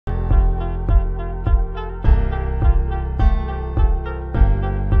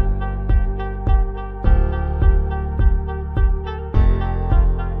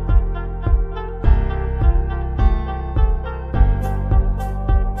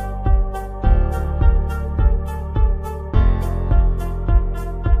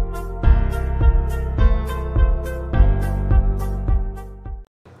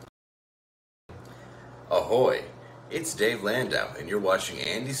Dave Landau, and you're watching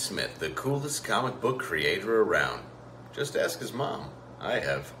Andy Smith, the coolest comic book creator around. Just ask his mom. I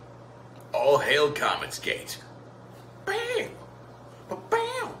have. All hail Comicsgate. Bam!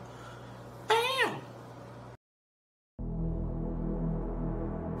 Bam! Bam!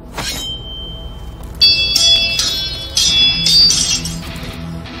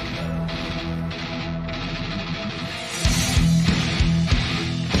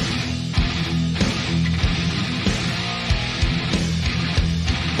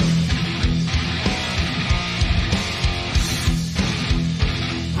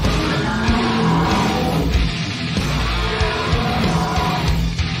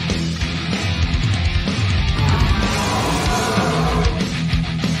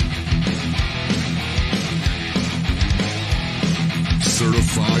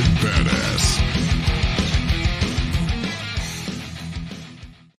 Certified badass.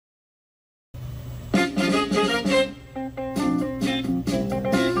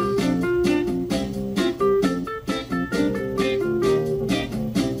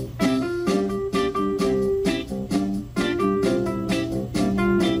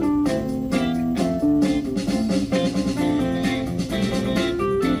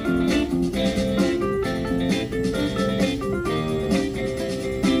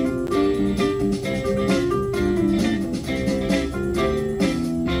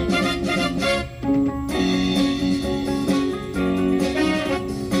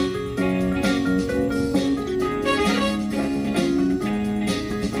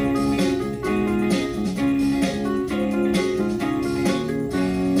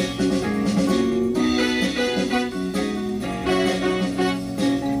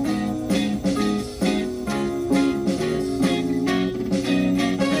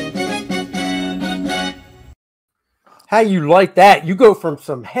 How you like that? You go from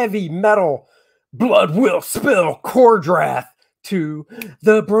some heavy metal, blood will spill, Cordrath to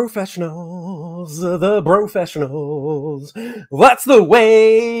the professionals, the professionals. That's the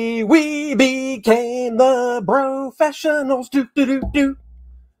way we became the professionals. Do, do, do, do.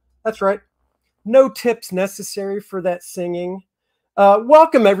 That's right. No tips necessary for that singing.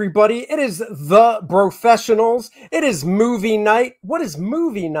 Welcome, everybody. It is the professionals. It is movie night. What is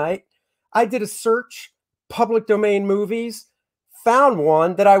movie night? I did a search. Public domain movies, found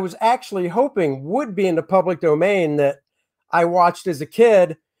one that I was actually hoping would be in the public domain that I watched as a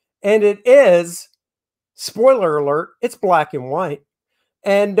kid, and it is, spoiler alert, it's black and white,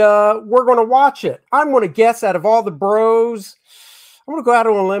 and we're going to watch it. I'm going to guess out of all the bros, I'm going to go out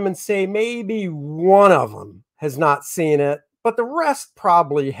on a limb and say maybe one of them has not seen it, but the rest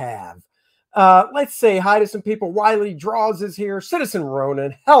probably have. Let's say hi to some people. Wiley Draws is here. Citizen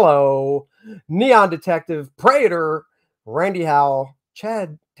Ronan. Hello. Neon Detective. Praetor. Randy Howell.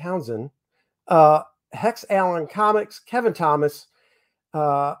 Chad Townsend. Hex Allen Comics. Kevin Thomas.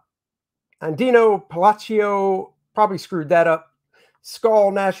 Andino Palacio. Probably screwed that up.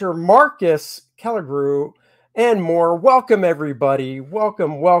 Skull Nasher. Marcus Kellegrew. And more. Welcome, everybody.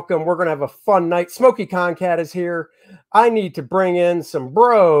 Welcome, welcome. We're going to have a fun night. Smokey Concat is here. I need to bring in some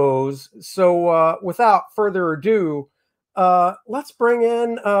bros. So without further ado, let's bring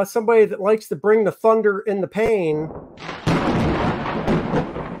in somebody that likes to bring the thunder in the pain.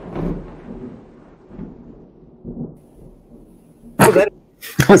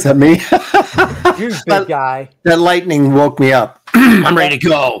 Was that me? You big guy. That lightning woke me up. I'm ready to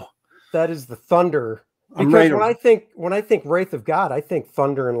go. That is the thunder. Because when I think Wraith of God, I think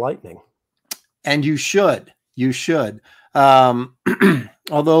thunder and lightning. And you should. You should.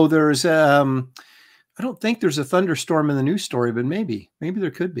 Although there's, I don't think there's a thunderstorm in the news story, but maybe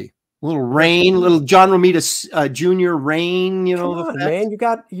there could be a little rain, little John Romita Jr. rain. You know, on, man, you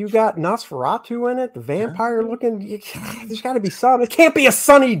got Nosferatu in it, the vampire looking. There's got to be some. It can't be a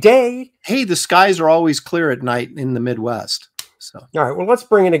sunny day. Hey, the skies are always clear at night in the Midwest. So, all right, well, let's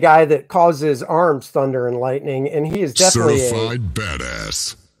bring in a guy that causes arms thunder and lightning, and he is definitely certified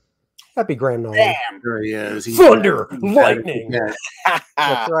badass. That'd be grand knowledge. Damn, there he is. Thunder, lightning.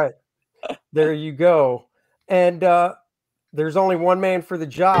 That's right. There you go. And there's only one man for the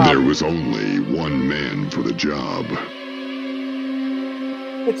job. There was only one man for the job.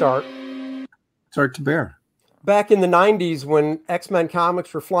 It's Art. It's Art to Bear. Back in the 90s when X-Men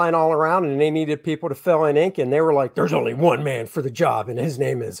comics were flying all around and they needed people to fill in ink, and they were like, there's only one man for the job, and his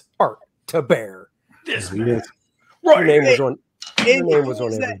name is Art to Bear. This man. Your name was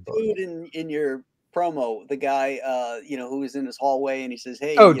on that dude in your promo, the guy who was in his hallway and he says,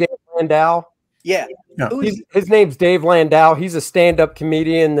 hey. Oh, Dave Landau. Yeah. His name's Dave Landau. He's a stand-up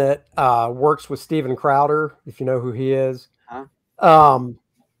comedian that works with Steven Crowder, if you know who he is. Huh?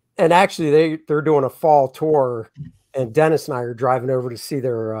 And actually, they're doing a fall tour and Dennis and I are driving over to see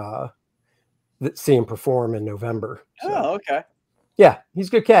see him perform in November. So, Oh, okay. yeah, he's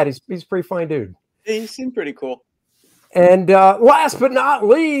a good cat. He's a pretty fine dude. He seemed pretty cool. And last but not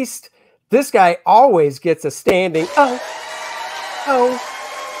least, this guy always gets a standing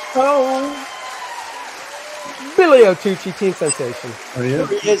Billy Tucci, teen sensation. Oh yeah.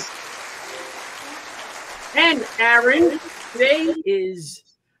 He is. And Aaron, today is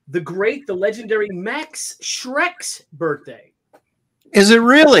the legendary Max Schreck's birthday. Is it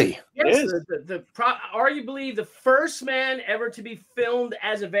really? Yes, It is. arguably the first man ever to be filmed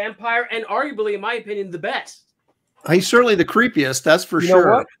as a vampire, and arguably, in my opinion, the best. He's certainly the creepiest. That's for You sure.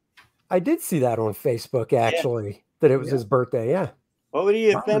 know what? I did see that on Facebook actually, that it was his birthday. Yeah, What would he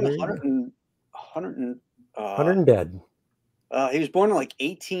have Wow, been? there you 100 and dead. He was born in like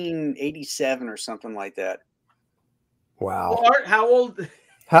 1887 or something like that. Wow. Well, Art, how old?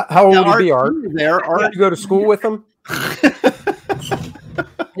 How old would he be, Art? you were there, Art. Did you go to school with him?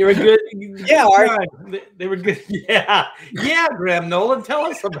 You're a good. Yeah, Art. They were good. Yeah, Graham Nolan, tell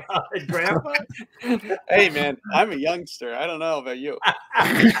us about it, Grandpa. Hey, man, I'm a youngster. I don't know about you.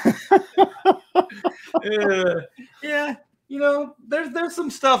 Yeah, you know, there's some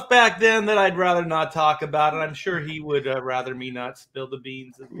stuff back then that I'd rather not talk about, and I'm sure he would rather me not spill the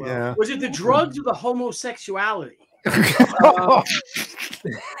beans as well. Yeah. Was it the drugs or the homosexuality?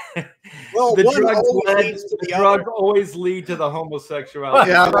 Well, The one drugs, always leads to the drugs other. always lead to the homosexuality.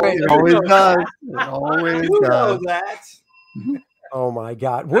 Yeah, Right. it always does. It always You know does. that. Oh my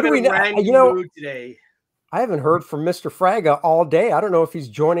God. What do I'm we in a know? randy You know, mood today. I haven't heard from Mr. Fraga all day. I don't know if he's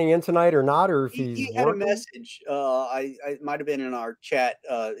joining in tonight or not, or if he's He had a working. message. I might have been in our chat.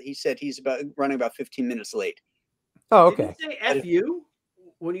 He said he's running about 15 minutes late. Oh, Did okay. you say F you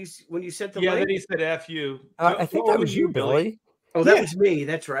when you sent the Yeah, link? then he said F you. I think that was you, Billy. Oh, that Yeah. was me.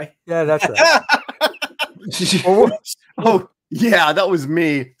 That's right. Yeah, that's right. Well, Oh, yeah, that was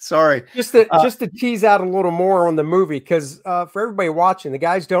me. Sorry. just to tease out a little more on the movie, because for everybody watching, the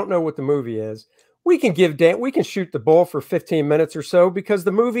guys don't know what the movie is. We can shoot the bull for 15 minutes or so, because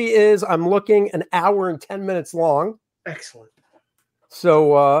the movie is, I'm looking, an hour and 10 minutes long. Excellent.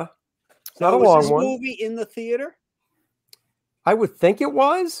 So it's not a was long this one. movie in the theater? I would think it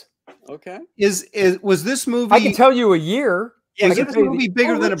was. Okay. Was this movie? I can tell you a year. Yeah, was give this us movie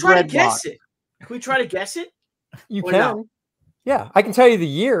bigger than a try to bread guess box? it. Can we try to guess it? You Or can. no? Yeah, I can tell you the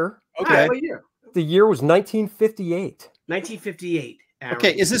year. Okay. All right, what year? The year was 1958. 1958. Aaron.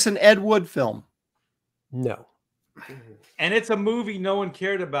 Okay, is this an Ed Wood film? No. And it's a movie no one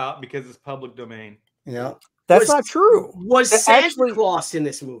cared about because it's public domain. Yeah. That's Was- not true. Was Santa Actually- Claus in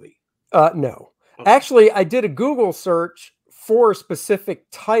this movie? No. Actually, I did a Google search for a specific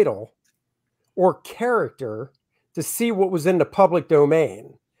title or character to see what was in the public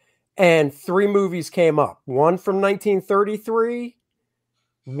domain. And 3 movies came up. One from 1933,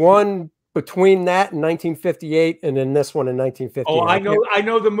 one between that and 1958, and then this one in 1958. Oh, I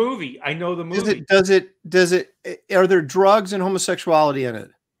know the movie. I know the movie. Does it are there drugs and homosexuality in it?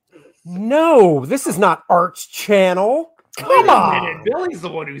 No, this is not Art's channel. Wait Come a on. minute. Billy's the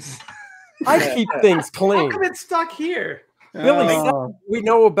one who's. I keep things How clean. come it's stuck here? Billy, Oh. we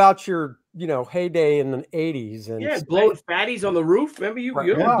know about your, heyday in the 80s. And Yeah, blowing fatties on the roof. Remember you? Right.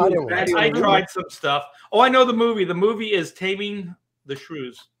 You Yeah, I blew didn't- fatty on I the roof. tried some stuff. Oh, I know the movie. The movie is Taming the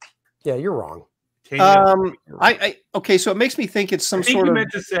Shrews. Yeah, you're wrong. Taming the- Okay, so it makes me think it's some I think sort you of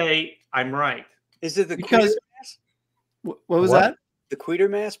meant to say I'm right. Is it the Because- Quetermass? what was What? that? The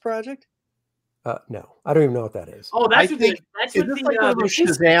Quetermass Project? No, I don't even know what that is. Oh, I that's what think- that's Is what this the like one of the those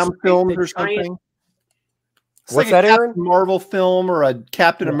Kiss Shazam Cake, films the or giant- something? It's What's like that, a Aaron? Captain Marvel film or a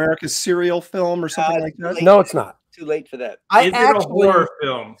Captain No. America serial film or something like that. Late- No, it's not. Too late for that. I Is it a actually. horror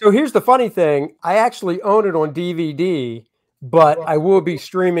film? So here's the funny thing. I actually own it on DVD, but I will be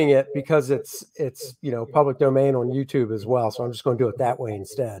streaming it because it's public domain on YouTube as well. So I'm just going to do it that way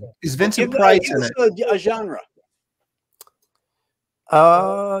instead. Is Vincent Give Price give in us it? a genre.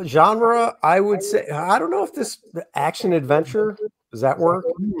 Genre, I would say, I don't know if the action adventure, does that work?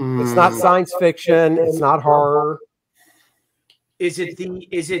 It's not Hmm. science fiction. It's not horror. Is it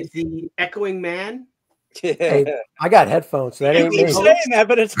the Echoing Man? Hey, I got headphones, so that You ain't keep me. saying that,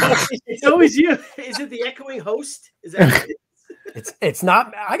 but it's always It's always you. Is it the Echoing Host? Is that It's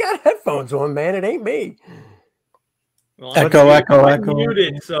not. I got headphones on, man. It ain't me. Well, Echo, echo, I'm echo.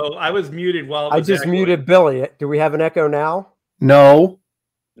 muted, so I was muted while it I was just echoing. muted Billy. Do we have an echo now? No,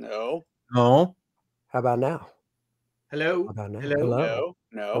 no, no. How about now? Hello? How about now? Hello? Hello.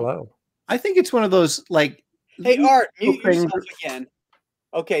 no. Hello. I think it's one of those like. Hey, Art, mute things- yourself again.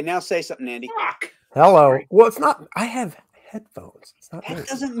 Okay, now say something, Andy. Fuck. Hello. Well, it's not. I have headphones. It's not That noise.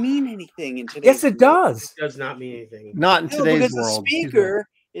 doesn't mean anything in today's Yes, it does. It does not mean anything. Not in No, today's because world. the speaker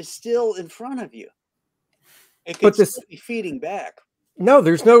is still in front of you. It But could this- still be feeding back. No,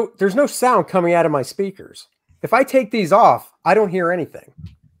 there's no sound coming out of my speakers. If I take these off, I don't hear anything.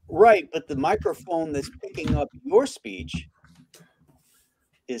 Right, but the microphone that's picking up your speech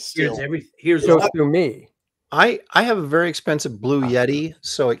is still. Here's Goes through me. I have a very expensive Blue Yeti,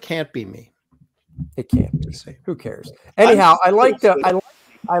 so it can't be me. It can't be. Who cares? Anyhow, I like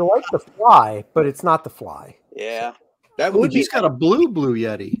the fly, but it's not the fly. Yeah, that Ooh, would be. he's got a blue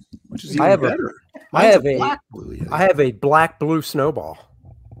Yeti, which is even I have better. I Mine's have a black Blue Yeti. I have a black blue snowball.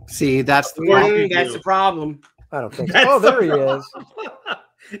 See, that's the problem. That's the problem. I don't think so. That's Oh, there the he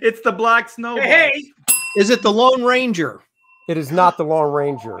is. It's the black snowball. Hey, Is it the Lone Ranger? It is not the Lone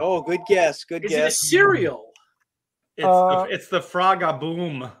Ranger. Oh, good guess. Good is it a guess. cereal? It's the Fraga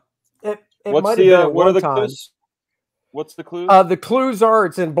Boom. It What's might have the been at what are one the time. clues? What's the clue? The clues are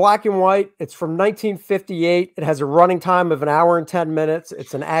it's in black and white. It's from 1958. It has a running time of 1 hour and 10 minutes.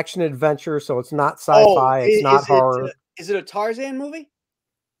 It's an action adventure, so it's not sci-fi. It's not horror. Is it a Tarzan movie?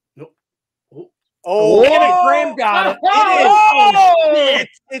 Nope. Oh, Damn it, Graham got it. It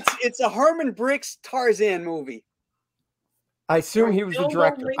is. It's a Herman Briggs Tarzan movie. I assume he was the Bill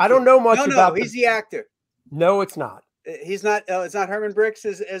director. Lincoln. I don't know much No, about he's the actor. No, it's not. He's not. It's not Herman Briggs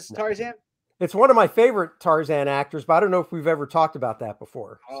as Tarzan. It's one of my favorite Tarzan actors, but I don't know if we've ever talked about that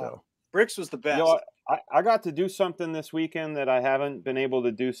before. So Briggs was the best. You know, I got to do something this weekend that I haven't been able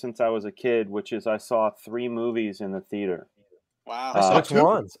to do since I was a kid, which is I saw 3 movies in the theater. Wow. I saw which 2.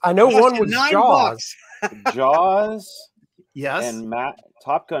 ones? I know one was $9. Jaws. Jaws Yes. and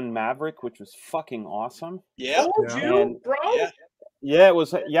Top Gun Maverick, which was fucking awesome. Yeah. Told you, And- bro. Yeah. Yeah, it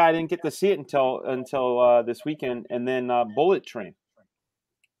was. Yeah, I didn't get to see it until this weekend, and then Bullet Train.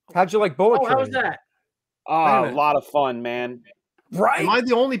 How'd you like Bullet Oh, Train? how was that? Ah, minute. a lot of fun, man. Right. Am I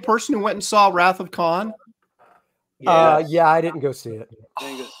the only person who went and saw Wrath of Khan? Yeah, I didn't go see it. I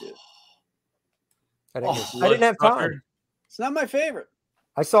think it's good. I didn't, go see it. I didn't have time. It's not my favorite.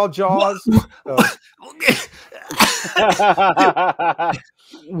 I saw Jaws.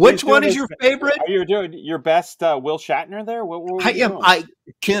 Which He's one doing is your favorite? Are you doing your best Will Shatner there? What were I you am. doing? I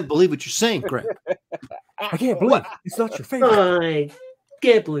can't believe what you're saying, Greg. I can't believe it's not your favorite. I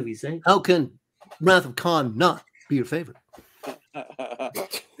can't believe he's saying. How can Wrath of Khan not be your favorite?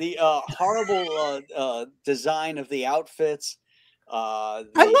 The horrible design of the outfits. I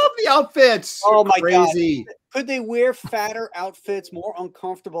love the outfits. Oh my God. Crazy. Could they wear fatter outfits, more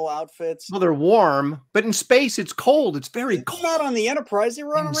uncomfortable outfits? Well, they're warm, but in space it's cold. It's very It's cold. not on the Enterprise. They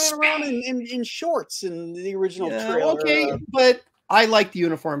ran In around in shorts in the original Yeah, trailer. okay, but I like the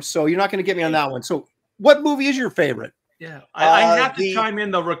uniform, so you're not going to get me on that one. So, what movie is your favorite? Yeah, I have to the- chime in.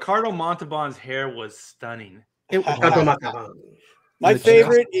 The Ricardo Montalban's hair was stunning. My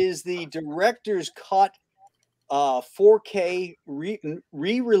favorite is the director's cut 4K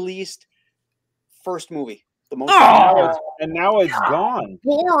re-released first movie. The most and now it's gone.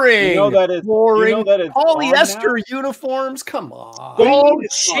 Boring. You know that it's boring. You know that it's gone Polyester now? uniforms. Come on. Oh,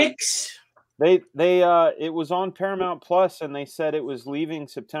 chicks. They it was on Paramount Plus, and they said it was leaving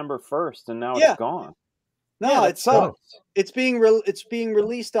September 1st, and now Yeah. it's gone. No, Yeah, that it's sucks. it's being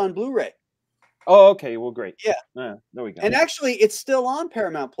released on Blu-ray. Oh, okay. Well, great. Yeah. There we go. And actually, it's still on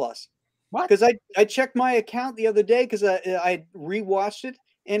Paramount Plus. What? Because I checked my account the other day because I rewatched it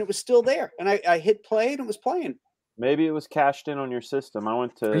and it was still there. And I hit play and it was playing. Maybe it was cashed in on your system. I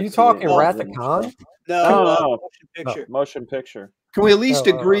went to. Are you see talking it. Wrath of Khan? No, No. motion picture. Motion picture. Can we at least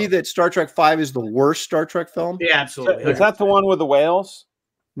agree that Star Trek V is the worst Star Trek film? Yeah, absolutely. Is that the one with the whales?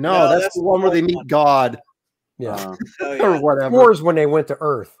 No, that's the one where they meet God Yeah. Oh, or yeah. whatever. Or is when they went to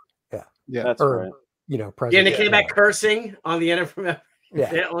Earth. Yeah. That's Or, right. you know, Yeah, President. and they came back cursing on the end of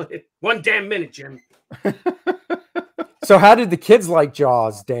Yeah. one damn minute, Jim. So how did the kids like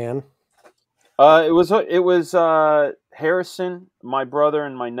Jaws, Dan? It was Harrison, my brother,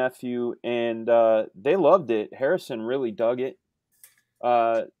 and my nephew, and they loved it. Harrison really dug it.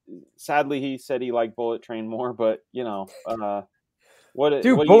 Sadly, he said he liked Bullet Train more, but you know, what are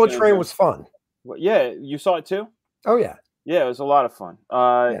you Bullet gonna Train do? was fun. Yeah, you saw it too. Oh yeah. Yeah, it was a lot of fun.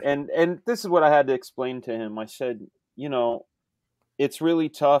 And this is what I had to explain to him. I said, you know, it's really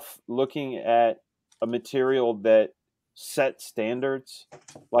tough looking at a material that set standards.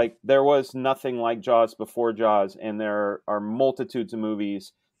 Like there was nothing like Jaws before Jaws, and there are multitudes of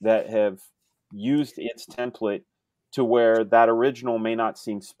movies that have used its template to where that original may not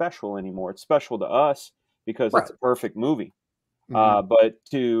seem special anymore. It's special to us because it's a perfect movie. But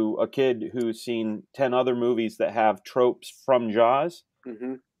to a kid who's seen 10 other movies that have tropes from Jaws,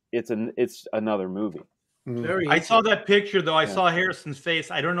 it's another movie. Very I saw interesting. that picture though. I Yeah. saw Harrison's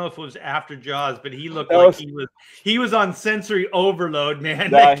face. I don't know if it was after Jaws, but he looked That like was- he was on sensory overload, man.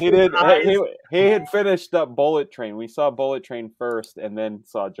 Nah, Like, he his did. eyes- He had finished up Bullet Train. We saw Bullet Train first, and then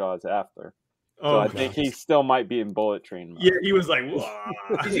saw Jaws after. So I think he still might be in Bullet Train mode. Yeah, he was like, "Whoa."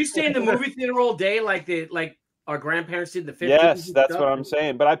 Did you stay in the movie theater all day like our grandparents did in the 50s? Yes, and that's stuff? what I'm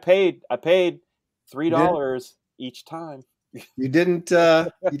saying. But I paid $3 each time. You didn't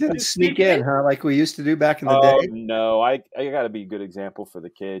sneak in, huh? Like we used to do back in the Oh day. no, I got to be a good example for the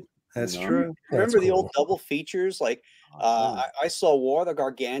kid. That's you know? true. Remember That's the old cool. double features? Like I saw War of the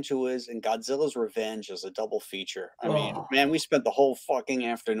Gargantuas and Godzilla's Revenge as a double feature. I mean, man, we spent the whole fucking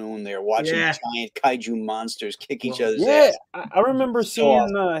afternoon there watching Yeah. giant kaiju monsters kick each other's Yeah, ass. I remember So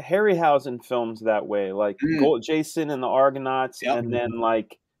seeing awesome. Harryhausen films that way, like Jason and the Argonauts, Yep. and then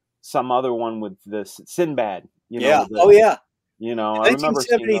like some other one with this Sinbad. You know, Yeah. with the- Oh yeah. You know, In I remember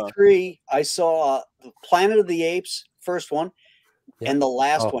seeing those. 1973, I saw the Planet of the Apes, first one, Yeah. and the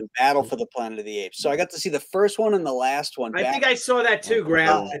last Oh. one, Battle for the Planet of the Apes. So I got to see the first one and the last one. I think back- I saw that too,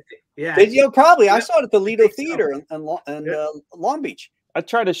 Graham. Yeah. Did you? Probably. I Yeah. saw it at the Lido think so. Theater in Long Beach. I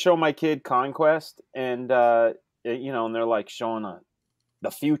tried to show my kid Conquest, and you know, and they're like showing the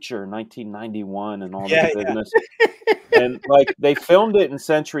future, 1991, and all Yeah, that yeah. business. And like they filmed it in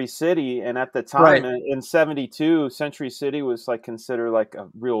Century City, and at the time in '72, Century City was like considered like a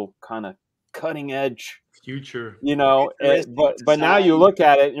real kind of cutting edge, future. you know. Futuristic But now you design. look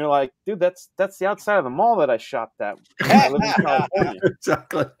at it and you're like, dude, that's the outside of the mall that I shopped at. I live in California.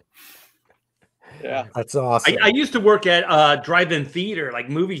 Exactly. Yeah. That's awesome. I used to work at drive-in theater, like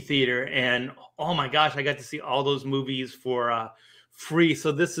movie theater, and oh my gosh, I got to see all those movies for free.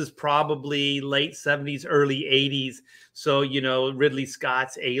 So this is probably late 70s, early 80s. So, you know, Ridley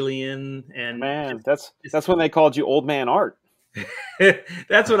Scott's Alien, and Man, that's when they called you old man art.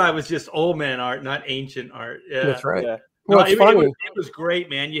 that's when I was just old man art, not ancient art. Yeah. That's right. Yeah. Well, No, it's it funny. was great,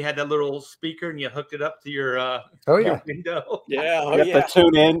 man. You had that little speaker and you hooked it up to your Oh your yeah. window. Yeah. Oh, You have yeah. to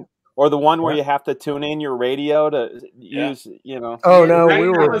tune in, or the one where Yeah. you have to tune in your radio to use, you know. Oh no, That we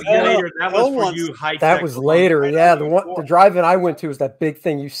was were. later. That No was for one's- you high That tech was ones. later. Yeah, the before. drive-in I went to was that big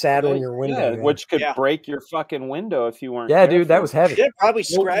thing you sat on your window. Yeah, man. which could Yeah. break your fucking window if you weren't. Yeah, dude, that careful. was heavy. Yeah, probably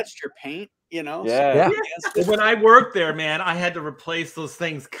scratched your paint, you know. Yeah. Yeah. Well, when I worked there, man, I had to replace those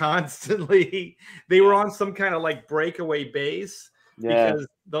things constantly. They were on some kind of like breakaway base Yeah. because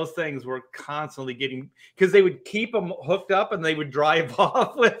those things were constantly getting, because they would keep them hooked up and they would drive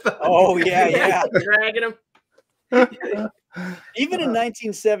off with them. Oh yeah, yeah. Dragging them. Even in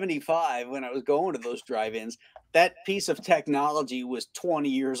 1975, when I was going to those drive-ins, that piece of technology was 20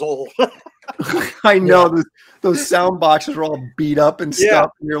 years old. I know those sound boxes are all beat up and Yeah.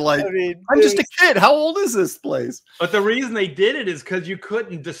 stuff. And you're like, I mean, I'm just a kid. How old is this place? But the reason they did it is because you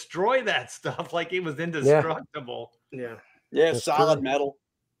couldn't destroy that stuff. Like it was indestructible. Yeah. yeah, That's solid true. metal.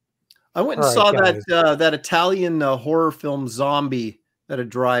 I went and All saw right, that Italian horror film Zombie at a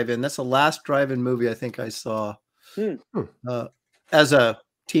drive-in. That's the last drive-in movie I think I saw as a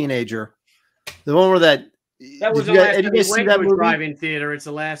teenager. The one where That was did the you last guys, time did you he guys see went that to a movie? drive-in theater. It's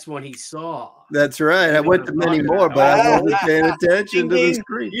the last one he saw. That's right. I went to many talking more, about. but I wasn't paying attention to the Ding, ding.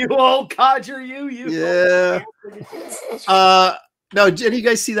 screen. You old codger, you. Yeah. No, did you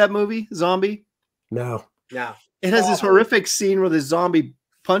guys see that movie, Zombie? No. No. It has this horrific scene where this zombie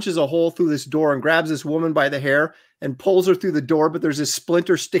punches a hole through this door and grabs this woman by the hair and pulls her through the door, but there's this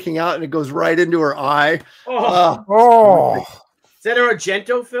splinter sticking out and it goes right into her eye. Oh, Oh, is that an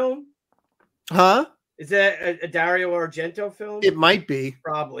Argento film? Huh? Is that a Dario Argento film? It might be.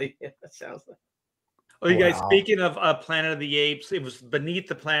 Probably. Yeah, that sounds like. Oh, you guys, Wow. speaking of Planet of the Apes, it was Beneath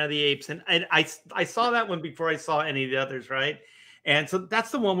the Planet of the Apes. And I saw that one before I saw any of the others, right? And so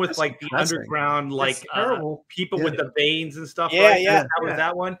that's the one with That's like the depressing. underground, like terrible. people Yeah. with the veins and stuff. Yeah, right? yeah. That was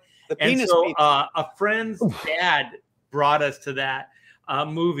that one. The And penis so people. a friend's dad brought us to that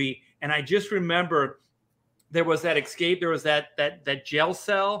movie. And I just remember there was that escape. There was that jail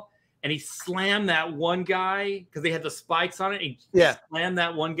cell. And he slammed that one guy because they had the spikes on it. He slammed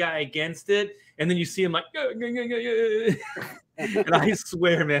that one guy against it. And then you see him like, and I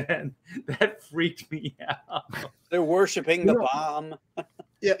swear, man, that freaked me out. They're worshiping the bomb.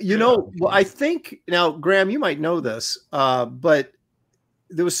 Yeah, well, I think now, Graham, you might know this, but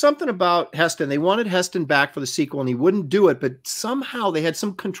there was something about Heston. They wanted Heston back for the sequel, and he wouldn't do it. But somehow they had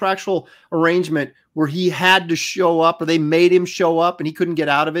some contractual arrangement where he had to show up, or they made him show up, and he couldn't get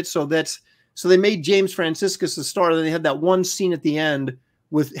out of it. So they made James Franciscus the star. Then they had that one scene at the end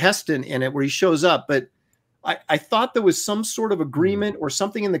with Heston in it where he shows up. But I thought there was some sort of agreement or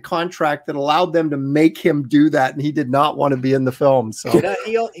something in the contract that allowed them to make him do that, and he did not want to be in the film. So No,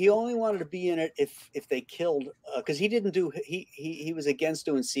 he only wanted to be in it if they killed, because he didn't do he was against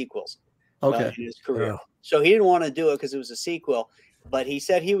doing sequels in his career. So he didn't want to do it because it was a sequel, but he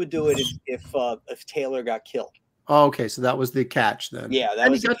said he would do it if Taylor got killed. Oh, okay, so that was the catch then. Yeah, that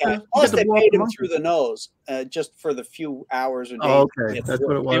was the catch. Plus, they paid him through the nose just for the few hours or days. Oh, okay, that's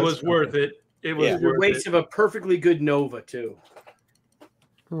what it was. It was worth it. It was the waste of a perfectly good Nova too.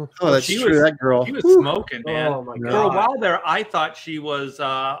 Oh, that's true. That girl, she was smoking, man. Oh my God. For a while there, I thought she was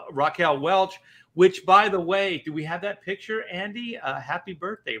Raquel Welch. Which, by the way, do we have that picture, Andy? Happy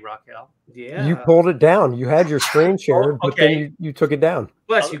birthday, Raquel. Yeah. You pulled it down. You had your screen shared, but then you took it down.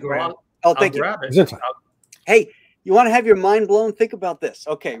 Bless you, Graham. Oh, thank you. Hey, you want to have your mind blown? Think about this.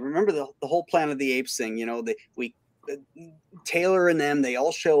 Okay, remember the whole Planet of the Apes thing. You know, Taylor and them, they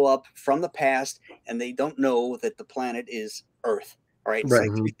all show up from the past, and they don't know that the planet is Earth. All right, it's like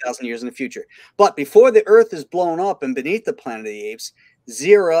 3,000 years in the future. But before the Earth is blown up and beneath the Planet of the Apes,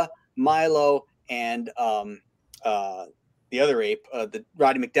 Zira, Milo, and the other ape, the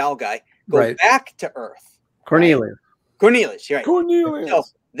Roddy McDowell guy, go back to Earth. Cornelius. Right? Cornelius, right. Cornelius. So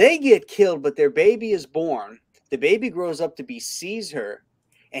they get killed, but their baby is born. The baby grows up to be Caesar,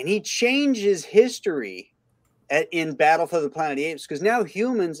 and he changes history in Battle for the Planet of the Apes, because now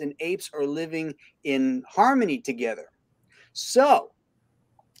humans and apes are living in harmony together. So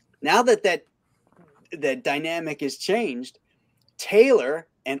now that dynamic is changed, Taylor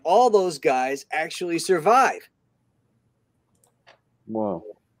and all those guys actually survive. Whoa.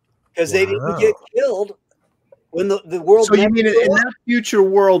 Because they didn't get killed when the world. So you mean in that future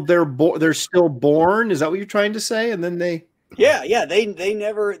world they're still born? Is that what you're trying to say? And then they they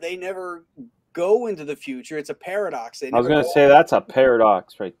never go into the future. It's a paradox. I was going to say that's a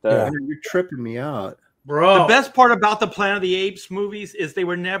paradox right there. Yeah, you're tripping me out, bro. The best part about the Planet of the Apes movies is they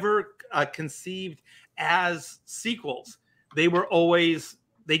were never conceived as sequels. They were always,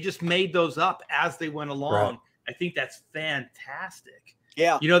 they just made those up as they went along. Right. I think that's fantastic.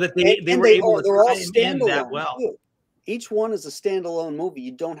 Yeah, you know that they were able to tie in that well. Too. Each one is a standalone movie.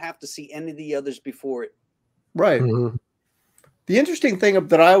 You don't have to see any of the others before it. Right. Mm-hmm. The interesting thing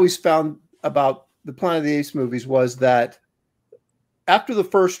that I always found about the Planet of the Apes movies was that after the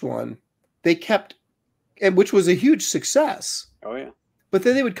first one, they kept, and which was a huge success. Oh yeah. But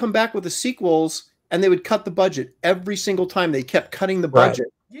then they would come back with the sequels, and they would cut the budget every single time. They kept cutting the budget.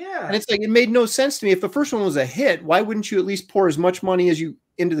 Right. Yeah. And it's like, it made no sense to me. If the first one was a hit, why wouldn't you at least pour as much money as you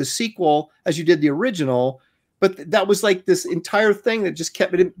into the sequel as you did the original? But that was like this entire thing that just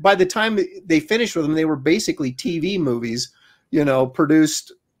kept it. By the time they finished with them, they were basically TV movies, you know,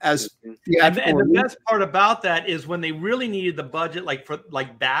 produced as theatrical. And the best part about that is when they really needed the budget, like for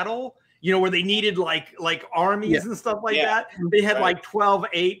like battle, you know, where they needed like armies and stuff like that. They had like 12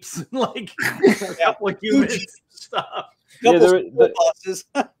 apes, like a couple of humans and stuff. Yeah,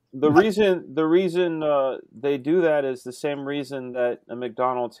 the reason they do that is the same reason that a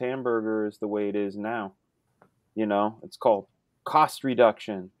McDonald's hamburger is the way it is now. You know, it's called cost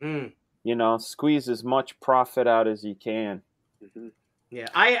reduction. You know, squeeze as much profit out as you can. Mm-hmm. Yeah,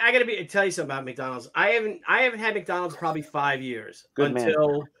 I gotta tell you something about McDonald's. I haven't had McDonald's probably 5 years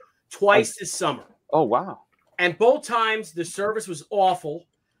until twice this summer. Oh wow! And both times the service was awful,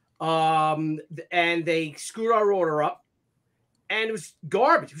 and they screwed our order up. And it was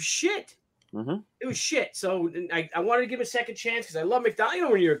garbage. It was shit. Mm-hmm. It was shit. So I wanted to give it a second chance because I love McDonald's. You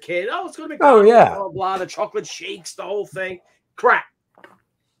know, when you're a kid, let's go to McDonald's. Oh, yeah. Blah, blah, the chocolate shakes, the whole thing. Crap.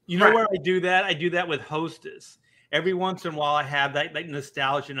 You know where I do that? I do that with Hostess. Every once in a while, I have that like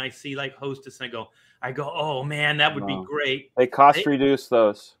nostalgia, and I see like Hostess, and I go, oh man, that would be great. They cost reduce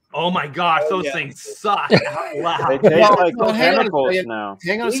those. Oh my gosh, those things suck. Wow. They taste like chemicals now.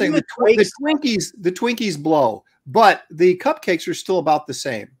 Hang on a second. The Twinkies blow. But the cupcakes are still about the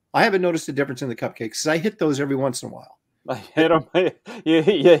same. I haven't noticed a difference in the cupcakes because I hit those every once in a while. I hit them. You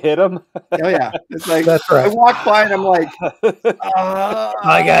hit them? Oh, yeah. It's like, that's right. I walk by and I'm like,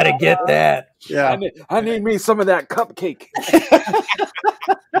 I got to get that. Yeah. I need me some of that cupcake.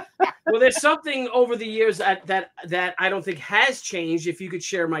 Well, there's something over the years that I don't think has changed. If you could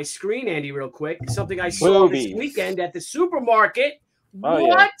share my screen, Andy, real quick. Something I saw this weekend at the supermarket. Oh,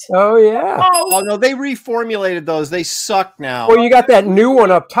 what? Yeah. Oh, yeah. Oh, no, they reformulated those. They suck now. Well, you got that new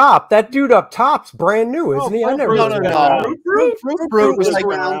one up top. That dude up top's brand new, isn't he? I never Fruit Brute was like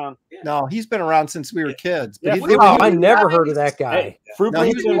around. No, he's been around since we were kids. But I never heard of that guy. Hey, Fruit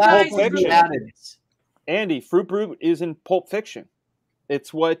Brute is in Pulp Fiction. Andy, Fruit Brute is in Pulp Fiction.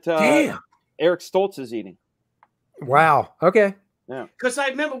 It's what Eric Stoltz is eating. Wow. Okay. Yeah. Because I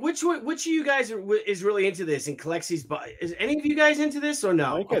remember which of you guys is really into this and collects these. Is any of you guys into this or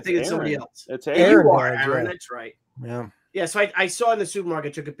no? I think I'm thinking it's somebody Aaron. else. It's Yeah, Aaron. you are, Aaron, Aaron. yeah. That's right. Yeah. Yeah. So I saw in the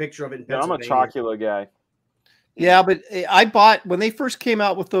supermarket, took a picture of it in Yeah, I'm a Pennsylvania. Chocula guy. Yeah, but I bought when they first came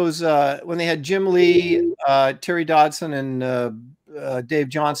out with those when they had Jim Lee, Terry Dodson, and Dave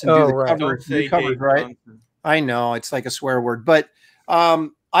Johnson do the right. covers, Don't say covers, Dave right? Johnson. I know it's like a swear word, but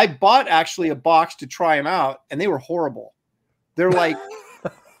I bought actually a box to try them out, and they were horrible. They're like,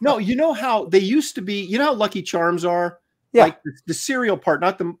 no, you know how they used to be. You know how Lucky Charms are. Yeah. Like the cereal part,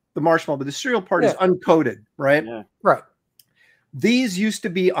 not the marshmallow, but the cereal part is uncoated, right? Yeah. Right. These used to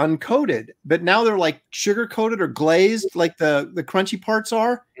be uncoated, but now they're like sugar coated or glazed, like the crunchy parts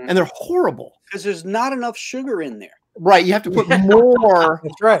are, and they're horrible. Because there's not enough sugar in there. Right, you have to put more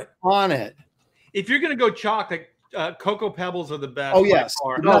That's right. on it. If you're gonna go chocolate, Cocoa Pebbles are the best. Oh, by yes.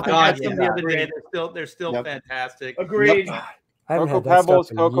 far. Oh, I God, had some yeah. the other day. They're still Yep. fantastic. Agreed. Yep. I haven't Cocoa had that stuff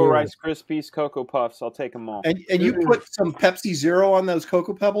Pebbles, in Cocoa years. Rice Krispies, Cocoa Puffs. I'll take them all. And you put some Pepsi Zero on those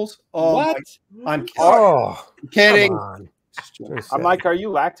Cocoa Pebbles? Oh, What? I'm Oh, kidding. come on. Just I'm say. like, are you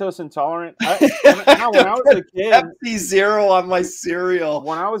lactose intolerant? When I was a kid, Pepsi Zero on my cereal.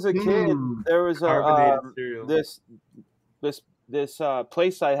 when I was a kid, Mm. there was Carbonated cereal. this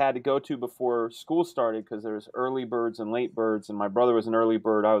place I had to go to before school started because there was early birds and late birds, and my brother was an early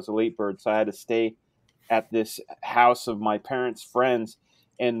bird, I was a late bird, so I had to stay at this house of my parents' friends,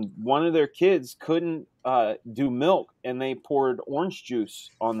 and one of their kids couldn't do milk, and they poured orange juice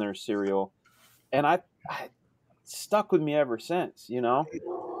on their cereal, and I stuck with me ever since, you know.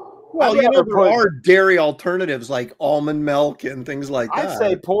 Well, I'd you know, rather there put- are dairy alternatives like almond milk and things like that. I'd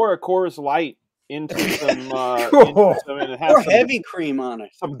say pour a Coors Light into some, Cool. and Or have some, heavy cream on it.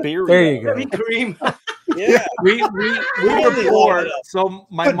 some beer. There you go. Heavy cream. Yeah. we were poor, Yeah. so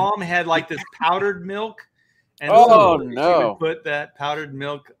my mom had like this powdered milk, and Oh, so she no. would put that powdered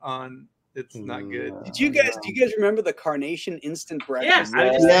milk on. It's not good. Do you guys remember the Carnation instant Yes, breakfast? I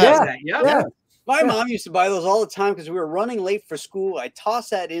just Yeah. said that. Yep. Yeah. My mom used to buy those all the time because we were running late for school. I'd toss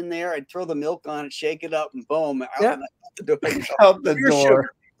that in there, I'd throw the milk on it, shake it up, and boom, out Yeah. the door. Out the Pure door. sugar.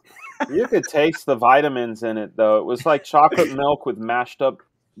 You could taste the vitamins in it, though. It was like chocolate milk with mashed up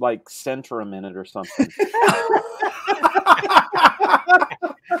like Centrum in it or something.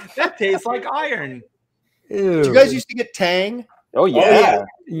 That tastes like iron. Ew. Did you guys used to get Tang? Oh yeah, yeah.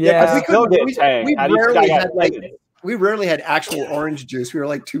 Yeah. we still couldn't- get Tang. we I just rarely got had like excited. we rarely had actual orange juice. We were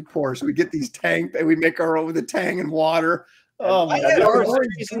like too poor, so we get these Tang and we make our own with the Tang and water. Oh my I had God.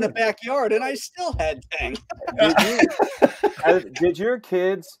 orange trees in the backyard, and I still had Tang. Did your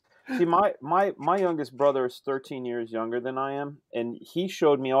kids see my youngest brother is 13 years younger than I am, and he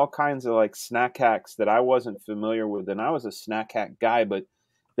showed me all kinds of like snack hacks that I wasn't familiar with, and I was a snack hack guy, but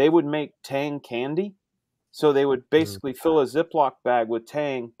they would make Tang candy. So they would basically fill a Ziploc bag with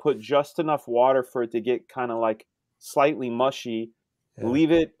Tang, put just enough water for it to get kind of like slightly mushy,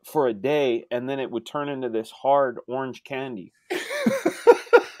 leave it for a day, and then it would turn into this hard orange candy.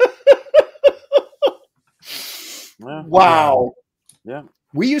 Yeah. Wow. Yeah.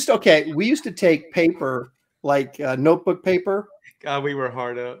 We used to take paper, like notebook paper. God, we were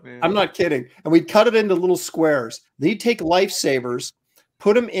hard up, man. I'm not kidding. And we'd cut it into little squares. Then you'd take lifesavers,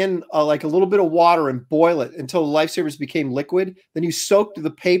 put them in like a little bit of water and boil it until the lifesavers became liquid. Then you soaked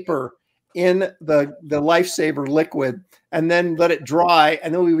the paper in the lifesaver liquid and then let it dry.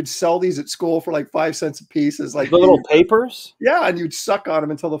 And then we would sell these at school for like 5 cents a piece. As like The little papers? yeah, and you'd suck on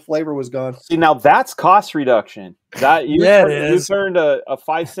them until the flavor was gone. See, now that's cost reduction. That you, Yeah, it you is. turned a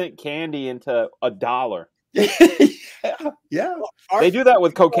 5-cent candy into $1. Yeah. They do that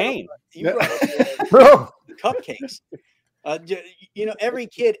with cocaine. You brought up Bro. the cupcakes. Every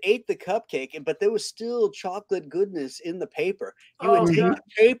kid ate the cupcake, but there was still chocolate goodness in the paper. You would take the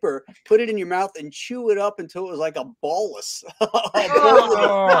paper, put it in your mouth, and chew it up until it was like a bolus.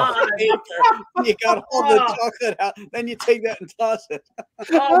 Oh, Paper. You got all the chocolate out. Then you take that and toss it.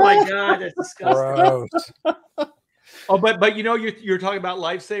 oh my God, that's disgusting. Gross. Oh, but you know, you're talking about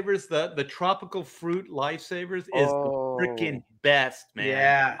lifesavers. The tropical fruit lifesavers is Oh. the freaking best, man.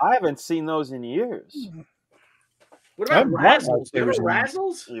 Yeah. I haven't seen those in years. What about I'm not Razzles? Remember lifesavers.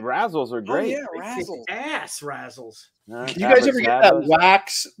 Razzles? The Razzles are Oh great. yeah, They kick Razzles. ass Razzles. Did you guys ever get that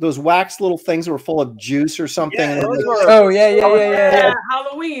wax? Those wax little things that were full of juice or something. Yeah, and those then- are- Oh yeah, yeah, yeah, yeah. Yeah,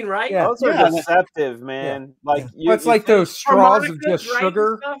 Halloween, right? Yeah. Those are Yeah. deceptive, man. Like Well, it's like those straws of Harmonicas, just right,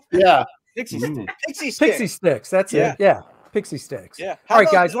 sugar. and stuff? yeah. Pixie Mm. Pixie stick. Pixie sticks. That's Yeah. it. Yeah. Pixie sticks. Yeah. All right,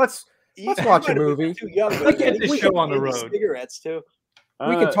 How guys, about- let's You watch a might have been movie. Too young, We but can- Get this we show can- on the maybe road. cigarettes too.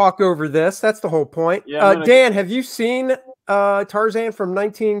 we can talk over this. That's the whole point. Yeah, I'm gonna- Dan, have you seen Tarzan from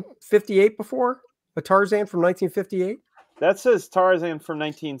 1958 before? A Tarzan from 1958? That says Tarzan from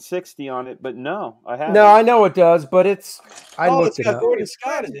 1960 on it, but no, I haven't. No, I know it does, but it's. I Oh, looked it's it got up. Gordon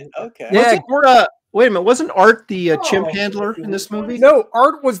Scott in it. Okay. Yeah. Wait a minute. Wasn't Art the chimp handler in this movie? No,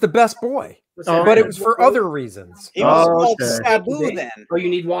 Art was the best boy, Oh, but okay. it was for other reasons. He was Oh, called okay. Sabu then. Oh, you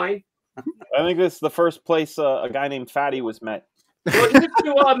need wine? I think this is the first place a guy named Fatty was met. Well, here's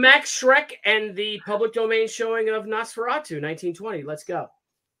to Max Schreck and the public domain showing of Nosferatu, 1920. Let's go.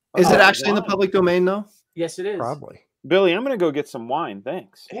 Is it actually in the public domain, though? Yes, it is. Probably. Billy, I'm going to go get some wine.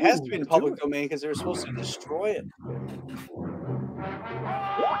 Thanks. It has to be in the public domain because they were supposed to destroy it.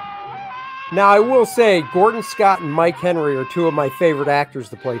 Now, I will say, Gordon Scott and Mike Henry are two of my favorite actors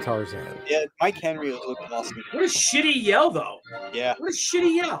to play Tarzan. Yeah, Mike Henry was looking awesome. What a shitty yell, though. Yeah. What a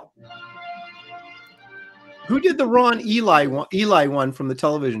shitty yell. Who did the Ron Eli one from the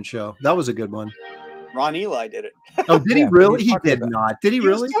television show? That was a good one. Ron Eli did it. Oh, did he Yeah, really? what are you He talking did about? not. Did he He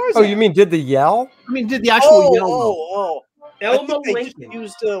was really? Tarzan. Oh, you mean did the yell? I mean, did the actual yell? Oh. I Elmo think they just Lincoln.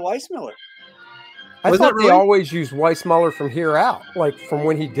 used Weissmiller. I Was thought it they really? always used Weissmuller from here out, like from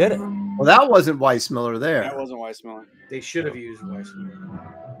when he did it. Well, that wasn't Weissmiller there. That wasn't Weissmiller. They should have used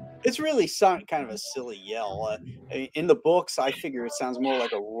Weissmuller. It's really kind of a silly yell. In the books, I figure it sounds more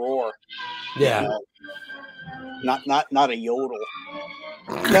like a roar. Yeah. Not a yodel.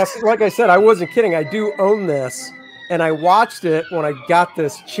 Now, like I said, I wasn't kidding. I do own this, and I watched it when I got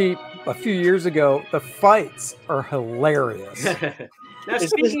this cheap a few years ago. The fights are hilarious. Now,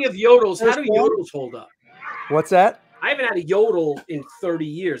 speaking of yodels, how do yodels hold up? What's that? I haven't had a yodel in 30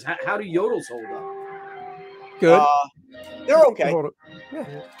 years. How do yodels hold up? Good. They're okay. Hold it. Yeah.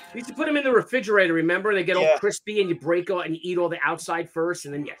 You used to put them in the refrigerator, remember? They get all Yeah. crispy and you break out and you eat all the outside first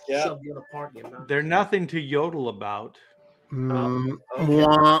and then you Yeah. shove the other part in your mouth. They're nothing to yodel about. Wah, Okay.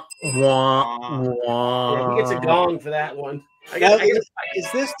 wah, Yeah, wah. he gets a gong for that one. Now,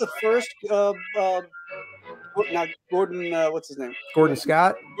 is this the first? Now, Gordon, what's his name? Gordon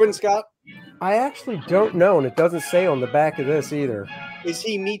Scott? Gordon Scott. I actually don't know, and it doesn't say on the back of this either. Is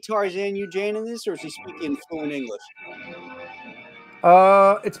he me Tarzan, you Jane in this, or is he speaking fluent English?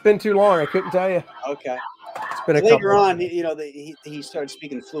 It's been too long. I couldn't tell you. Okay. It's been a Later couple. on, he started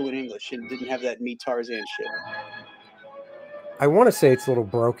speaking fluent English and didn't have that me Tarzan shit. I want to say it's a little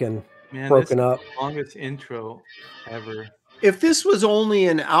broken Man, broken this up. is the longest intro ever. If this was only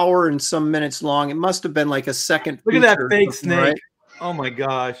an hour and some minutes long, it must have been like a second. Look at that feature or fake something, snake. right? Oh my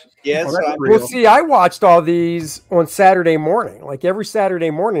gosh. Yes, Oh, that's I'm- real. Well, see, I watched all these on Saturday morning. Like every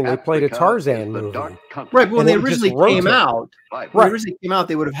Saturday morning, they played a Tarzan movie. Right, but when And they it would just originally came rotate. out, when Right. they originally came out,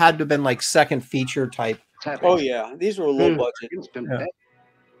 they would have had to have been like second feater type. Oh yeah, these were low budget. Yeah.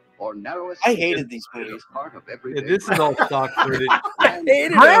 I hated these movies. Yeah, this is all stock footage.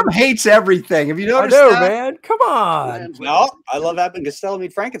 Graham hates everything. Have you I noticed know, that? man. Come on. No, I love Abbott and Costello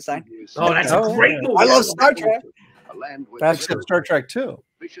meet Frankenstein. Oh, that's Oh, a great movie. I love Star Trek. That's Except Star Trek 2.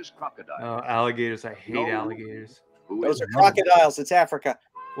 Oh, alligators. I hate alligators. Those are crocodiles. It's Africa.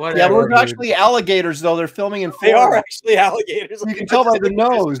 What? Yeah, Yeah, they're dude. actually alligators, though. They're filming in They Florida. are actually alligators. You can tell by the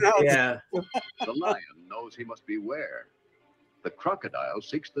nose. Yeah. The lion knows he must beware. The crocodile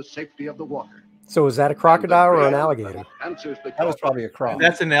seeks the safety of the water. So is that a crocodile or an alligator? Answers the That was probably a croc.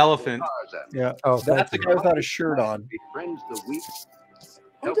 That's an elephant. Yeah. Oh, thank That's the you. guy without a shirt on. Befriends the weak.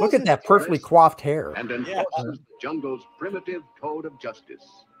 Look at that perfectly coiffed hair. And enforces the jungle's primitive code of justice.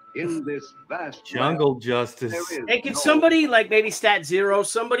 In this vast Jungle wild, justice. there is Hey, can no- somebody like maybe Stat Zero,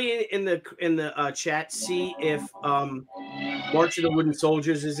 somebody in the chat see if March of the Wooden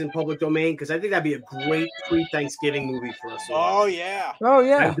Soldiers is in public domain? Because I think that'd be a great pre-Thanksgiving movie for us. all. Oh yeah, Oh,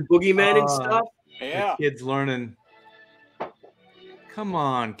 yeah. Have the boogeyman and stuff. yeah. Kids learning. Come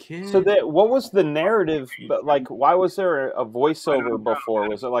on, kid. So that what was the narrative? But like, why was there a voiceover before?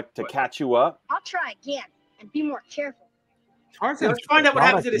 Was it like to catch you up? I'll try again and be more careful. Tarzan's Let's find out what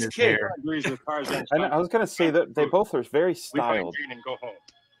happened to product this in his kid. hair. I was gonna say that they both are very styled.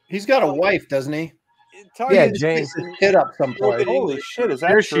 He's got a wife, doesn't he? Tarzan Yeah, is Jane. missing Hit up someplace. broken Holy English. shit! Is that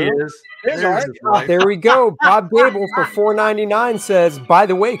There true? she is. There's There's Art. his wife. There we go. Bob Gable for $4.99 says, by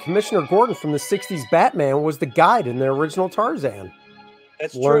the way, Commissioner Gordon from the 60s Batman was the guide in the original Tarzan.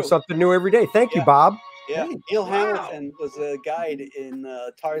 That's Learn true. something new every day. Thank you, Yeah. Bob. Yeah, Neil Hamilton was a guide in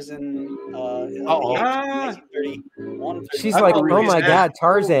Tarzan. Ah. 1931. She's I like, believe oh my that. God,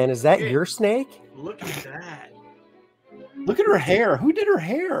 Tarzan, is that your snake? Look at that. Look at her hair. Who did her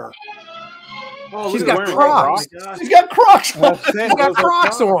hair? Oh, She's look got at her. Crocs. Oh, my God. She's got Crocs on. She's got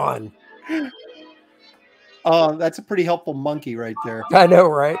Crocs on. Oh, that's a pretty helpful monkey right there. I know,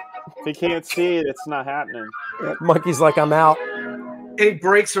 right? If you can't see it, it's not happening. Monkey's like, I'm out. And he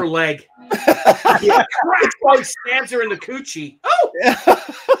breaks her leg. Yeah, Christ! Oh, he stabs her in the coochie. Oh,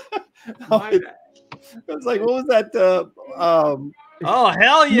 my bad. It's like, what was that? Oh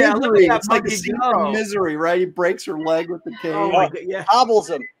hell yeah! Look Misery. at that It's like the monkey scene go. from Misery, right? He breaks her leg with the cane. Oh my god, yeah. Hobbles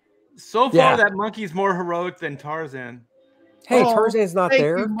him. So far, Yeah. that monkey's more heroic than Tarzan. Hey, Oh, Tarzan's not thank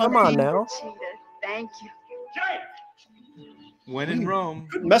there. you, Come monkey. on now. Cheetah, thank you. When in Rome.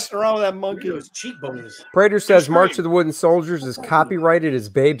 Quit messing around with that Look monkey. at those cheekbones. Prater says March of the Wooden Soldiers is copyrighted as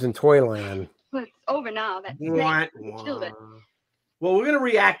Babes in Toyland. Well, it's over now. That What? snake killed it. Well, we're gonna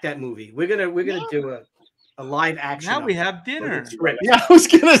react that movie. We're gonna do a live action. Now we of it. have dinner. Script. Yeah, I was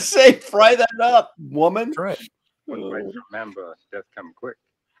gonna say, fry that up, woman. That's right. Remember, death come quick.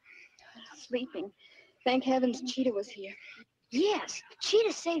 Sleeping. Thank heavens Cheetah was here. Yes,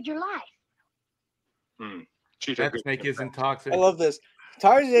 Cheetah saved your life. Cheetah That good snake to isn't toxic. I love this.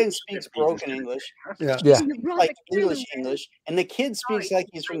 Tarzan speaks broken English, Yeah. Yeah. You brought like the English, criminal. and the kid speaks Sorry, like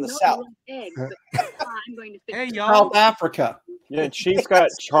he's from I the know South. you love eggs, but I'm going to fix Hey it. y'all. South Africa. Yeah, she's got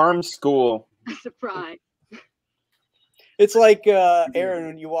charm school. Surprise. It's like Aaron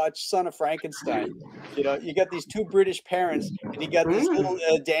when you watch Son of Frankenstein. You know, you got these two British parents, and you got this little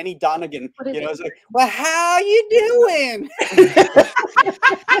Danny Donegan. You know, it's like, well, how you doing?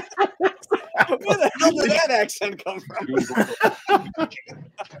 Where the hell did that accent come from?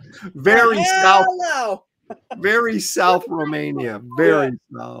 Very south. Hello. Very South Romania. Very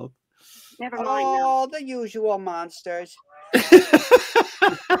south. Never mind now. Oh, the usual monsters.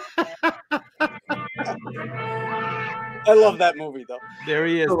 I love that movie though. There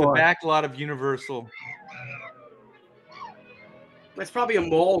he is, Go the on. back lot of Universal. That's probably a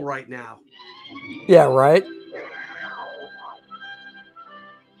mall right now. Yeah, right?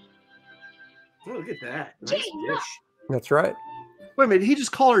 Oh, look at that. Nice Gee, dish. That's right. Wait a minute, he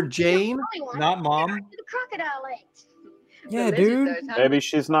just called her Jane? Not mom. The crocodile eggs. Yeah, The dude. lizard does, huh? Maybe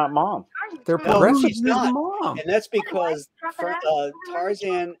she's not mom. They're No, progressive. she's not. Mom. And that's because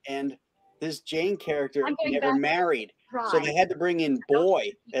Tarzan and this Jane character I'm going never back. married. So Pride. they had to bring in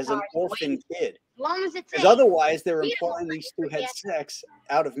Boy as an orphan kid. As long as it's Because eggs. otherwise they're We don't implying these two had forget. sex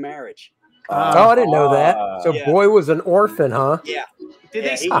out of marriage. Oh, I didn't know that. So Yeah. Boy was an orphan, huh? Yeah. Did Yeah,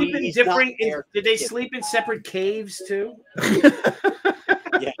 they sleep in he's not different? there. Did they sleep in separate caves too?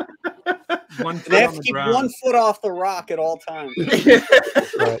 One And foot they have on to the keep ground. one foot off the rock at all times.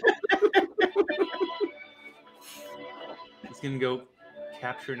 Right. He's gonna go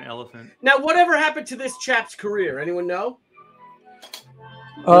capture an elephant. Now, whatever happened to this chap's career? Anyone know?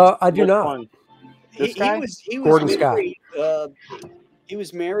 I do Which not. one? He, This guy? he was Gordon Scott. married, he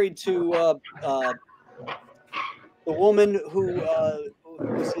was married to the woman who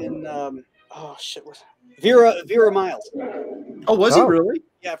was in oh shit, was Vera Miles. Oh, was he Oh. really?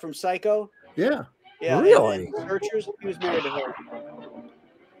 Yeah, from Psycho. Yeah. Yeah, and Really? Searchers. He was married to her.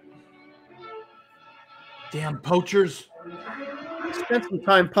 Damn poachers! He spent some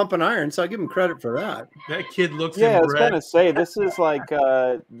time pumping iron, so I give him credit for that. That kid looks Yeah, I was inbred. gonna say this is like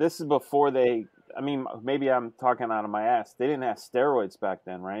this is before they. I mean, maybe I'm talking out of my ass. They didn't have steroids back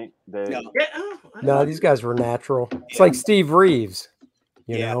then, right? They, No. Yeah. Oh, I don't No, know. these guys were natural. It's like Steve Reeves.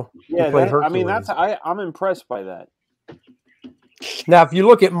 You Yeah. know? He Yeah, played that, I mean Hercules. that's I'm impressed by that. Now, if you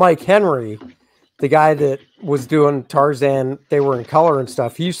look at Mike Henry, the guy that was doing Tarzan, they were in color and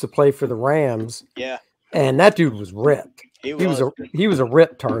stuff. He used to play for the Rams, Yeah, and that dude was ripped. he He was. was a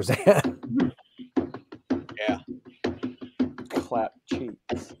ripped Tarzan. Yeah. Clap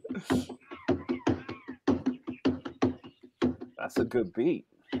cheeks. That's a good beat.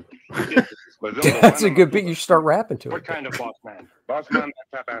 That's a good beat. You should start rapping to What it. kind of boss man? Boss man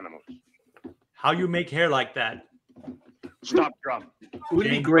that tap animals. How you make hair like that? Stop drum. Would it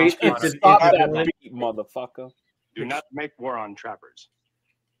be Jane great if Foster. the, Stop if that the beat, motherfucker. Do not make war on trappers.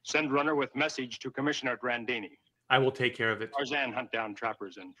 Send runner with message to Commissioner Grandini. I will take care of it. Tarzan hunt down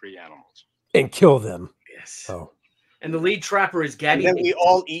trappers and free animals. And kill them. yes, Oh. and the lead trapper is And Gabby. then we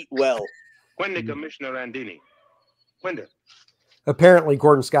all eat well. When the Commissioner Grandini? When the Apparently,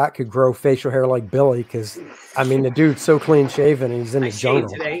 Gordon Scott could grow facial hair like Billy because, I mean, the dude's so clean shaven and he's in I the shaved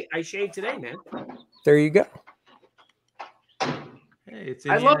jungle. today. I shaved today, man. There you go. Hey, it's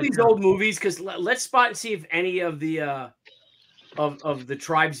I love Indiana these Jones. old movies because let's spot and see if any of the of the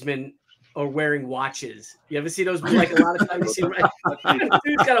tribesmen are wearing watches. You ever see those? Like a lot of times you see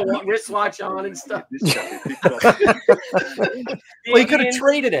dude's got a wristwatch on and stuff. Well, he could have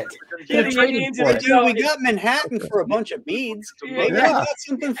traded it. He Yeah, could have the traded Indians for are Hey, it. dude, we got Manhattan for a bunch of beads. Maybe Yeah. I got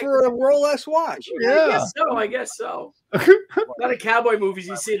something for a Rolex watch. Yeah. I guess so. A lot of cowboy movies,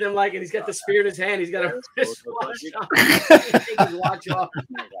 you see them like, and he's got the spear in his hand. He's got a wristwatch on. Take his watch off.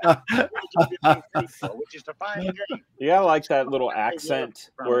 which is to find game. You gotta like that little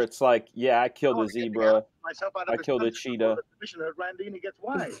accent where it's like, yeah, I killed a zebra. I killed a cheetah. Commissioner Grandini gets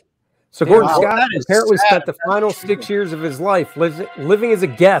wise. So Gordon Wow, Scott that is apparently sad. spent the final 6 years of his life living as a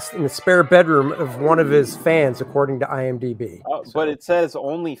guest in the spare bedroom of one of his fans, according to IMDb. But it says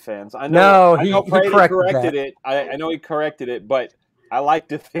OnlyFans. I know. No, I know he Brady corrected that. it. I know he corrected it, but I like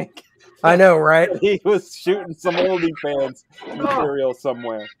to think I know, right? he was shooting some OnlyFans material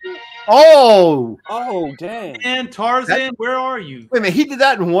somewhere. Oh, dang! And Tarzan, where are you? wait a minute. He did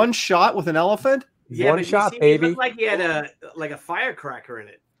that in one shot with an elephant? Yeah, One but shot, It baby. looked like he had a firecracker in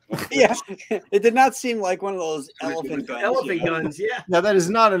it. Yeah, it did not seem like one of those elephant guns. Elephant guns, yeah. No, that is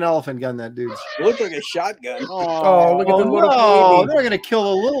not an elephant gun, that dude's. It looked like a shotgun. Oh, look at the little no, baby. they're not going to kill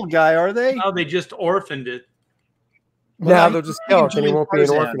the little guy, are they? Oh, they just orphaned it. Now they'll just kill it, and he Julian won't be an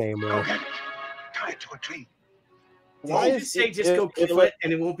Tarzan. orphan anymore. Tie it to a tree. Why did you say just go if kill a- it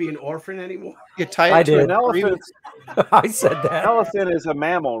and it won't be an orphan anymore? You tie I it to did. An elephant. I said An that. elephant is a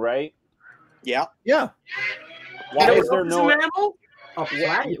mammal, right? Yeah. Yeah. Why You know is there what else no? a mammal? A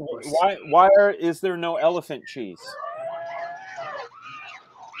platypus. Why is there no elephant cheese?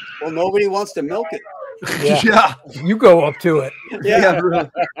 Well, nobody wants to milk it. Yeah. You go up to it. Yeah. really.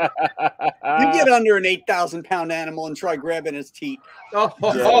 You get under an 8,000-pound animal and try grabbing its teeth. Oh,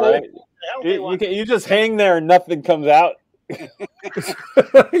 Yeah, right. You just hang there and nothing comes out.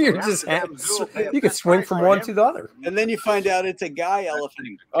 You can swing from one to the other. And then you find out it's a guy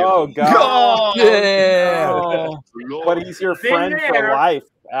elephant. Oh God! Yeah. Oh. But he's your Been friend for there. life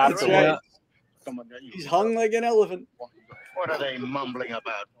That's afterwards. right. He's hung like an elephant. What are they mumbling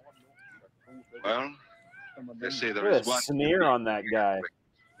about? Well, they say there What a is one. sneer on that guy.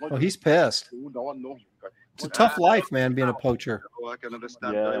 Oh, he's pissed. It's a tough life, man, being a poacher. Oh, I can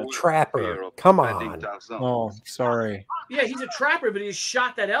understand Yeah. very well. Trapper. Come I think on. Tarzan. Oh, sorry. yeah, he's a trapper, but he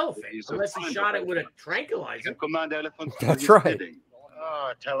shot that elephant. He's a Unless he fine shot it boy. with a tranquilizer. You command elephants. That's for right. his bidding.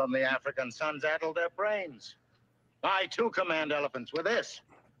 Oh, tell them the African sons addled their brains. I too command elephants with this.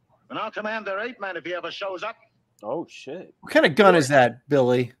 And I'll command their ape man if he ever shows up. Oh shit! What kind of gun is that,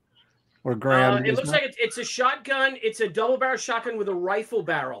 Billy? Or Graham? It looks like it's a shotgun. It's a double barrel shotgun with a rifle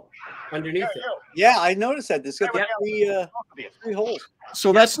barrel underneath it. Yeah, I noticed that. This got the three holes.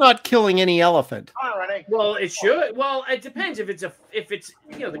 So that's not killing any elephant. Alrighty. Well, it should. Well, it depends. If it's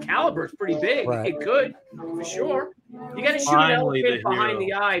the caliber is pretty big. Right. It could, for sure. You got to shoot Finally, an elephant the behind hero.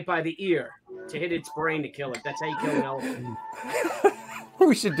 the eye by the ear to hit its brain to kill it. That's how you kill an elephant.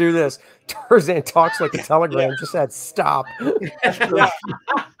 We should do this. Tarzan talks like a telegram. Just said stop.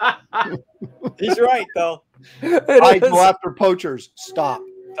 He's right, though. I go after poachers. Stop.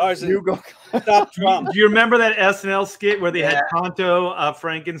 Tarzan, You go. stop Trump. Do you remember that SNL skit where they had Tonto,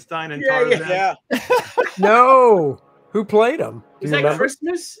 Frankenstein, and Tarzan? Yeah. No. Who played him? Do Was you that remember?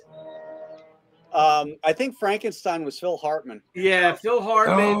 Christmas? I think Frankenstein was Phil Hartman. Yeah, Phil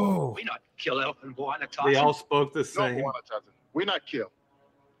Hartman. Oh. We not kill elephant boy on a They Tarzan. all spoke the same. We not kill.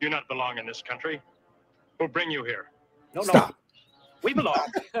 You not belong in this country. Who bring you here? No, Stop. We belong.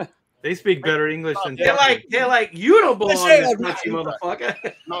 They speak better English than They're like, you don't belong say in this that, country,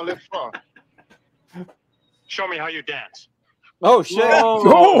 motherfucker. No, live far. Show me how you dance. Oh shit!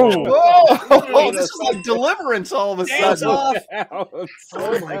 Oh. Oh, this is like deliverance all of a Dance sudden. off.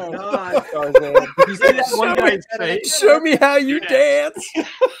 Oh my god. Did you see that one guy's face? Show me how you dance.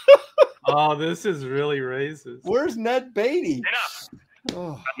 Oh, this is really racist. Where's Ned Beatty? Enough.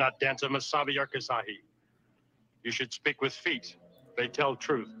 Oh. I'm not dancer Masabi or Kazahi. You should speak with feet. They tell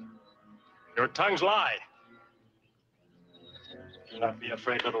truth. Your tongues lie. Do not be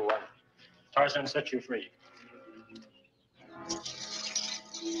afraid, little one. Tarzan set you free.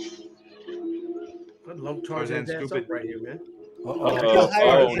 I'd love Tarzan Tarzan dance stupid. up right here, man. Oh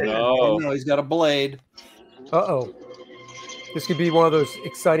no! No, he's got a blade. Uh-oh. This could be one of those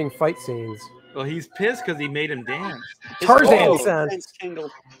exciting fight scenes. Well, he's pissed because he made him dance. Tarzan Oh. sound. Sense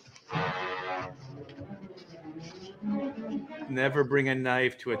tingled. Never bring a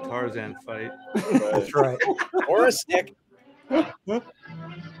knife to a Tarzan fight. That's right. Or a stick.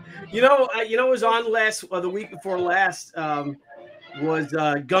 You know, what was on the week before last was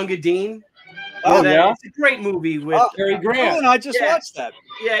Gunga Din. Oh, yeah? It's a great movie with Oh, Cary Grant. Oh, and I just Yeah. watched that.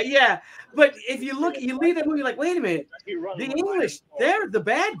 yeah. But if you leave that movie like, wait a minute, the English, they're the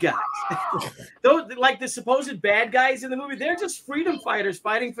bad guys. Those like the supposed bad guys in the movie, they're just freedom fighters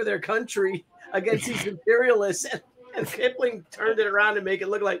fighting for their country against these imperialists. And Kipling turned it around to make it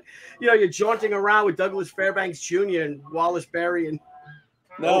look like, you're jaunting around with Douglas Fairbanks Jr. and Wallace Berry and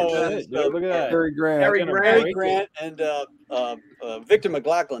No, Shit, dude, look at that. Cary Grant. Cary gonna Grant. Cary Grant and Victor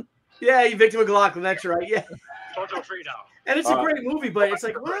McLachlan. Yeah, Victor McLachlan. That's right. Yeah, Total free now. and it's a great movie, but it's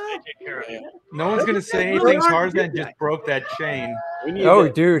like, what? Take care of you. No one's gonna say Really anything. are Tarzan good just guy. broke that chain. We need Oh,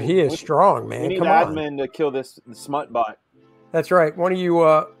 to- dude, he is strong, We man. need Come on. admin to kill this smut bot. That's right. One of you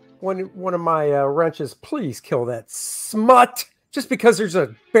one of my wrenches, please kill that smut. Just because there's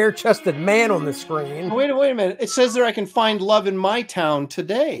a bare-chested man on the screen. Oh, wait a minute. It says there I can find love in my town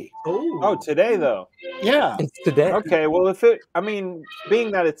today. Oh, today though. Yeah, it's today. Okay, well,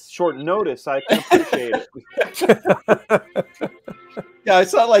 being that it's short notice, I can appreciate it. Yeah,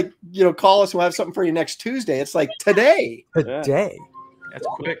 it's not like call us and we'll have something for you next Tuesday. It's like today. Today. That's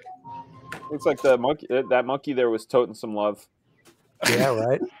quick. Looks like the monkey. That monkey there was toting some love. Yeah,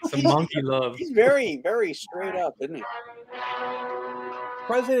 right. Some monkey love. He's very, very straight up, isn't he?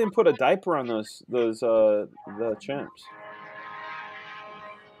 Surprised they didn't put a diaper on the chimps.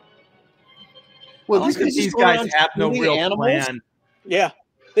 Well, these guys have no real plan. Yeah.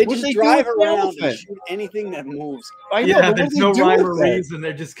 They What just do they do drive with the around elephant? and shoot anything that moves. I know, Yeah, but there's what do no they do rhyme or with it? reason.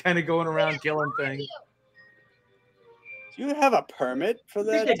 They're just kind of going around killing things. Do you have a permit for I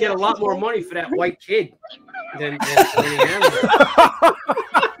that? think they get a lot more money for that white kid than the animal.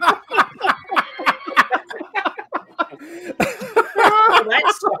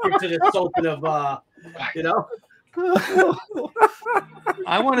 That's sucker to the Sultan of,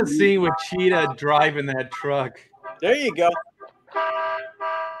 I want to see with Cheetah driving that truck. There you go.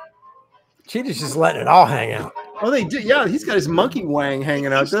 Cheetah's just letting it all hang out. Oh, they do. Yeah, he's got his monkey wang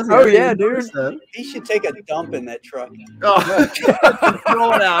hanging out, doesn't he? Oh, yeah, dude. He should take a dump in that truck. Oh.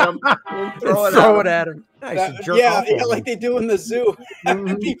 Throw it at him. Throw it at him. Nice, jerk Yeah, off on him. like they do in the zoo.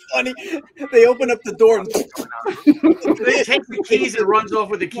 That'd be funny. They open up the door and They take the keys and runs off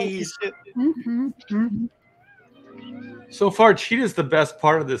with the keys. So far, Cheetah's the best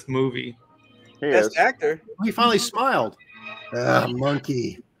part of this movie. best actor. He finally smiled.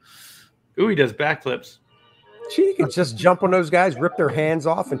 Monkey. Ooh, he does backflips. She could just jump on those guys, rip their hands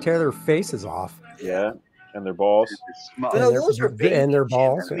off, and tear their faces off. Yeah, and their balls. Those are big and their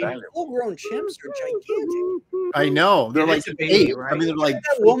balls. I mean, full-grown chimps are gigantic. I know. They're Yeah, like it's a baby, eight. right? I mean, they're like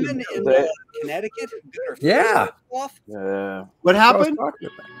That woman in Connecticut. got her Yeah. face off. Yeah. What happened?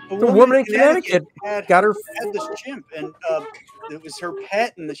 The woman in Connecticut got her. had this chimp, and it was her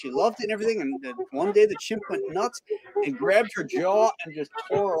pet, and she loved it and everything. And then one day, the chimp went nuts and grabbed her jaw and just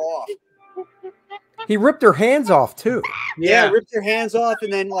tore her off. He ripped her hands off too. Yeah, ripped her hands off,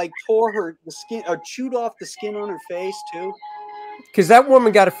 and then like tore the skin, or chewed off the skin on her face too. Because that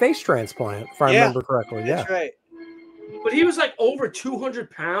woman got a face transplant, if I Yeah, remember correctly. Yeah. That's right. But he was like over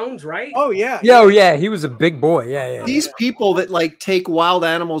 200 pounds, right? Oh yeah. Yeah, oh, yeah, he was a big boy. Yeah. These people that like take wild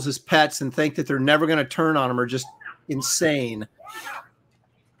animals as pets and think that they're never going to turn on them are just insane.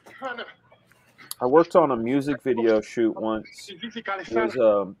 I worked on a music video shoot once. It was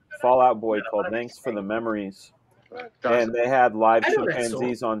a Fallout Boy called Thanks for the Memories. And they had live I know that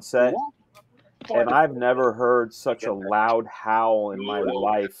chimpanzees on set. And I've never heard such a loud howl in my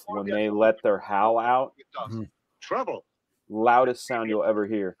life when they let their howl out. Trouble. Loudest sound you'll ever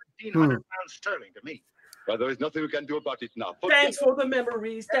hear. 1,500 pounds sterling to me. But there is nothing we can do about it now. Thanks for the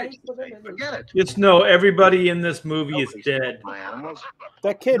memories. Thanks for the memories. Forget it. Just know everybody in this movie is dead. My animals.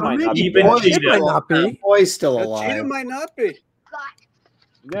 That kid might not be Even dead. Cheetah. Might not be. Boy's still Cheetah alive. might not be.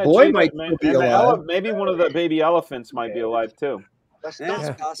 Yeah, Boy Cheetah, might man. still be And the alive. maybe one of the baby elephants might be alive too. That's Yeah, not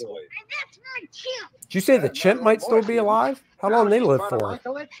it's possible. Did you say the chimp might still be alive? How long they live for? No, let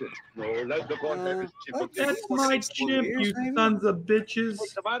the boy have his chip. That's my chimp, you maybe? sons of bitches.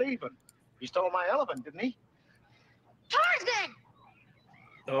 It's about even. He stole my elephant, didn't he? Tarzan!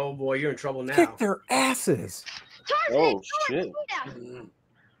 Oh boy, you're in trouble now. Kick their asses. Tarzan! Oh shit!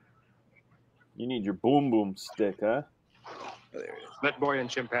 You need your boom boom stick, huh? Let boy and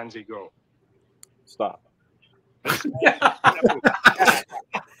chimpanzee go. Stop.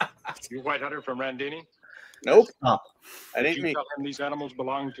 You white hunter from Randini? Nope. Oh. That Did ain't you me. tell him these animals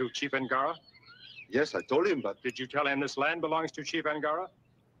belong to Chief Angara? Yes, I told him, but Did you tell him this land belongs to Chief Angara?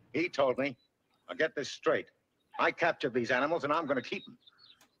 He told me. I'll get this straight. I captured these animals and I'm going to keep them.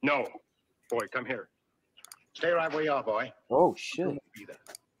 No. Boy, come here. Stay right where you are, boy. Oh shit!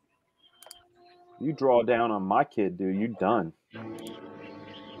 You draw down on my kid, dude. You done.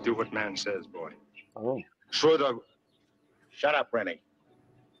 Do what man says, boy. Oh. Schroeder, Shut up, Rennie.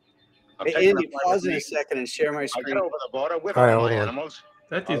 I'm Hey, taking Andy, them pause in with a me. second and share my I'll screen. get over the border with All right, all hold my on. animals.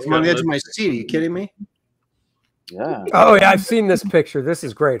 That dude's I'm on got the edge of lips. my seat. Are you kidding me? Yeah. Oh yeah, I've seen this picture. This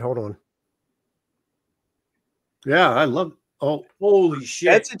is great. Hold on. Yeah, I love. Oh, Holy shit.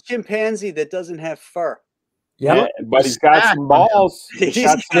 That's a chimpanzee that doesn't have fur. Yep. Yeah, but he's got some balls. He's He's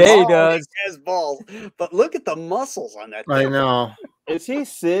got got some Yeah, he balls. does. He has balls. But look at the muscles on that I thing. know. Is he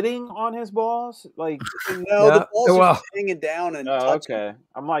sitting on his balls? Like, No, Yeah, the balls are well- just hanging down and oh, touching. okay.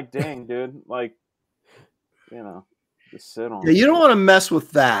 I'm like, dang, dude. Like, you know, just sit on. Yeah, you don't want to mess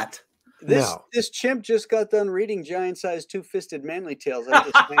with that. This chimp just got done reading giant-sized two-fisted manly tales.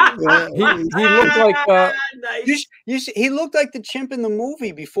 I'm just saying. he looked like nice. He looked like the chimp in the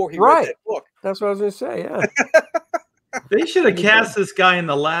movie before he right. read that book. That's what I was going to say. Yeah. They should have cast this guy in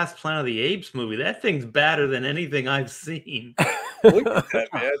the last Planet of the Apes movie. That thing's badder than anything I've seen. Look at that,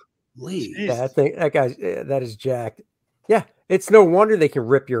 man. Yeah, I think that guy's that is jacked. Yeah, it's no wonder they can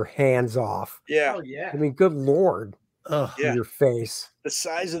rip your hands off. Yeah. Oh, yeah. I mean, good lord. Yeah. Your face. The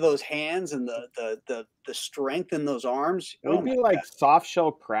size of those hands and the strength in those arms. It would be like soft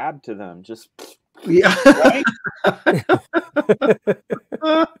shell crab to them. Just yeah. Right?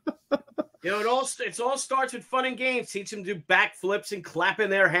 You know, it all starts with fun and games. Teach them to do backflips and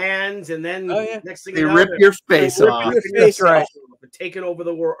clapping their hands, and then next thing They you know, rip your face off. Face off. Taking over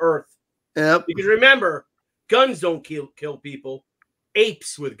the earth. Yep. Because remember, guns don't kill people.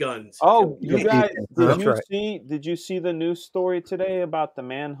 Apes with guns. Oh, you guys, That's did you see the news story today about the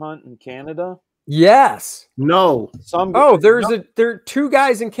manhunt in Canada? Yes. No. There are two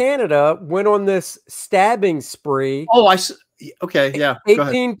guys in Canada went on this stabbing spree. Oh, okay, yeah.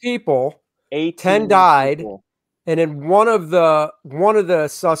 18 people. 10 died, people. And then one of the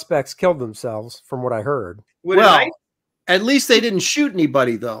suspects killed themselves, from what I heard. Well, at least they didn't shoot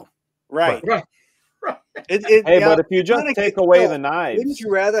anybody, though. Right. Right. But if you just take away the knives, wouldn't you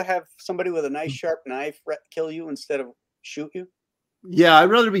rather have somebody with a nice sharp knife kill you instead of shoot you? Yeah, I'd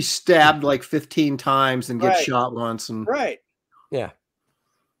rather be stabbed like 15 times than get shot once. And right. Yeah.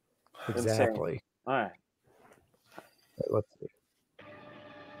 Exactly. All right. Let's see.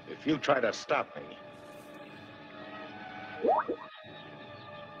 If you try to stop me,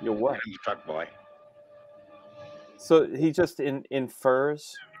 you're what? Truck boy. So he just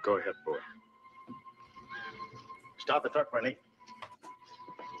infers. Go ahead, boy. Stop the truck, Rennie.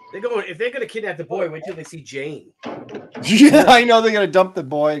 If they're going to kidnap the boy, wait till they see Jane. Yeah, I know they're going to dump the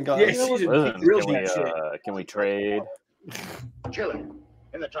boy and go. Yeah, she's a real deep shit. Can we trade? Chill it.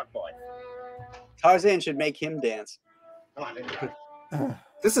 In the truck, boy. Tarzan should make him dance. Come on,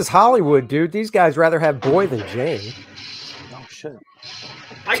 This is Hollywood, dude. These guys rather have Boy than Jane. Oh shit!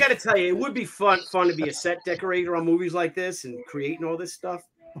 I got to tell you, it would be fun to be a set decorator on movies like this and creating all this stuff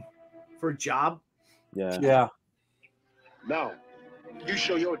for a job. Yeah. Yeah. Now, you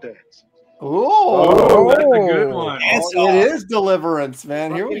show your dance. Oh, that's a good one. It is Deliverance,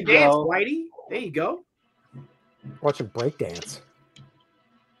 man. Here we dance, go. Whitey. There you go. Watch him break dance.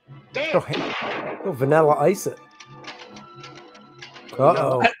 Dance. Oh, Vanilla Ice it.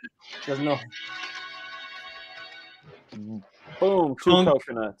 Uh-oh. Doesn't know. Boom, two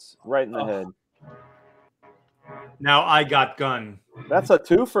coconuts right in the head. Now I got gun. That's a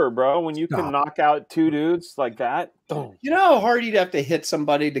twofer, bro. When you can knock out two dudes like that. Boom. You know how hard you'd have to hit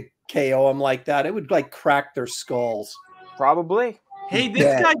somebody to KO them like that? It would like crack their skulls. Probably. Hey,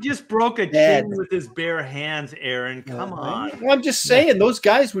 this guy just broke a chin with his bare hands, Aaron. Come on. Well, I'm just saying, those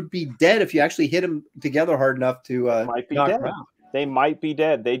guys would be dead if you actually hit them together hard enough to might be knock dead. them out. They might be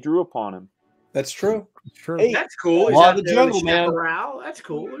dead. They drew upon him. That's true. True. Hey, that's cool. Law of the jungle, man. That's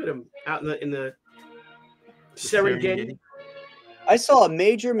cool. Look at him out in the Serengeti. I saw a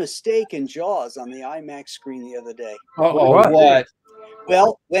major mistake in Jaws on the IMAX screen the other day. What?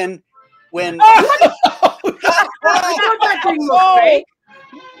 Well, when I thought that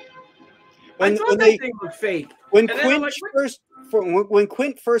thing looked fake. When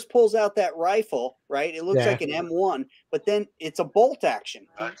Quint first pulls out that rifle, right? It looks like an M1, but then it's a bolt action.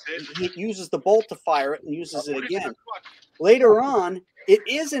 He uses the bolt to fire it and uses it again. Later on, it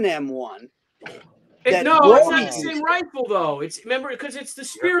is an M1. It's not the same rifle though. Remember because it's the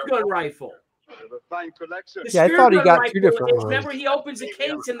spear gun rifle. Yeah, I thought he got two different ones. Remember, he opens a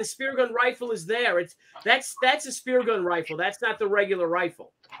case and the spear gun rifle is there. That's a spear gun rifle. That's not the regular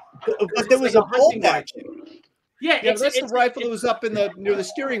rifle. But there was a bolt action. Yeah, that's the rifle that was up near the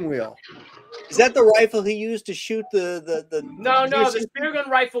steering wheel. Is that the rifle he used to shoot the? No, the spear gun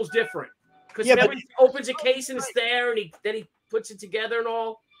rifle's different. Because he opens a case and it's there, and then he puts it together and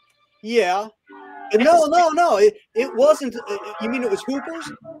all. Yeah. No. It wasn't. You mean it was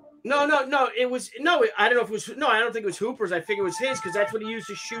Hooper's? No. It was I don't know if it was. No, I don't think it was Hooper's. I think it was his because that's what he used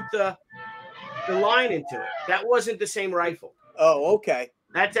to shoot the line into it. That wasn't the same rifle. Oh, okay.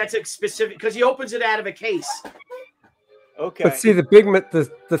 That's a specific because he opens it out of a case. Okay. But see,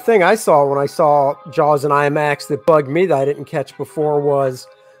 the thing I saw when I saw Jaws and IMAX that bugged me that I didn't catch before was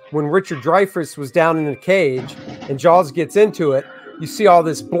when Richard Dreyfuss was down in the cage and Jaws gets into it. You see all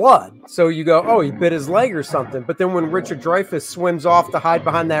this blood. So you go, oh, he bit his leg or something. But then when Richard Dreyfuss swims off to hide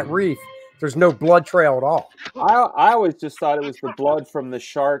behind that reef, there's no blood trail at all. I always just thought it was the blood from the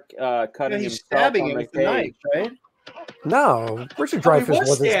shark cutting himself stabbing on him the with the knife, right? No, Richard Oh, he Dreyfuss was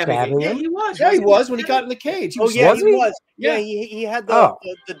wasn't stabbing stabbing it. Yeah, him. he was. Yeah, he wasn't was when he got in the cage. Oh yeah, Was he he? was. Yeah, Yeah. he had Oh.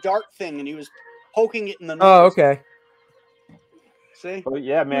 the dart thing, and he was poking it in the nose. Oh, okay. See? Oh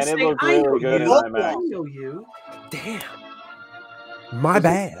yeah, man, He it was looked saying, really good in you. I IMAX. know you. Damn. My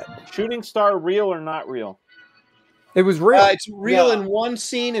bad. Shooting star real or not real? It was real. It's real No. in one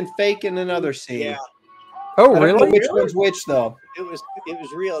scene and fake in another scene. Yeah, Oh, I don't know really? which one's which though. it was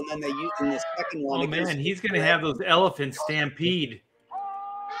real, and then they used in the second one. Oh it goes- man, he's gonna have those elephants stampede.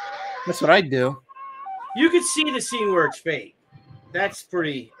 That's what I do. You could see the scene where it's fake. That's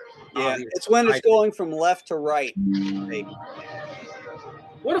pretty. Yeah, obvious. it's when it's going from left to right. Fake.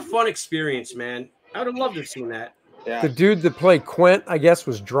 What a fun experience, man! I would have loved to have seen that. Yeah, The dude that played Quint, I guess,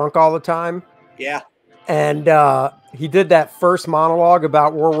 was drunk all the time. yeah. And he did that first monologue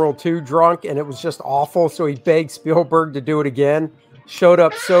about World War II drunk, and it was just awful. So he begged Spielberg to do it again. Showed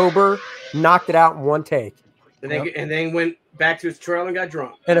up sober, knocked it out in one take. And then went back to his trailer and got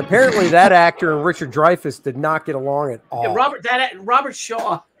drunk. And apparently that actor and Richard Dreyfuss did not get along at all. Yeah, Robert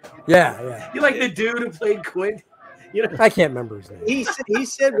Shaw. Yeah. You like the dude who played Quint? You know, I can't remember his name. He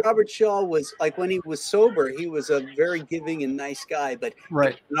said Robert Shaw was like when he was sober, he was a very giving and nice guy, but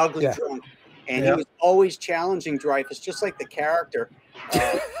Right. an ugly Yeah. drunk. And Yeah. he was always challenging Dreyfuss, just like the character.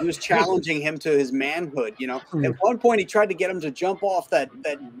 He was challenging him to his manhood. You know, at one point he tried to get him to jump off that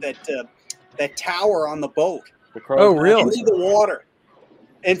tower on the boat Oh, really? into the water.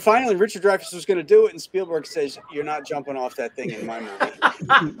 And finally, Richard Dreyfuss was going to do it, and Spielberg says, "You're not jumping off that thing in my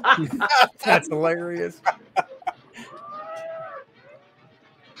movie." That's hilarious.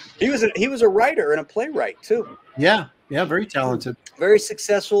 He was a writer and a playwright too. Yeah, very talented. Very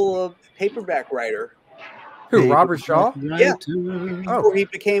successful paperback writer. Who, Robert Shaw? Yeah. Before he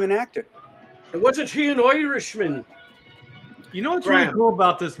became an actor. and wasn't he an Irishman? You know what's Graham. really cool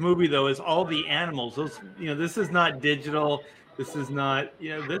about this movie though is all the animals. Those, this is not digital. This is not,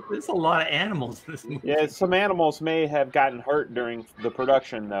 there's a lot of animals in this movie. Yeah, some animals may have gotten hurt during the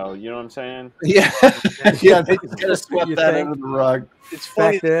production, though. You know what I'm saying? Yeah, yeah. They just gotta sweep You that think? under the rug. It's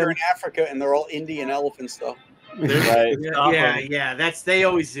funny Back that they're then. in Africa and they're all Indian elephants, though. Right. Yeah. They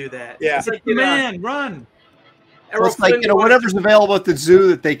always do that. Yeah. It's like, Man, run! Well, it's like whatever's available at the zoo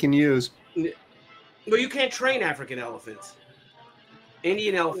that they can use. Well, you can't train African elephants.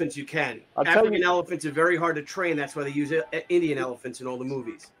 Indian elephants you can. I'll tell African you- elephants are very hard to train. That's why they use Indian elephants in all the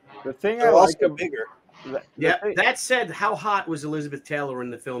movies. The thing I They're like also about bigger. Yeah. That said, how hot was Elizabeth Taylor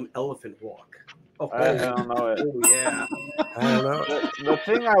in the film Elephant Walk? Oh, I don't know it. oh yeah. I don't know. The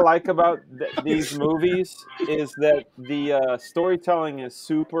thing I like about these movies is that the storytelling is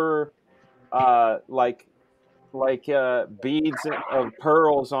super, like beads of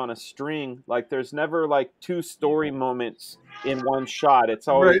pearls on a string. Like there's never like two story moments in one shot. It's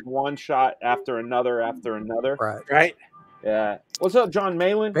always Right. one shot after another after another. Right. Right? Yeah. What's up, John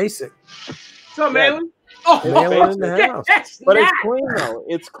Malin? Basic. So, Yeah. Malin? Oh, Malin in the house. yes, But it's Matt. clean though.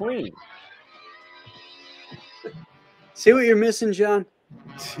 It's clean. See what you're missing, John?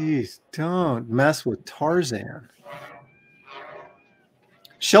 Jeez, don't mess with Tarzan.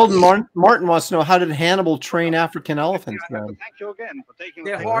 Sheldon Martin wants to know, how did Hannibal train African elephants then? Thank you again for taking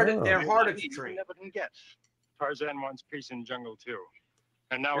They're the hard. Oh. They're harder to train. never can get. Tarzan wants peace in jungle too.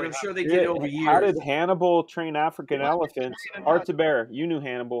 And now And we I'm have sure they did over How years. did Hannibal train African elephants? Art to Bear. You knew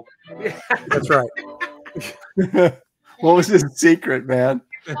Hannibal. That's right. What was his secret, man?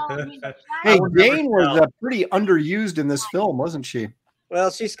 Hey, I would never Jane was tell. pretty underused in this film, wasn't she? Well,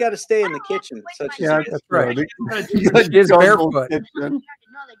 she's got to stay in the kitchen. Such Yeah, as That's right. She She is barefoot.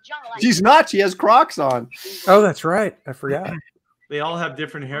 She's not. She has Crocs on. Oh, that's right. I forgot. They all have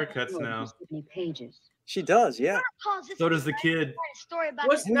different haircuts now. she does, yeah. So does the kid.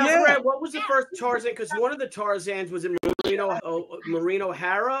 What was the first Tarzan? Because one of the Tarzans was in Maureen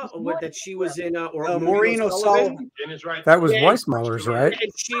O'Hara, or what that she was in, or Maureen O'Sullivan. Jim is right. That was Yeah. Weissmuller's, right?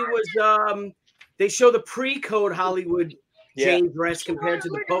 And she was. They show the pre-code Hollywood Yeah. Jane dress compared to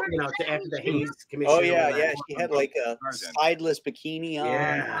the to after the Hayes Commission. Oh, and yeah, all that. yeah. She had like a sideless bikini on.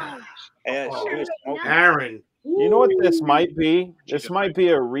 Yeah. Yeah, she was smoking. Aaron. You know what this might be? This might be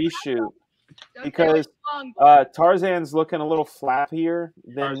a reshoot because Tarzan's looking a little flappier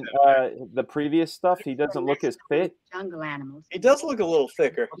than the previous stuff. He doesn't look as fit, Jungle animals. He does look a little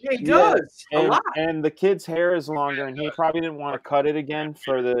thicker. Yeah, he does. A and, lot. and the kid's hair is longer, and he probably didn't want to cut it again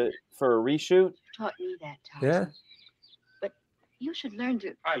for a reshoot. Taught me that, Yeah. Tarzan. But you should learn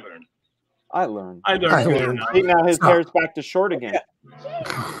to. I learned. I learned. I I learned. learned. See, now his hair's back to short again.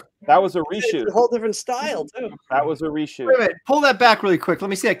 That was a It's reshoot. a whole different style, too. That was a reshoot. Wait a minute. Pull that back really quick. Let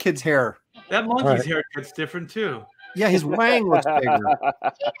me see that kid's hair. That monkey's Right. haircut's different too. Yeah, his wang looks bigger. Tina, where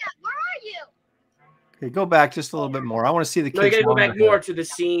are you? Okay, go back just a little bit more. I want to see the kids. No, you gotta go monitor back here. more to the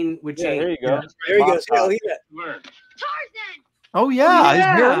scene with Yeah, Jane. there you go. There you go. See, look at that. Learn. Oh yeah, his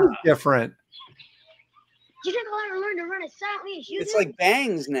hair Yeah. is different. You think I'll ever learn to run as silently as you It's do? like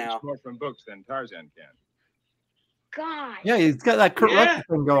bangs now. More from books than Tarzan can. God. Yeah, he's got that Kurt Yeah. Russell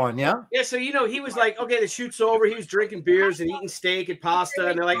thing going. Yeah. Yeah, so he was like, okay, the shoot's over. He was drinking beers and eating steak and pasta,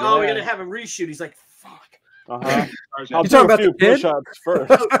 and they're like, oh, we're gonna have a reshoot. He's like, fuck. Uh-huh. Tarzan. I'll You do talking a about few the kid? push-ups first.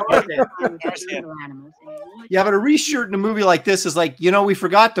 Yeah, but a reshoot in a movie like this is like, we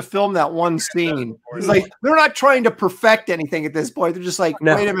forgot to film that one scene. It's like they're not trying to perfect anything at this point. They're just like,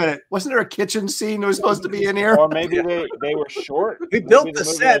 No. wait a minute, wasn't there a kitchen scene that was supposed to be in here? Or maybe they were short. We Maybe built the the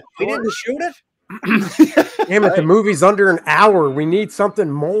movie set. was We short. didn't shoot it. Damn it, the movie's under an hour. We need something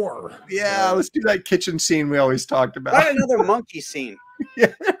more. Yeah, let's do that kitchen scene we always talked Try about. another monkey scene. Yeah,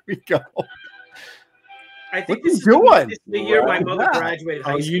 there we go. I think What's he this is doing? This is the year my Right. mother Yeah. graduated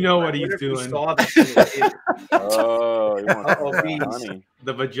high Oh, school. you know I what he's wonder if you doing. saw this in the theater. Oh, you want Uh-oh, some bees. honey.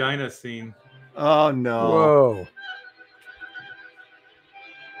 The vagina scene. Oh no. Whoa.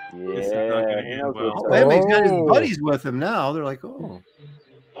 This is not gonna Yeah, end he knows well. what's Oh, wait a minute, he's got his Oh. buddies with him now. They're like, oh.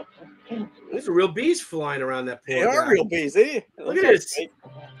 There's real bees flying around that poor They are guy. real bees. Eh? Look at this.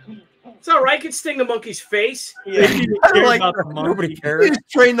 It's all right. Could sting the monkey's face. Yeah. I like about the Nobody monkey. He cares. just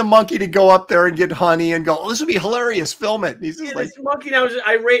trained the monkey to go up there and get honey and go, oh, this would be hilarious. Film it. And he's just Yeah, like this monkey now is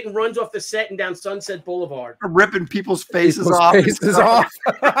irate and runs off the set and down Sunset Boulevard. ripping people's faces People's off. faces off.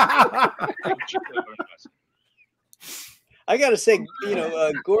 I gotta say,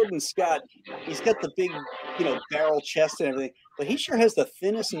 Gordon Scott, he's got the big, barrel chest and everything, but he sure has the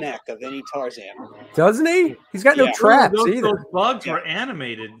thinnest neck of any Tarzan. Doesn't he? He's got no Yeah. traps those, either. those bugs were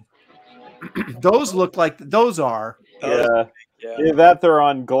animated. Those look like those are. Yeah. Yeah. Yeah, that they're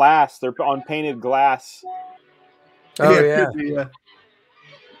on glass. They're on painted glass. Oh it yeah. could be,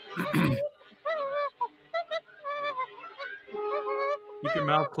 Keep your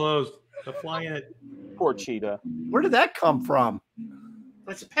mouth closed. They'll fly in it. Poor cheetah. Where did that come from?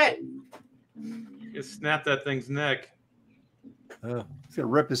 That's a pet. Just snap that thing's neck. He's gonna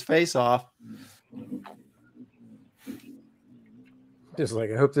rip his face off. Just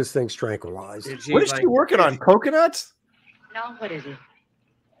like I hope this thing's tranquilized. What is she working on? Coconuts? No, what is he?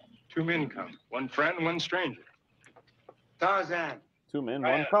 Two men come. One friend, one stranger. Tarzan, 2 men,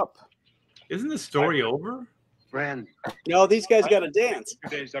 1 cup. Isn't the story over? friend. No, these guys got to dance.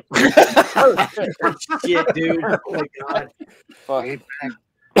 2 days up. Shit, dude. Oh my god. Fuck. Hey,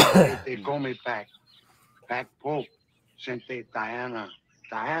 Pac. They call me Pac. Pac Pope. Sente Diana.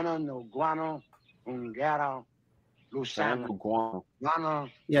 Diana no guano. Ungaro. Lusana. Guano. Guano.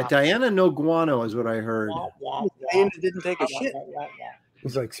 Yeah, Diana no guano is what I heard. Diana didn't take a shit.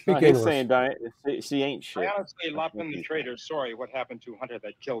 He's like, No, speak he's English. saying she ain't shit. I honestly, Lapin the trader, sorry what happened to Hunter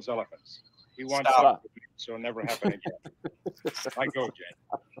that kills elephants. He wants Stop. something, so it'll never happen again. I go,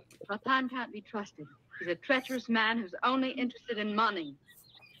 Jane. Rattan can't be trusted. He's a treacherous man who's only interested in money.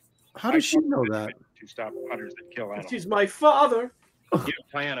 How does she know that? To stop hunters that kill animals. She's my father. Give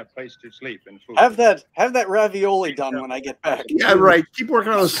Diana a place to sleep and food. Have that ravioli done when I get back. Yeah, right. Keep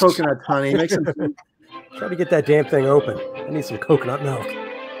working on those coconuts, honey. Make some. Try to get that damn thing open. I need some coconut milk.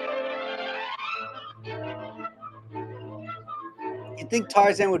 You'd think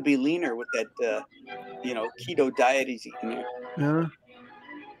Tarzan would be leaner with that, keto diet he's eating. Yeah.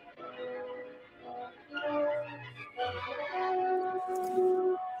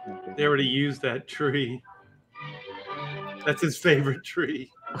 They already used that tree. That's his favorite tree.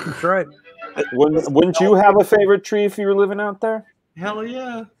 That's right. Wouldn't you have a favorite tree if you were living out there? Hell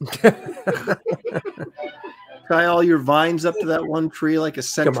yeah. Tie all your vines up to that one tree like a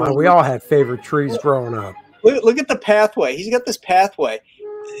central. Come on, we all had favorite trees growing up. Look at the pathway. He's got this pathway.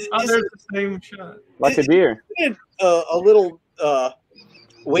 Oh, there's the same shot. Like a deer. A little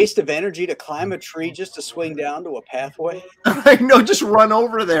waste of energy to climb a tree just to swing down to a pathway. I know, just run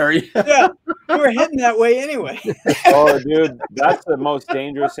over there. Yeah, we were heading that way anyway. Oh, dude, that's the most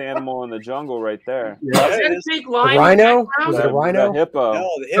dangerous animal in the jungle right there. Yeah. Was that a big line? A rhino? in the background? Was it a rhino? The hippo. No,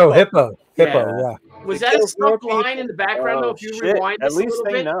 the Oh, hippo. hippo, yeah. Was that a stuck line in the background, though? Oh, If you shit. rewind At this a least little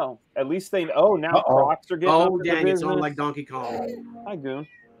they bit? know. At least they know. Oh, now Uh-oh. crocs are getting Oh, up to dang, the it's on business. like Donkey Kong. Hi, Goon.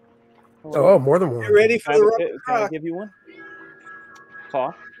 Oh, more than one. You ready for the Can rubber I croc? give you one?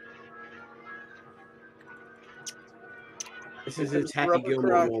 Paw. This is his Happy Rubber Gilmore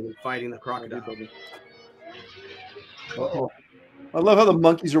croc. moment, fighting the crocodile. Uh-oh. I love how the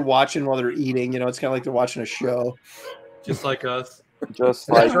monkeys are watching while they're eating. It's kind of like they're watching a show. Just like us. Just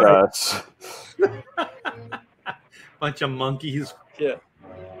like us. Bunch of monkeys. Yeah.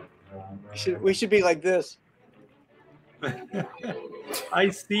 We should be like this. I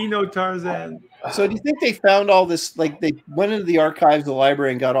see no Tarzan. So do you think they found all this, like they went into the archives of the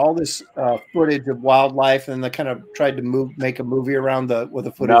library and got all this footage of wildlife and they kind of tried to make a movie around with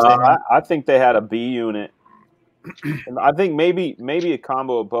the footage? No, I think they had a B unit. And I think maybe a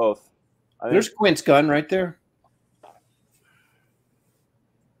combo of both. There's Quint's gun right there.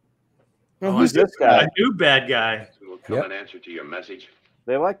 Oh, who's this guy? A new bad guy. Will come in answer to your message.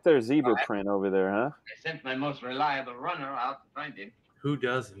 They like their zebra print over there, huh? I sent my most reliable runner out to find him. Who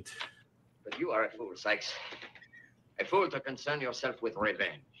doesn't? But you are a fool, Sykes. A fool to concern yourself with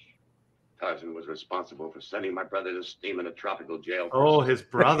revenge. Tarzan was responsible for sending my brother to steam in a tropical jail. Oh, his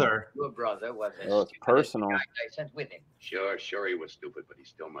brother. Your brother was a Oh, it's personal. guy I sent with him. Sure, he was stupid, but he's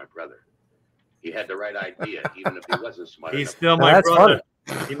still my brother. He had the right idea, even if he wasn't smart He's enough. still my brother.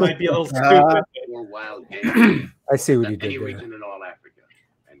 He might be a little stupid. More wild game I see what than you did any there. region in all Africa.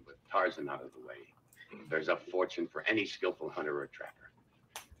 And with Tarzan out of the way, there's a fortune for any skillful hunter or trapper.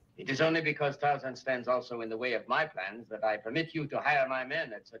 It is only because Tarzan stands also in the way of my plans that I permit you to hire my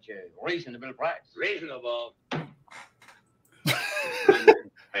men at such a reasonable price. Reasonable.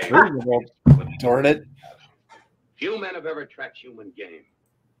 Reasonable. Darn it. Few men have ever tracked human game.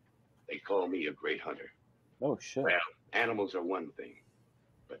 They call me a great hunter. Oh, shit. Well, animals are one thing.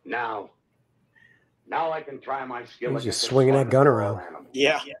 But now I can try my skill. He's just swinging that gun around.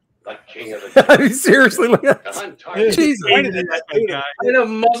 Yeah. The king of the Seriously, look at To hunt that. Tarzan. Jesus. And a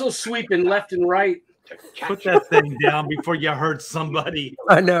muzzle sweeping left and right. Put that thing down before you hurt somebody.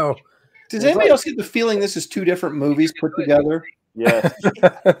 I know. Does anybody else get the feeling this is two different movies put together? Yes.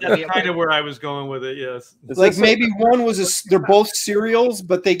 That's kind of where I was going with it. Yes. Like maybe one was they're both serials,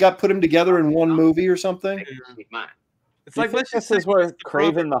 but they got put them together in one movie or something. It's like let's just this is where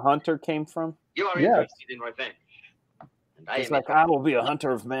Craven the Hunter came from. You are Yeah. interested in revenge. And I It's am like I will be a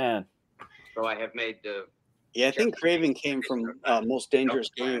hunter of man. so I have made Yeah, I think Craven came from Most Dangerous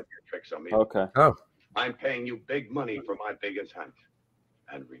Game. Tricks on me. Okay. Oh. I'm paying you big money for my biggest hunt.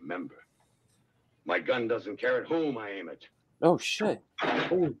 And remember, my gun doesn't care at whom I aim it. Oh shit.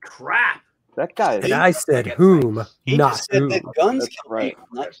 Holy crap. That guy is And I said whom, He not just said who. that guns That's kill right. people,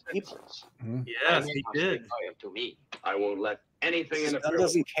 not people. Yes, he did. to me. I won't let anything This gun interfere.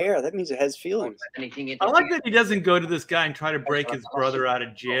 doesn't care. That means it has feelings. Anything I like that he doesn't go to this guy and try to break his brother out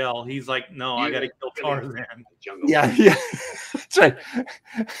of jail. He's like, no, I got to kill Tarzan. Yeah. That's right.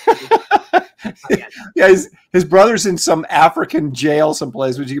 Yeah, his brother's in some African jail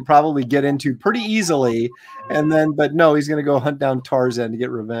someplace, which you could probably get into pretty easily. And then, but no, he's going to go hunt down Tarzan to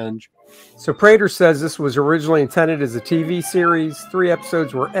get revenge. So Prater says this was originally intended as a TV series. 3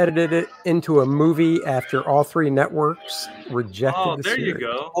 episodes were edited into a movie after all 3 networks rejected Oh, the there series. you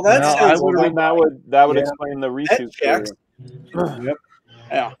go. Well, that No, sounds Well, then that would explain the that reshoot. checks. theory. Yep.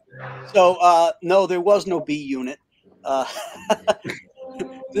 Yeah. So no, there was no B unit.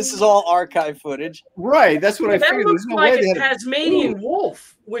 This is all archive footage. Right. That's what I That figured. looks There's no like way a they had Tasmanian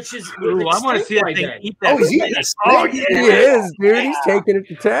wolf, which is Ooh, I want to see that right thing there. eat that. Oh, he's snake. eating a Oh, snake. yeah, he is, dude. He's taking it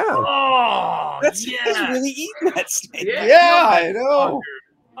to town. Oh, That's yeah. he's really eating that snake. Yeah, I know.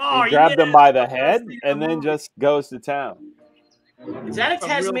 Oh, He grabbed yeah. him by the head and then just goes to town. Is that a That's real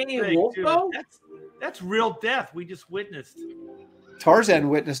Tasmanian thing, wolf, too. though? That's real death we just witnessed. Tarzan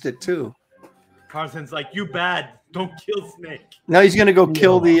witnessed it too. Tarzan's like, you bad. Don't kill snake. Now he's going to go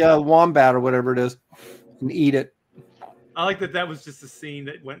kill the wombat or whatever it is and eat it. I like that was just a scene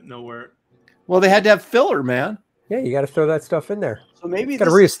that went nowhere. Well, they had to have filler, man. Yeah, you got to throw that stuff in there. So maybe Got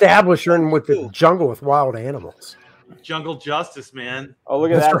to this- reestablish her in with the jungle with wild animals. Jungle justice, man. Oh,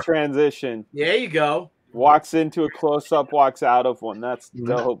 look at That's that right. transition. There you go. Walks into a close up, walks out of one. That's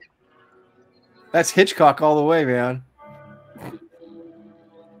dope. That's Hitchcock all the way, man.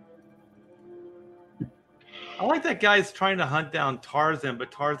 I like that guy's trying to hunt down Tarzan,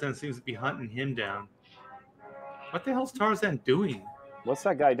 but Tarzan seems to be hunting him down. What the hell's Tarzan doing? What's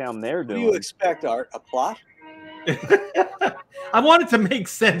that guy down there What do doing? you expect, Art? A plot? I want it to make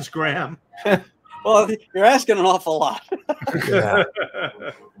sense, Graham. Well, you're asking an awful lot. Yeah.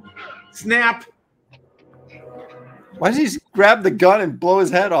 Snap. Why does he grab the gun and blow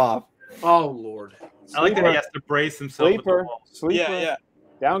his head off? Oh, Lord. I like that he has to brace himself. with the Sleeper. wall. Sleeper. Yeah, yeah.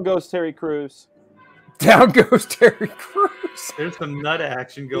 Down goes Terry Crews. Down goes Terry Crews. There's some nut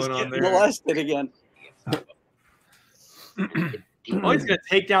action He's going on getting there. molested again. Oh, he's going to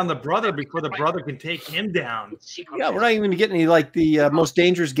take down the brother before the brother can take him down. Yeah, we're not even getting any like the most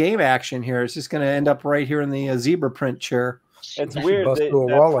dangerous game action here. It's just going to end up right here in the zebra print chair. It's weird. bust That, through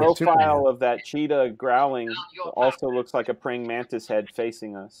a that wall like profile Superman. of that cheetah growling also looks like a praying mantis head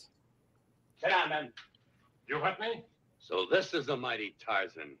facing us. Sit down, then. You with me? So this is the mighty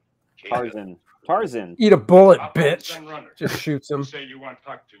Tarzan, Tarzan. Eat a bullet, Up bitch. and runner. Just shoots him. You say you want to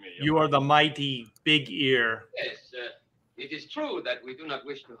talk to me. You are the mighty big ear. Yes, it is true that we do not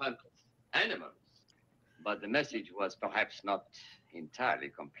wish to hunt animals, but the message was perhaps not entirely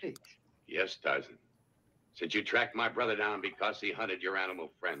complete. Yes, Tarzan. Since you tracked my brother down because he hunted your animal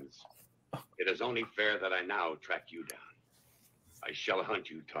friends, it is only fair that I now track you down. I shall hunt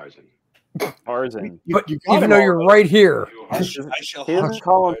you, Tarzan. Tarzan. But even though you're right here. He doesn't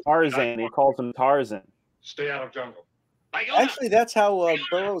call him Tarzan. He calls him Tarzan. Stay out of jungle. Actually, that's how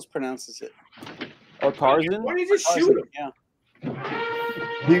Burroughs pronounces it. Oh, Tarzan? Why don't you just shoot him?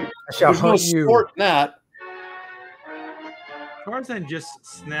 Yeah. I shall There's no hunt you. sport in that. Tarzan just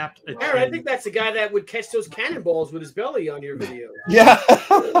snapped a Aaron, I chain. think that's the guy that would catch those cannonballs with his belly on your video. Yeah.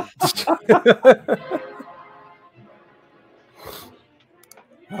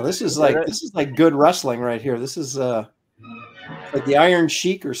 Oh, this is like good wrestling right here. This is like the Iron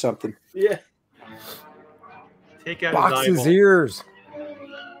Sheik or something. Yeah. Take out Box his his eyeball. ears.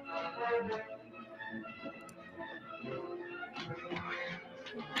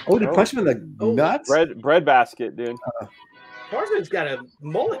 Oh, did he punch him in the nuts? Bread basket, dude. Tarzan's got a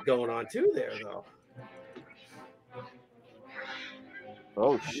mullet going on too there, though.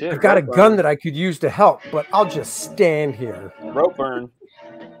 Oh shit! I've got a rope gun burn. that I could use to help, but I'll just stand here. Rope burn.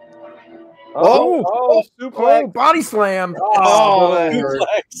 Oh, suplex. oh, body slam. Oh, that hurt.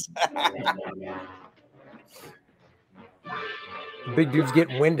 Big dude's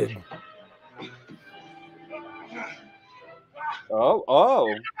getting winded.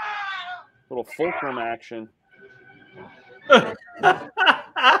 Oh. Little fulcrum action. Did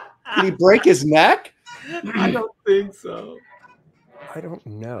he break his neck? I don't think so. I don't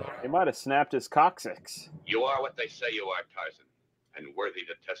know. He might have snapped his coccyx. You are what they say you are, Tarzan, and worthy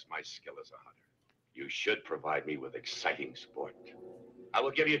to test my skill as a hunter. You should provide me with exciting sport. I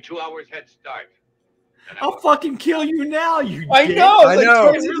will give you 2 hours head start. I'll fucking kill you now, you I dick. know. I It's like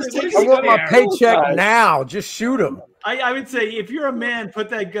know. Tarzan just takes I his want my gun. paycheck now. Just shoot him. I would say if you're a man, put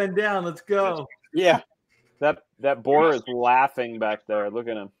that gun down. Let's go. Yeah. That boar is laughing back there. Look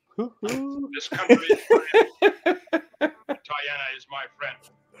at him. This country is mine. Diana is my friend.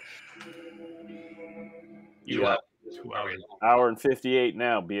 You have 2 hours. Hour and 58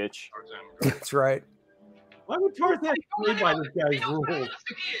 now, bitch. That's right. Why would Tarzan play by this guy's rules?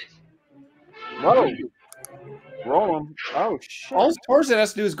 Whoa. Roll him. Oh, shit. All Tarzan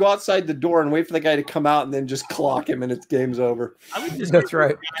has to do is go outside the door and wait for the guy to come out and then just clock him and it's game's over. I would just That's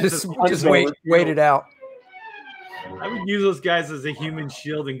right. Just wait it out. I would use those guys as a human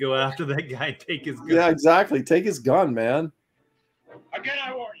shield and go after that guy and take his gun. Yeah, exactly. Take his gun, man. Again,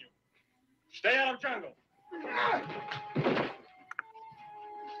 I warn you. Stay out of jungle.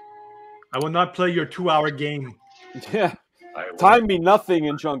 I will not play your 2-hour game. Yeah. Time me nothing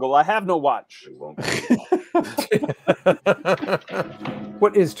in jungle. I have no watch.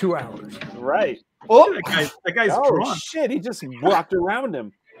 What is 2 hours? Right. Oh, that guy's Oh, drunk. shit. He just walked around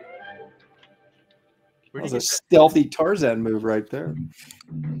him. that was a stealthy Tarzan move right there.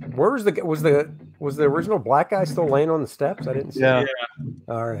 Where was the original black guy still laying on the steps? I didn't see. Yeah. it.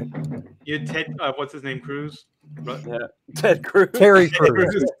 All right. You had Ted, what's his name, Cruz? Yeah. Ted Cruz. Terry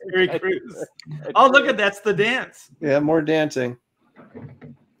Crews. Terry Crews. Oh, look at that's the dance. Yeah, more dancing.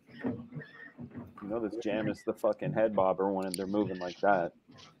 You know this jam is the fucking head bobber when they're moving like that.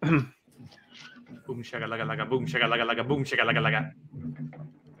 Boom shaka laga laga boom shaka laga laga boom shaka laga laga.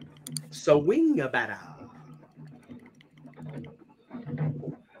 Swing about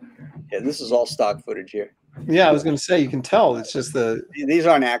Yeah, this is all stock footage here. Yeah, I was going to say, you can tell. It's just the... These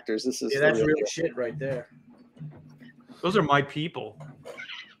aren't actors. This is Yeah, that's real shit right there. Those are my people.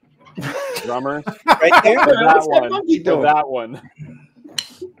 Drummers. Right there. For that What's that one. monkey For doing? that one.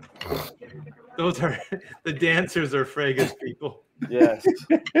 Those are the dancers are Frega's people. Yes.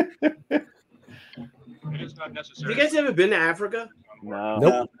 It is not Have necessary. you guys ever been to Africa? No.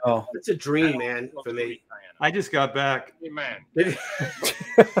 Nope. Oh. It's a dream, man, for me. I just got back. Hey, man.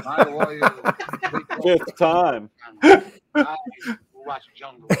 My warrior. Fifth time. I watch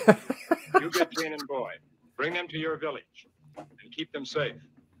jungle. You get Jane and Boy. Bring them to your village and keep them safe.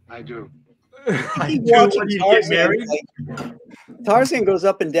 I do. I do. Watching When you get Tarzan, married. like, Tarzan goes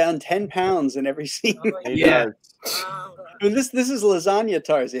up and down 10 pounds in every scene. He Yeah. does. I mean, this is lasagna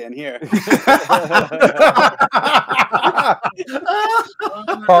Tarzan here.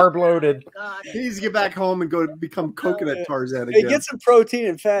 Carb loaded. He needs to get back home and go become coconut Tarzan Hey, again. get some protein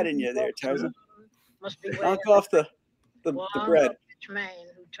and fat in you there, Tarzan. Must be Knock off the bread. man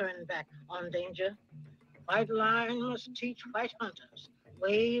who turned back on danger. White lion must teach white hunters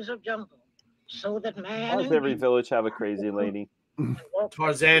ways of jungle, so that man. Why does every village have a crazy lady?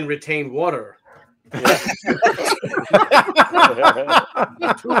 Tarzan retained water. Too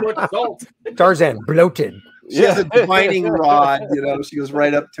much salt. Tarzan bloated. She has a divining rod, you know. She goes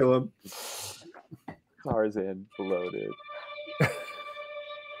right up to him. Tarzan bloated.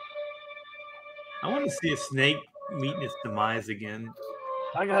 I want to see a snake meeting its demise again.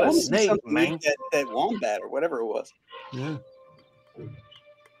 I got a snake, man. That wombat or whatever it was. Yeah.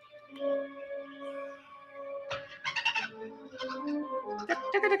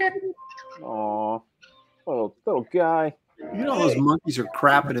 Aw, little guy. You know those monkeys are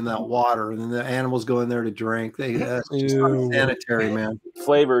crapping in that water, and then the animals go in there to drink. That's just unsanitary, man.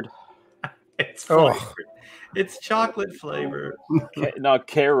 Flavored. It's flavored. It's chocolate flavored. No,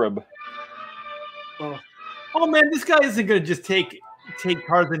 carob. Oh man, this guy isn't gonna just take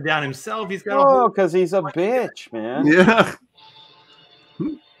Tarzan down himself. He's got Oh, because he's a bitch, man. Yeah.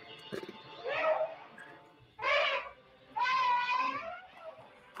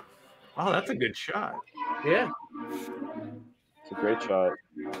 Oh, that's a good shot. Yeah. It's a great shot.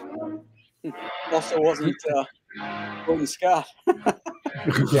 Also wasn't Gordon Scott.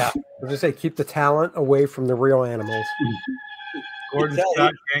 Yeah. I was just say keep the talent away from the real animals. Gordon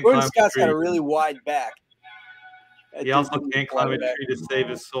Scott's got a really wide back. He also can't climb a tree to save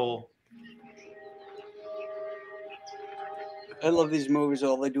his soul. I love these movies.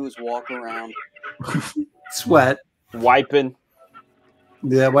 All they do is walk around. Sweat. Wiping.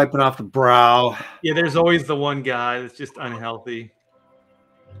 Yeah, wiping off the brow. Yeah, there's always the one guy that's just unhealthy.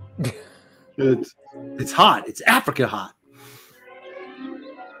 It's hot. It's Africa hot.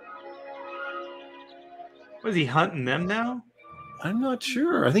 Was he hunting them now? I'm not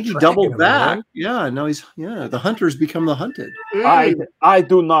sure. I think he doubled back. Yeah, no, the hunters become the hunted. I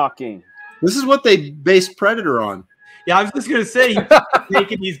do knocking. This is what they based Predator on. Yeah, I was just gonna say he's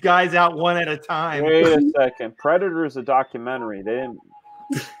taking these guys out one at a time. Wait a second. Predator is a documentary. They didn't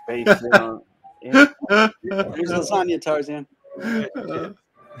base it on. Here's lasagna, Tarzan.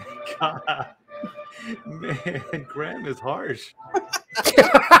 God. Man, Graham is harsh.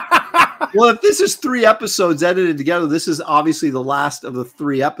 Well, if this is 3 episodes edited together, this is obviously the last of the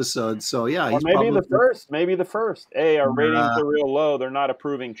 3 episodes. So yeah, Or maybe the first. Maybe the first. Hey, our ratings are real low. They're not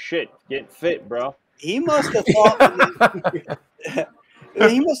approving shit. Get fit, bro. He must have thought.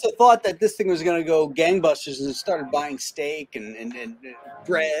 He must have thought that this thing was going to go gangbusters and started buying steak and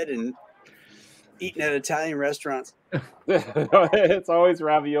bread and eating at Italian restaurants. It's always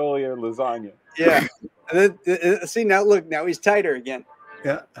ravioli or lasagna. Yeah. And then, see, now look, now he's tighter again.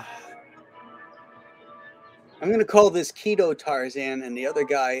 Yeah. I'm going to call this Keto Tarzan and the other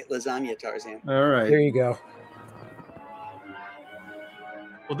guy Lasagna Tarzan. All right. There you go.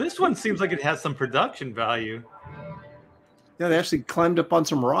 Well, this one seems like it has some production value. Yeah, they actually climbed up on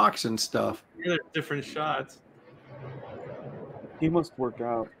some rocks and stuff. Yeah, there's different shots. He must work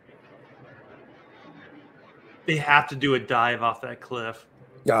out. They have to do a dive off that cliff.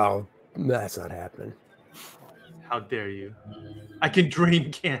 Oh, that's not happening. How dare you? I can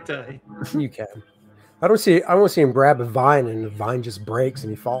dream, can't I? You can. I want to see him grab a vine and the vine just breaks and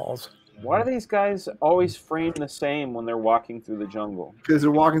he falls. Why do these guys always frame the same when they're walking through the jungle? Because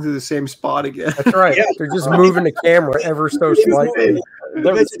they're walking through the same spot again. That's right. Yeah. They're just moving the camera ever so slightly.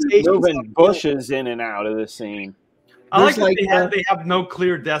 They're moving bushes in and out of the scene. I like that they have no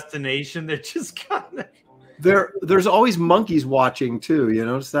clear destination. They're just kind of... There's always monkeys watching too. You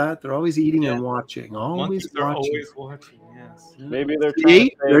notice that? They're always eating and watching. Always Monkeys are watching. always watching, yes. Maybe they're trying to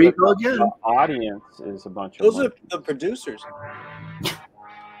say there you that go again. The audience is a bunch of Those are monkeys. the producers.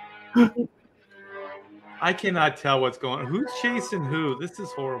 I cannot tell what's going on. Who's chasing who? This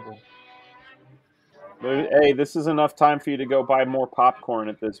is horrible. Hey, this is enough time for you to go buy more popcorn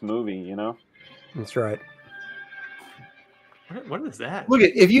at this movie, you know? That's right. What is that? Look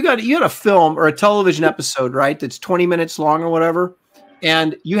at if you got a film or a television episode, right? That's 20 minutes long or whatever,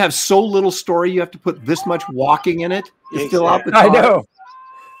 and you have so little story, you have to put this much walking in it to fill out the time. I know.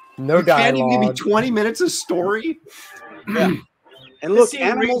 No you dialogue. can't even give me 20 minutes of story. Yeah. And This look, scene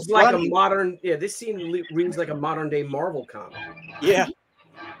animals reads like running. a modern. Yeah, this scene reads like a modern day Marvel comic. Yeah.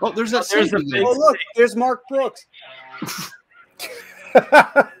 Oh, there's that. There's a scene big Oh, look, there's Mark Brooks.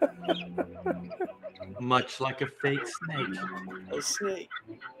 Much like a fake snake. A snake.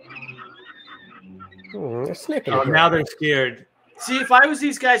 A snake in Oh, the now grass. they're scared. See, if I was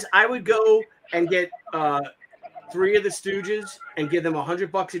these guys, I would go and get 3 of the Stooges and give them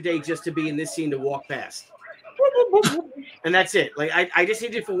 $100 a day just to be in this scene to walk past. And that's it. Like I just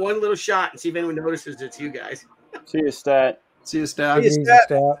need it for one little shot and see if anyone notices it's you guys. See a stat. See a stab. He's a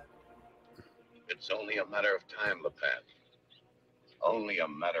stat. It's only a matter of time, LePan. Only a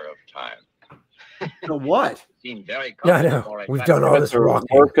matter of time. No, what? Seem very Yeah, I know. comfortable, more We've attractive. done all this walking.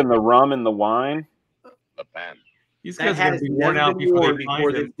 Working the rum and the wine. The pan. These That guys are hat going has to be worn never out been before worn they before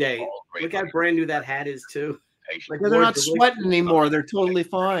find this him. day. Look how brand new that hat is too. Patient. They're not sweating anymore. They're totally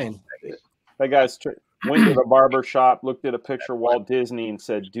fine. That guy's went to the barber shop, looked at a picture of Walt Disney, and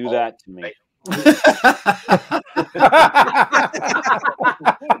said, "Do that to me."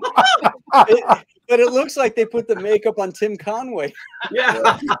 But it looks like they put the makeup on Tim Conway.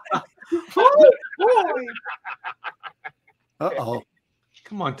 Yeah. Uh-oh.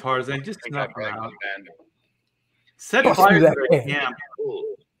 Come on, Tarzan, just Think I knock him bragged out. on Ben. Set Bust fire through to that their can. camp. Cool.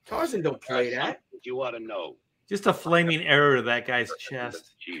 Tarzan don't play that. You ought to know. Just a flaming arrow to that guy's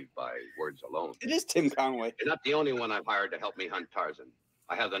chest. Achieved by words alone. It is Tim Conway. You're not the only one I've hired to help me hunt Tarzan.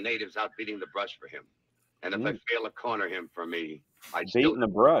 I have the natives out beating the brush for him. And if I fail to corner him for me, I Beating the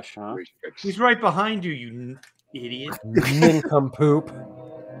brush, huh? He's right behind you, you idiot. Nincompoop.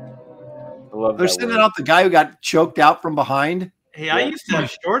 I love They're that sending word. out the guy who got choked out from behind. Hey, I used to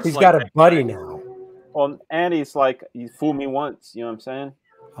have shorts He's like got a that. buddy now. Well, and he's like, "You fool me once." You know what I'm saying?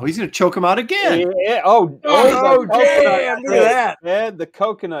 Oh, he's gonna choke him out again. Yeah. Oh, the coconut damn, look at trick. that. Yeah, the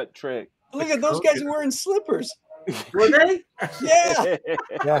coconut trick. Look at those guys wearing slippers. Were they? Yeah.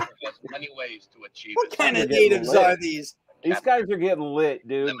 Yeah. There's many ways to achieve What it. kind of They're getting natives lit. are these? These guys are getting lit,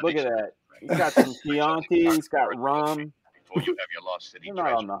 dude. Look at that. He's got some Chianti. He's got rum. Before you have your lost city They're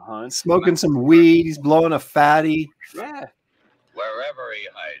not on the hunt. Smoking some weed. He's blowing a fatty. Yeah. Wherever he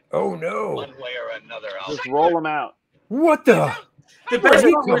hides, Oh no. one way or another, I'll Just roll them out. What the? The best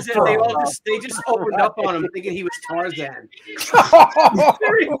part was that they just opened up on him thinking he was Tarzan.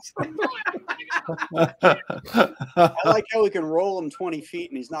 I like how we can roll him 20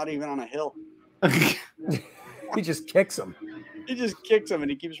 feet and he's not even on a hill. He just kicks him. He just kicks him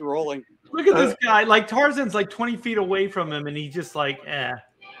and he keeps rolling. Look at this guy. Like Tarzan's like 20 feet away from him, and he just like,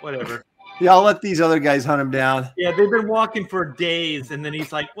 whatever. Yeah, I'll let these other guys hunt him down. Yeah, they've been walking for days, and then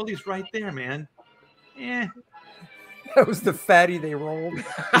he's like, well, he's right there, man. Yeah. That was the fatty they rolled.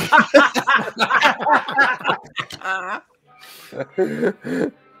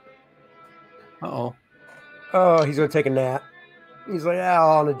 Uh-oh. Oh, he's gonna take a nap. He's like,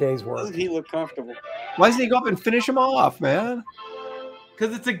 on a day's work. Doesn't he look comfortable? Why doesn't he go up and finish him off, man?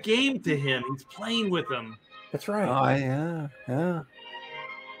 Because it's a game to him. He's playing with them. That's right. Oh, yeah.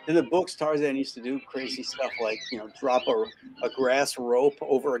 In the books, Tarzan used to do crazy stuff like, drop a grass rope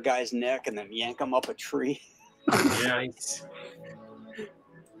over a guy's neck and then yank him up a tree. Nice.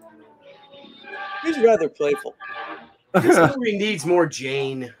 He's rather playful. This movie needs more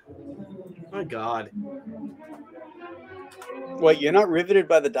Jane. My God. What, you're not riveted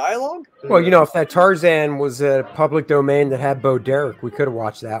by the dialogue? Well, if that Tarzan was a public domain that had Bo Derek, we could have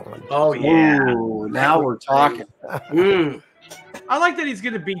watched that one. Oh, yeah. Ooh, now we're talking. I like that he's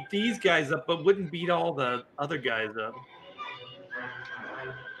going to beat these guys up, but wouldn't beat all the other guys up.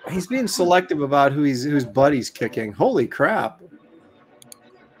 He's being selective about whose butt he's kicking. Holy crap.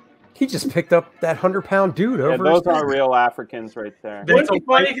 He just picked up that 100-pound dude Yeah, over. those aren't real Africans right there. Wouldn't it be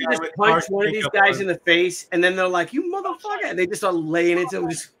funny if you white just guy with punch hard one of these makeup guys on. in the face and then they're like, you motherfucker. And they just start laying into him,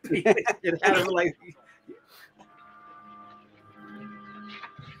 just beating the shit out of him like.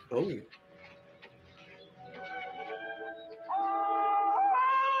 Oh.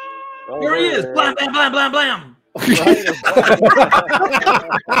 There he is. Blam, blam, blam, blam, blam.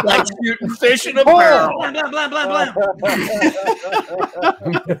 Like shooting fish in a barrel. Blam, blam, blam, blam, blam.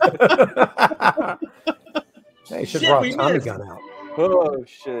 Hey, should Shit, have we brought Tommy missed. gun out. Oh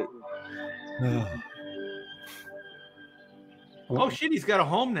shit! Oh, shit, he's got a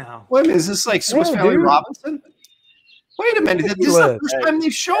home now. Wait a minute, is this like Swiss Yeah, Family dude. Robinson? Wait a minute, this is the first time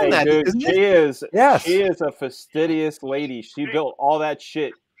they've shown that, Dude, isn't she it? is. Yes. She is a fastidious lady. She built all that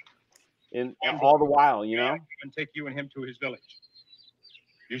shit in all the while, And take you and him to his village.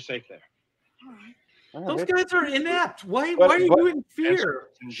 You're safe there. Those guys are inept. Why But- are you but- doing fear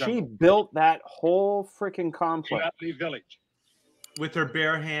She built that whole freaking complex. Village. with her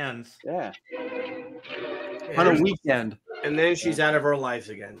bare hands? Yeah. On a weekend. And then she's out of our lives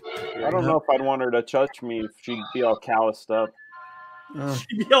again. I don't know if I'd want her to touch me if she'd be all calloused up.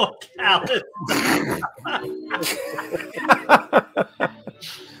 She'd be all callous.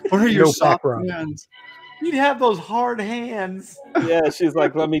 What are your No soft back rub. hands? You'd have those hard hands. Yeah, she's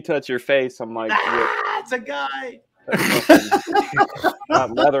like, let me touch your face. I'm like, Ah, it's a guy.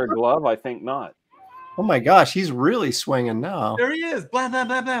 not leather glove? I think not. Oh my gosh, he's really swinging now. There he is. Blam, blam,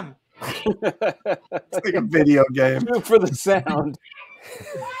 blam, blam. It's like a video game. For the sound.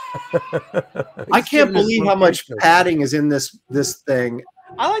 I can't believe how much padding is in this thing.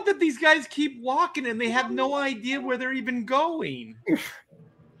 I like that these guys keep walking and they have no idea where they're even going.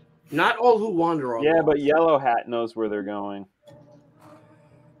 Not all who wander are Yeah, lost. but Yellow Hat knows where they're going.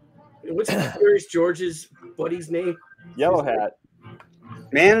 What's Curious George's buddy's name? Yellow Hat.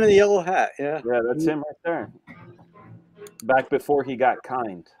 Man in the yellow hat. Yeah. Yeah, that's him right there. Back before he got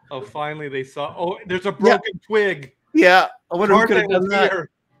kind. Oh, finally they saw. Oh, there's a broken twig. Yeah, I wonder who could have Tarzan done was that. here.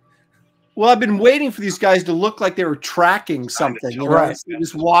 Well, I've been waiting for these guys to look like they were tracking something. You know, Right. instead of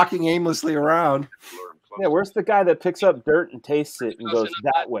just walking aimlessly around. Yeah, where's the guy that picks up dirt and tastes it and goes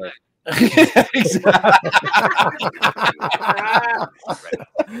that way?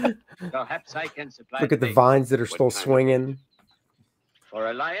 Perhaps I can supply. Look at the bait. vines that are still swinging. For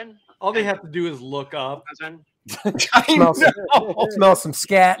a lion. All they have to do is look up. Tarzan, Smell some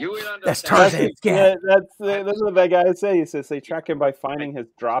scat. you will That's understand. Tarzan scat. That's what that guy said. He says they track him by finding his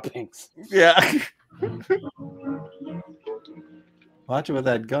droppings. Yeah. Watch it with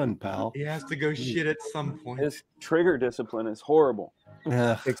that gun, pal. He has to go shit at some point. His trigger discipline is horrible.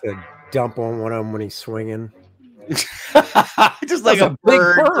 Yeah. Takes a dump on one of them when he's swinging. Just like That's a a big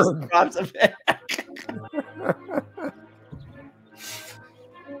bird. bird. Just drops a back.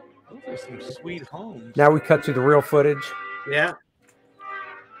 Those are some sweet homes. Now we cut to the real footage. Yeah.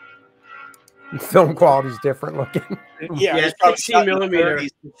 Film quality's different looking. Yeah, Yeah, it's probably 16 shot in the millimeter. 30s.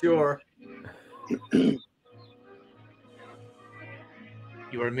 Sure.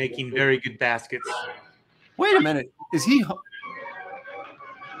 You are making very good baskets. Wait a minute. Is he?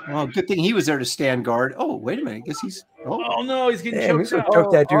 Well, good thing he was there to stand guard. Oh, wait a minute. I guess he's. Oh, Oh no, he's getting Damn, he's choked gonna out.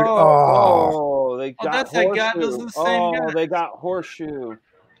 choke that dude. Oh. They Oh, got that's that guy. Those horseshoe. are the same guy. They got horseshoe.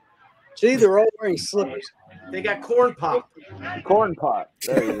 See, they're all wearing slippers. They got corn pop. Corn pot.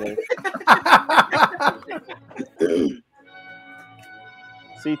 There you go.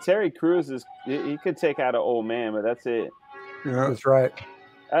 See, Terry Crews he could take out an old man, but that's it. yeah. That's right.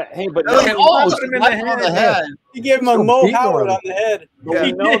 Hey, but Oh, Put him in slap the him on head. You gave him a Still Mo beating Howard on on the head. but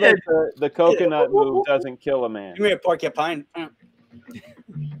we know that the coconut move doesn't kill a man. Give me a porcupine.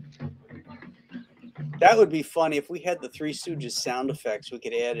 That would be funny if we had the Three Stooges sound effects we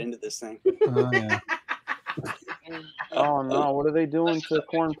could add into this thing. Oh, yeah. Oh no, what are they doing to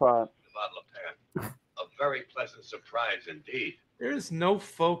Corn Pot? A very pleasant surprise indeed. There is no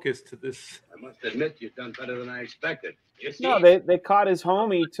focus to this. I must admit you've done better than I expected. You see, No, they caught his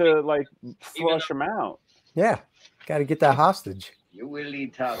homie to like flush him out. Yeah. Got to get that hostage. You will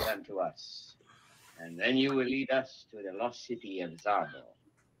lead Tarzan to us, and then you will lead us to the lost city of Zardo.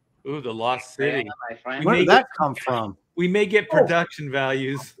 Ooh, the Lost City. My friend. Where did that come from? We may get production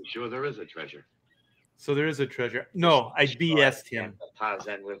values. I'm sure there is a treasure. So there is a treasure. No, I BS'd him.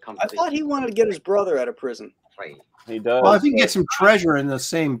 Tarzan will come I to thought he wanted to get his brother out of prison. free. He does. Well, if you can get some treasure in the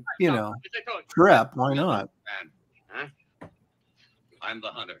same, trip, why not? Man, huh? I'm the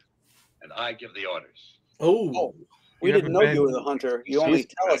hunter, and I give the orders. Oh. We You didn't know haven't you been- were the hunter. You only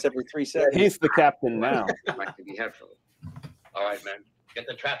tell us every 3 seconds. He's the captain now. I'd like to be helpful. All right, men. Get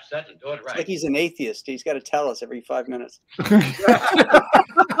the trap set and do it It's right. like he's an atheist. He's got to tell us every 5 minutes.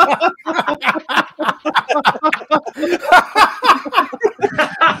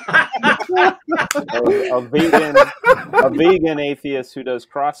 a vegan atheist who does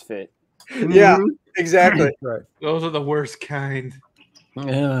CrossFit. Yeah, exactly. Right. Those are the worst kind.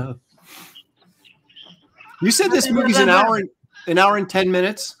 Yeah. You said this movie's an hour and 10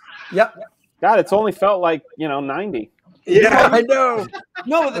 minutes. Yep. God, it's only felt like 90. Yeah, I know.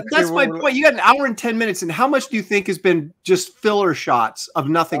 No, that's my point. You got an hour and 10 minutes, and how much do you think has been just filler shots of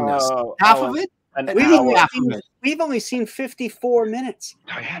nothingness? Half of it? We've only seen 54 minutes.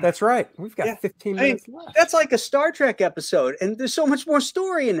 That's right. We've got 15 I mean, minutes left. that's like a Star Trek episode, and there's so much more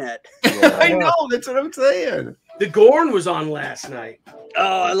story in that. I know. That's what I'm saying. The Gorn was on last night.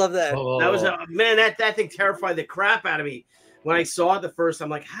 Oh, I love that. That was man. That thing terrified the crap out of me when I saw it the first time.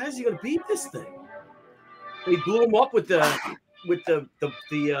 Like, how is he going to beat this thing? They blew him up with the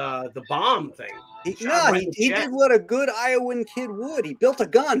bomb thing. He did what a good Iowan kid would. He built a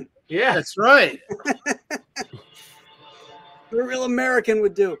gun. Yeah, that's right. What a real American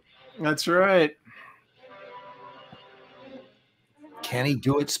would do. That's right. Can he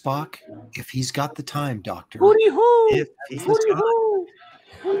do it, Spock? If he's got the time, Doctor. Hooty hoo! If he's the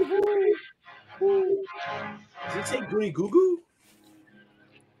Did he say goody goo goo?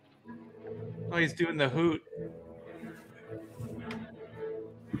 Oh, he's doing the hoot.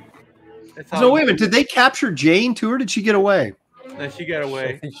 So wait a minute. Did they capture Jane too, or did she get away? No, she got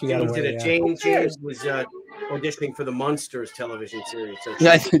away. She got away, did it. yeah. Jane James was auditioning for the Munsters television series. So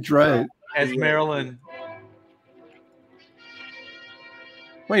Yeah, that's right. As Marilyn.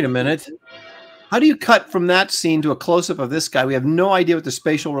 Wait a minute. How do you cut from that scene to a close-up of this guy? We have no idea what the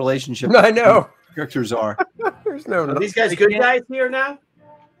spatial relationship I know. characters are. There's no. Are these guys good guys here now?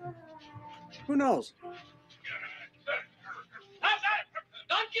 Who knows?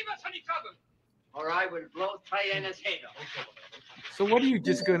 Don't give us any trouble, or I will blow Diana's head off. So what are you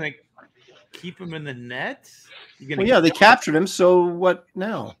just gonna keep him in the net? Well, yeah, they captured him. So what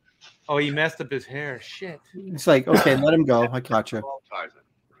now? Oh, he messed up his hair. Shit. It's like, okay, let him go. I caught you.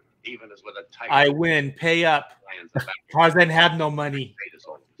 Even as with a tiger. I win. Pay up. Tarzan had no money.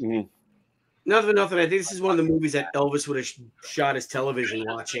 Nothing for nothing. I think this is one of the movies that Elvis would have shot his television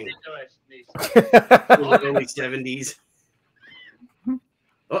watching. In the early 70s.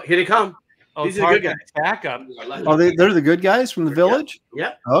 Oh, here they come. Oh, These are the good guys. Backup. Oh, they're the good guys from the village?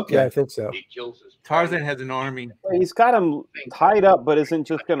 Yep. Okay. Yeah, I think so. Tarzan has an army. He's got him tied up, but isn't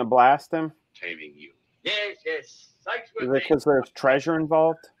just going to blast him? Taming you. Yes, yes. Is it because there's treasure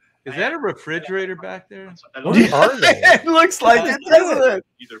involved? Is that a refrigerator back there? What are they? It looks like it, doesn't it?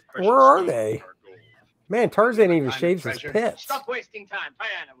 Where are they? Man, Tarzan even shaves his pits. Stop wasting time.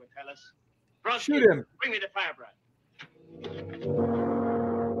 Diana will tell us. Shoot him. Bring me the firebrand.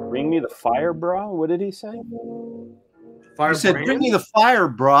 Bring me the fire, bra? What did he say? He said, bring me the fire,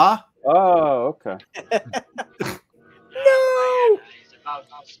 brah. Oh, okay. No!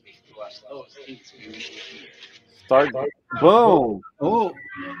 Start. Boom. Oh.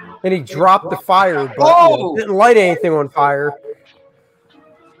 And he dropped the fire, but didn't light anything on fire.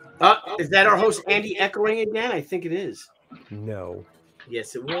 Is that our host Andy echoing again? I think it is. No.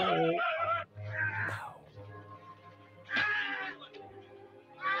 Yes, it will.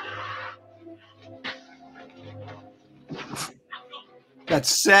 That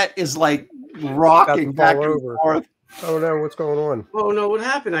set is like rocking back and forth. Oh no, what's going on? Oh no, what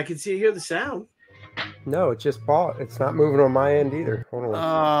happened? I can hear the sound. No, it's just paused. It's not moving on my end either. Hold on.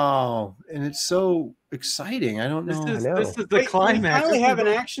 Oh, and it's so exciting. I don't know. This is the Wait, climax. We finally have an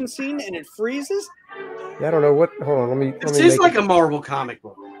action scene and it freezes? Yeah, I don't know what. Hold on. Let me. It seems like a Marvel comic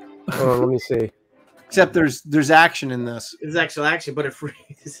book. Hold on. Let me see. Except there's action in this. There's actual action, but it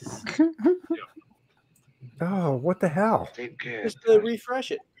freezes. Oh, what the hell? Take care. Just to refresh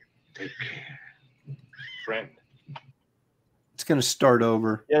it. Take care. Friend. It's gonna start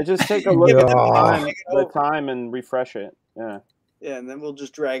over. Yeah, just take a look at the time and refresh it. Yeah. Yeah, and then we'll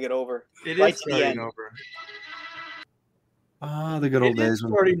just drag it over. It right is to the starting end. over. Ah, the good old It is days.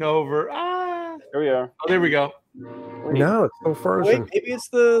 starting over. Ah. There we are. Oh, there we go. No, it's still Wait, frozen. maybe it's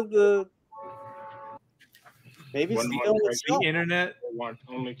the maybe it's the film itself. The internet. Want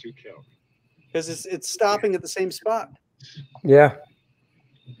only to kill. Because it's stopping at the same spot. Yeah.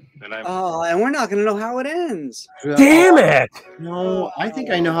 Oh, and we're not going to know how it ends. Damn it! No, I think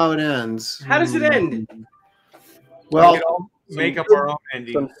I know how it ends. How does it end? Well, Make up our own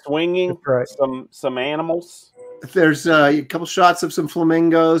ending. Some swinging, right. some animals. there's a couple shots of some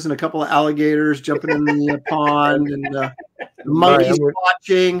flamingos and a couple of alligators jumping in the pond, and the monkeys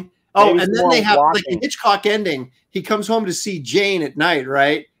watching. Oh, Maybe and then more they have like walking. the Hitchcock ending. He comes home to see Jane at night,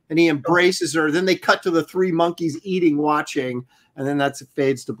 right? And he embraces her. Then they cut to the three monkeys eating, watching, and then it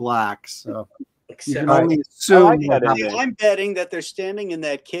fades to black. So you can only assume. I'm betting that they're standing in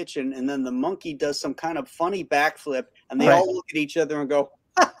that kitchen, and then the monkey does some kind of funny backflip, and they Right. all look at each other and go,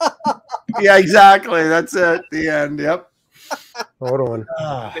 Yeah, exactly. That's it. The end. Yep. Hold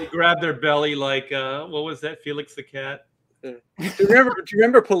on. They grab their belly like what was that? Felix the cat. Do you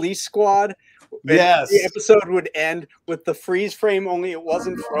remember Police Squad? And Yes. The episode would end with the freeze frame, only it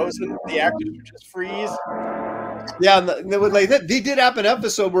wasn't frozen. The actors would just freeze. Yeah, and they would like that. They did have an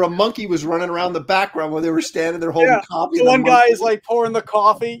episode where a monkey was running around the background while they were standing there holding coffee. The one guy is like pouring the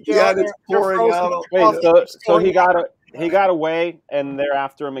coffee. you know, Yeah, and it's they're pouring frozen out. with Wait, coffee, so it's pouring he got away, and they're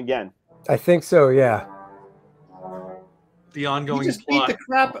after him again. I think so. Yeah. The You ongoing just beat plot. the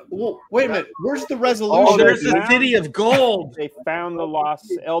crap. Well, wait a minute. Where's the resolution? Oh, there's the city of gold. They found the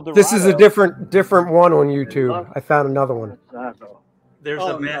lost El Dorado. This is a different one on YouTube. I found another one. There's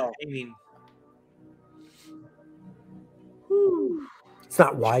Oh, a matte no. painting. It's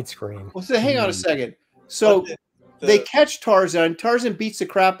not widescreen. Well, so hang on a second. So they catch Tarzan. Tarzan beats the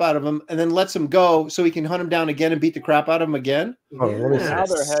crap out of him, and then lets him go so he can hunt him down again and beat the crap out of him again. Hold on, let me see. Now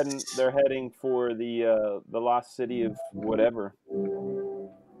they're heading for the lost city of whatever. The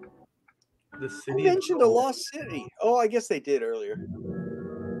Who city of mentioned a gold. lost city? Oh, I guess they did earlier.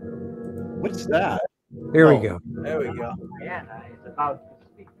 What's that? Here we go. There we go. Diana is about to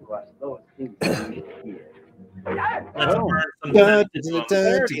speak to us. Those things we hear. Let's Oh. burn some Dun, sense dun, on dun, them.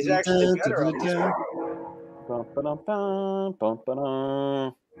 Clarity's actually better on this one. Bum, ba-dum, bum, bum,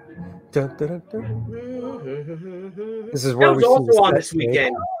 ba-dum. Dun, dun, dun, dun. This is where That we was see also the on set this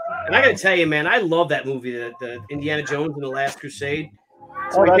weekend. And I got to tell you, man, I love that movie, the Indiana Jones and the Last Crusade.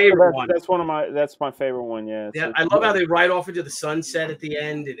 It's my favorite one. That's that's my favorite one. Yeah. Yeah, I love how they ride off into the sunset at the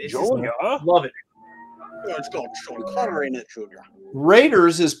end. It's just, love it. It's called Sean Connery in it, Junior.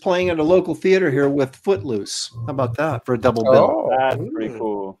 Raiders is playing at a local theater here with Footloose. How about that for a double bill? That's pretty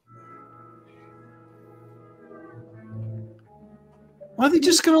cool. Why are they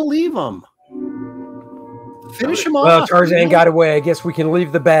just going to leave them? Finish them off. Well, Tarzan got away. I guess we can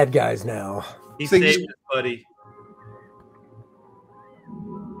leave the bad guys now. He saved his buddy.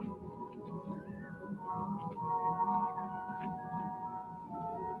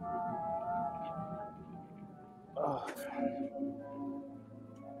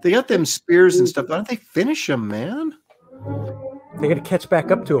 They got them spears and stuff. Why don't they finish them, man? They got to catch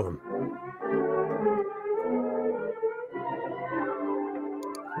back up to him.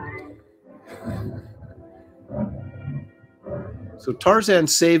 So Tarzan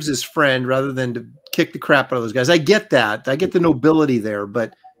saves his friend rather than to kick the crap out of those guys. I get that. I get the nobility there,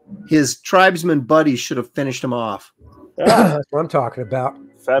 but his tribesman buddies should have finished him off. Yeah, that's what I'm talking about.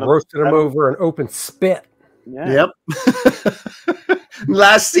 Roasted him over an open spit. Yeah. Yep.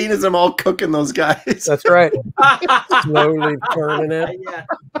 Last scene is them all cooking those guys. That's right. Slowly turning it. Yeah.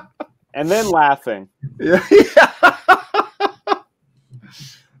 And then laughing. Yeah.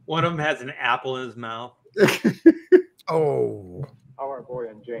 One of them has an apple in his mouth. Oh. Our boy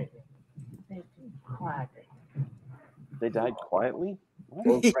and Jane. They died quietly?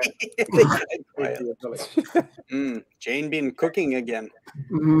 Jane been cooking again.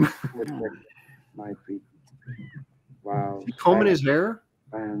 My feet. Wow. He combing his hair?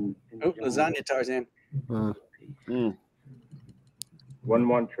 And oh, lasagna, Tarzan. One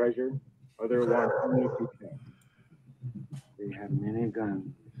want treasure, other want only to kill. they have many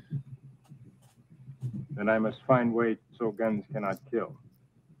guns. Then I must find way so guns cannot kill.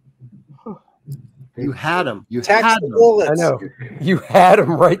 You had him. You Tax had the him. bullets. I know. You had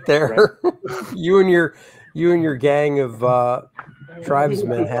him right there. you and your gang of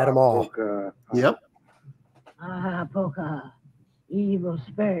tribesmen had them all. Yep. Ah, Poker, evil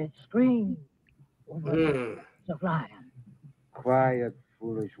spirits scream. The flying. Quiet,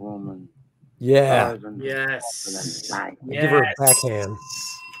 foolish woman. Yeah. Yes. Give her a backhand.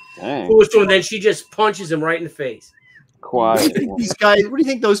 Dang. Foolish woman, then she just punches him right in the face. Quiet. These guys, what do you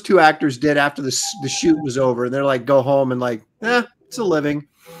think those two actors did after the shoot was over? And they're like, go home and like, it's a living.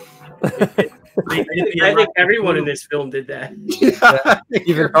 I think everyone in this film did that. Yeah,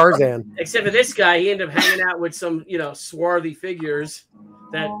 even Tarzan. Except for this guy, he ended up hanging out with some, swarthy figures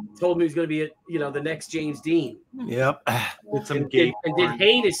that told him he was going to be, the next James Dean. Yep. With some And gay did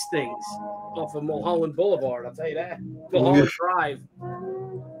heinous things off of Mulholland Boulevard. I'll tell you that. Mulholland Drive.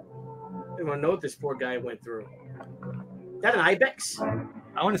 I don't want to know what this poor guy went through. Is that an ibex?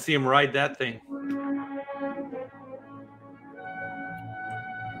 I want to see him ride that thing.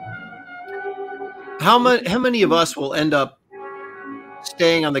 How many of us will end up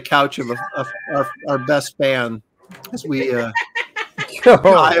staying on the couch of our best fan as we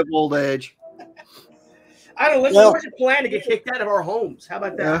die of old age? I don't know. Let's plan to get kicked out of our homes. How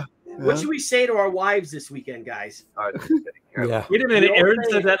about that? Yeah. What should we say to our wives this weekend, guys? Yeah. Wait a minute. Aaron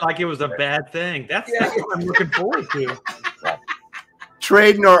said that like it was a bad thing. That's what I'm looking forward to.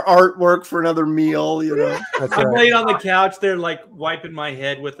 Trading our artwork for another meal, That's I'm right. laid on the couch there, like wiping my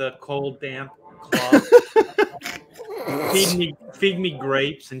head with a cold, damp cloth. feed me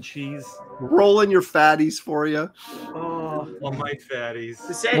grapes and cheese. Rolling your fatties for you. Oh, all my fatties.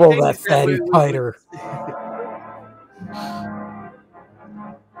 Roll that fatty tighter.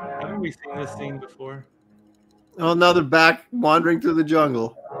 Haven't we seen this scene before? Oh, now they're back wandering through the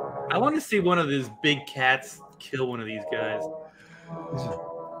jungle. I want to see one of these big cats kill one of these guys.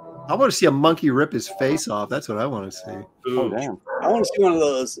 I want to see a monkey rip his face off. That's what I want to see. Oh, damn. I want to see one of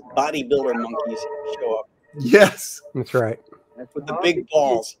those bodybuilder monkeys show up Yes. That's right. with the big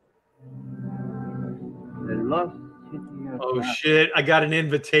balls. Oh shit! I got an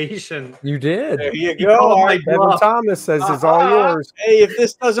invitation. You did. There you You go. called Art. my Evan bluff. Thomas says it's all yours. Hey, if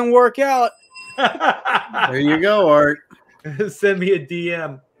this doesn't work out, There you go, Art. Send me a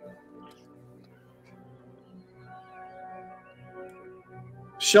DM.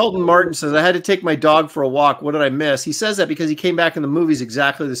 Sheldon Martin says, I had to take my dog for a walk. What did I miss? He says that because he came back in the movies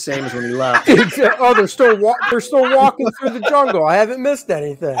exactly the same as when he left. Oh, they're still walking through the jungle. I haven't missed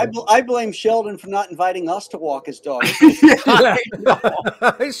anything. I blame Sheldon for not inviting us to walk his dog. I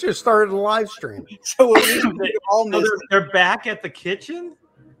should have started a live stream. So at least we all Oh, missed it. they're back at the kitchen.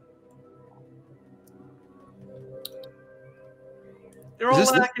 They're Is all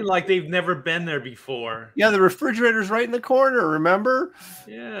this the- acting like they've never been there before. Yeah, the refrigerator's right in the corner, remember?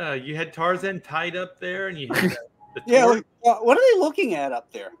 Yeah, you had Tarzan tied up there, and you had Yeah, tour. what are they looking at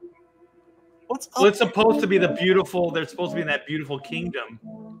up there? What's up? Well, it's supposed to be the beautiful. They're supposed to be in that beautiful kingdom.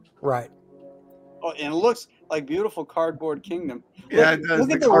 Right. Oh, and it looks like beautiful cardboard kingdom. Yeah, Look, it does. look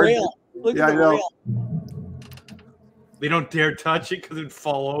The at the card- rail. Look Yeah, at I the know. rail. They don't dare touch it because it'd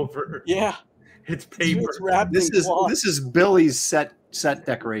fall over. Yeah, It's paper. it's wrapped This in is cloth. this is Billy's set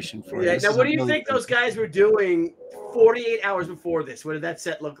decoration for you. Yeah. This Now, is what do you Billy think those decoration. guys were doing 48 hours before this? What did that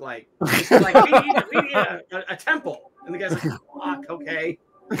set look like? It's like we need a temple, and the guy's like, "Fuck, okay."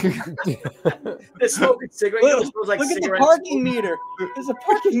 They're smoking cigarettes. You know, it smells like Look at the cigarettes. parking meter. There's a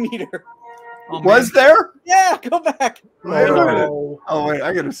parking meter. Oh, man. Was there? Yeah, go back. Wait a minute. Oh. Oh wait,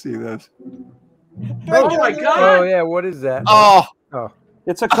 I gotta see this. Oh my God! Oh yeah, what is that? Oh,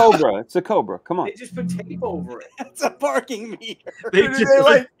 It's a cobra. It's a cobra. Come on. They just put tape over it. It's a parking meter. They just they put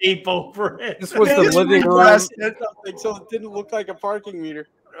like- tape over it. This was They the just living room. reblasted something so it didn't look like a parking meter.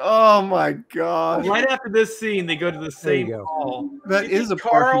 oh my God. Right after this scene, they go to the There you same go. hall. That You is a think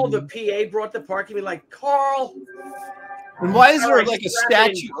Carl, parking. the PA, brought the parking meter. Like Carl. And why is there Alright, like a wrap it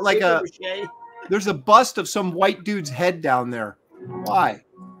in statue, like a? paper-mache. There's a bust of some white dude's head down there. Why?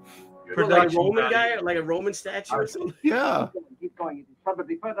 What, like a Production Roman value. guy, like a Roman statue or something. Yeah. Keep going. It's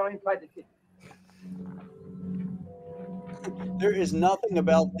probably further inside the ship. There is nothing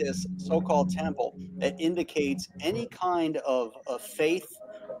about this so-called temple that indicates any kind of faith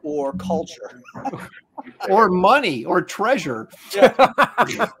or culture. Or money or treasure. Yeah,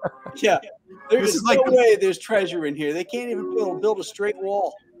 there This is is like no way there's treasure in here. They can't even build a straight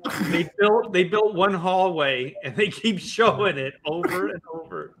wall. They built one hallway and they keep showing it over and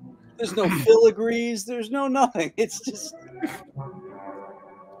over. There's no filigrees. There's no nothing. It's just.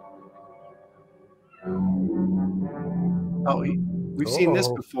 Oh, we've seen this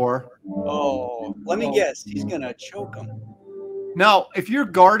before. Oh, let me guess. He's gonna choke him. Now, if you're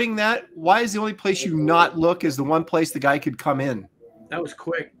guarding that, why is the only place you not look is the one place the guy could come in? That was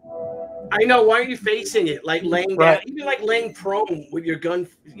quick. I know. Why are you facing it? Like laying Right. down, even like laying prone with your gun,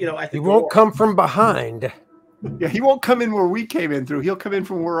 you know, at the He won't door. come from behind. Yeah, he won't come in where we came in through. He'll come in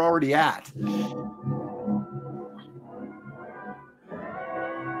from where we're already at.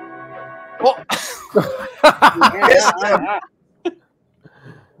 Oh.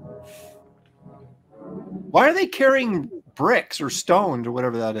 Why are they carrying bricks or stones or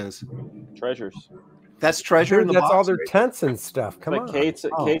whatever that is? Treasures. That's treasure in the That's box. all their tents and stuff. Come Like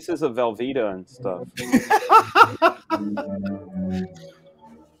on. cases of Velveeta and stuff.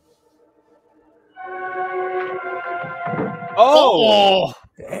 Oh,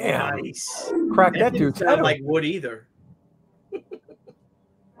 Damn. Nice. Crack that That didn't dude's head sound open. like wood either.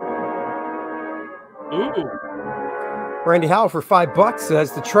 Ooh. Randy Howell for $5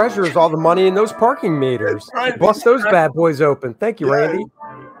 says the treasure is all the money in those parking meters. Right. Bust those bad boys open. Thank you, Randy.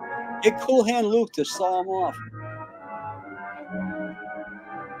 Get Cool Hand Luke to saw him off.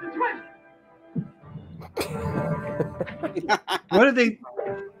 what are they?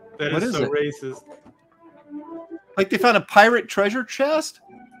 That What is is so it? racist. Like they found a pirate treasure chest?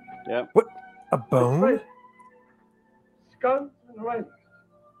 Yep. What? A bone? Guns and rifles.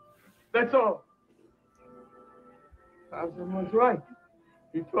 That's all. Thompson was right.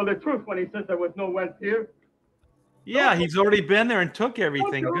 He told the truth when he said there was no wealth here. Yeah, he's already been there and took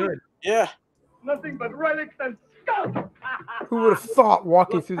everything. Good. Yeah. Nothing but relics and scum. Who would have thought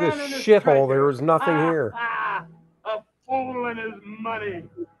walking through this shithole there was nothing here? A fool and his money.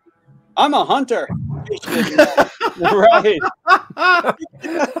 I'm a hunter. Right.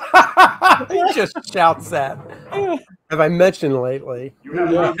 He just shouts that. Have I mentioned lately?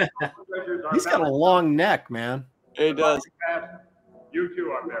 He's got a long neck, man. He does. You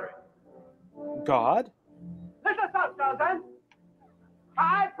two are married. God? Let us out, Tarzan.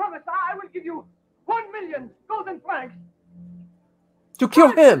 I promise I will give you 1 million golden francs. To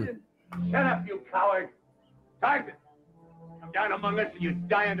kill him. Shut up, you coward. Tarzan, come down among us and you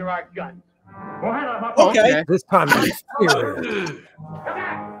die under our guns. Okay. This time I'm serious.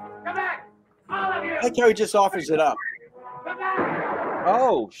 Come back, all of you. I like how he just offers it up. Come back.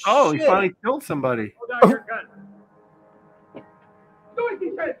 Oh, Oh, he shit. finally killed somebody. Go down your gun. Do it, he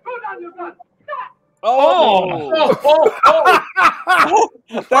says. Go down your gun. Oh.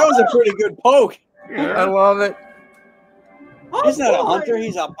 That was a pretty good poke. I love it. He's not a hunter,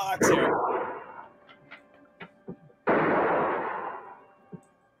 he's a boxer.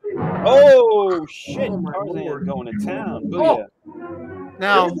 Oh, shit. Tarzan's going to town. Booyah.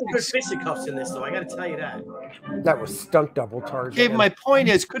 Now, There's some good fisticuffs in this, though. I got to tell you that. That was stunt double Tarzan. Gabe, my point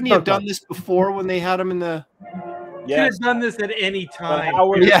is, couldn't he have done this before when they had him in the? Could Yes. have done this at any But time.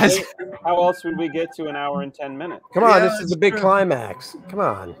 Yes. how else would we get to an hour and 10 minutes? Come on, Yeah, this is the big true. climax. Come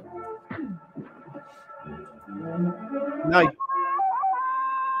on. No,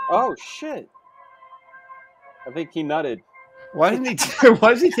 Oh shit! I think he nutted. why didn't he? Why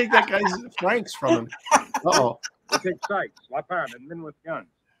does he take that guy's francs from him? Uh-oh. We take Sykes, La Pan, and men with guns.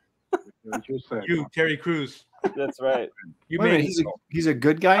 You, Terry Crews. That's right. You Wait a minute, made he's a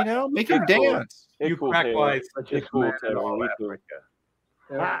good guy now? Make him dance. you cool, crack Terry. wise. It's cool, Terry. We cool.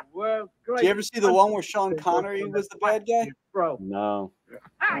 Well, Did you ever see the one where Sean Connery was the bad guy? No.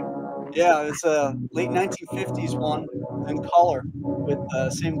 Yeah, it's a late 1950s one in color with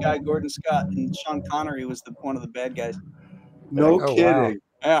same guy, Gordon Scott, and Sean Connery was one of the bad guys. No Oh, kidding.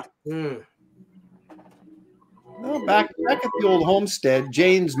 wow. Yeah. No, back at the old homestead,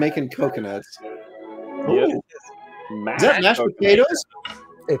 Jane's making coconuts. Yep. Is that mashed potatoes?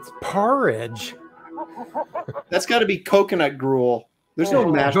 It's porridge. That's got to be coconut gruel. There's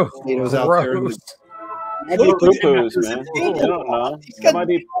no mashed potatoes out there. Gross. Might be poo-poos, man. I don't know. It might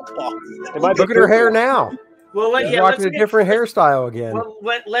be. Look at her hair now. Well, She's rocking a different hairstyle again.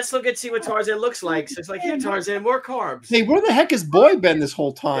 Well, let's look and see what Tarzan looks like. So it's like, here, Tarzan, more carbs. Hey, where the heck has Boy been this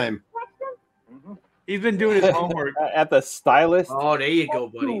whole time? He's been doing his homework at the stylist. Oh, there you go,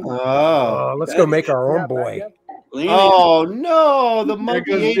 buddy. Oh, let's go make our own boy. Oh no, the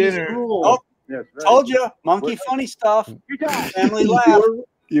monkey goes ate his dinner. gruel. Oh, Yes, right. told you, monkey funny stuff. Family laugh.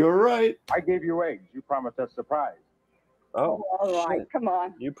 You're right. I gave you eggs. You promised us surprise. Oh, All right, shit. come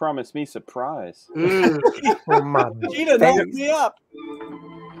on. You promised me surprise. Oh, my Cheetah knocked me up.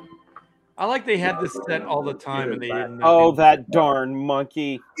 I like they had this set all the time, and they didn't. Oh, that darn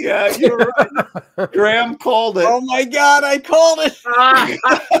monkey! Yeah, you're right. Graham called it. Oh my God, I called it.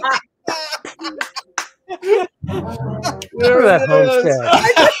 Look at that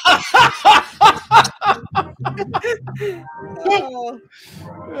homestead.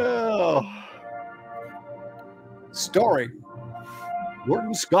 Oh. Starring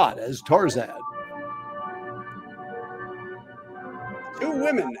Gordon Scott as Tarzan. 2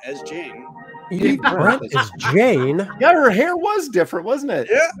 women as Jane. Edith Brent is Jane. Yeah, her hair was different, wasn't it?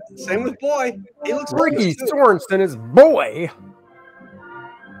 Yeah, same with Boy. He looks Ricky good, too. Sorensen is Boy.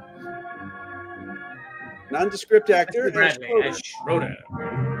 Nondescript actor. and Bradley Schroeder. as Schroeder.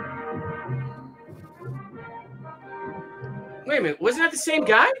 Wait a minute, wasn't that the same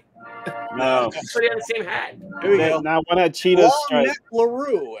guy? No. I thought he had the same hat. Here we go. Now one had cheetah Long stripe. Neck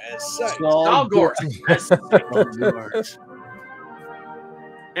LaRue as Sykes. Dalgorst as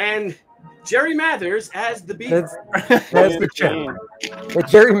and Jerry Mathers as the beaver. That's the chimp. And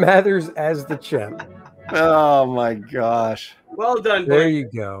Jerry Mathers as the chimp. Oh my gosh. Well done, There buddy. you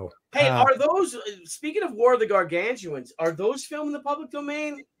go. Hey, are those, speaking of War of the Gargantuans, are those filmed in the public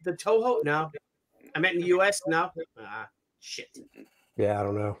domain? The Toho? No. I meant in the U.S.? No. Shit. Yeah, I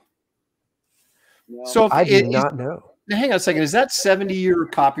don't know. So if I do it- not know. Now, hang on a second. Is that 70-year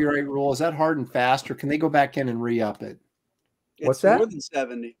copyright rule? Is that hard and fast, or can they go back in and re-up it? What's It's that? more than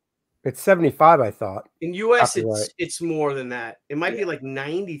 70. It's 75, I thought. In U.S., Copyright. it's more than that. It might be like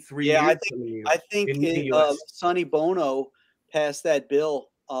 93 Yeah, years. I think in the it, US. Sonny Bono passed that bill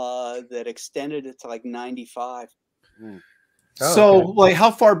that extended it to like 95. So, okay. like,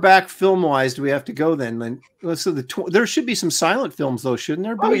 how far back film-wise do we have to go then? So there should be some silent films, though, shouldn't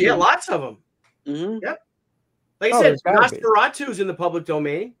there be? Oh, yeah, lots of them. Mm-hmm. Yep. Like I Oh, said, there's gotta be. Nosferatu's in the public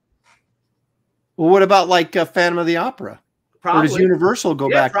domain. Well, what about, like, Phantom of the Opera? Probably. Or does Universal go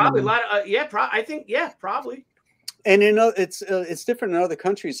yeah, back? Probably. and- A lot of, I think, yeah, probably. And it's different in other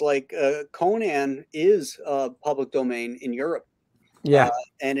countries. Like Conan is public domain in Europe. Yeah.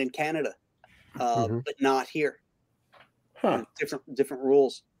 And in Canada, Mhm. but not here. Huh. Different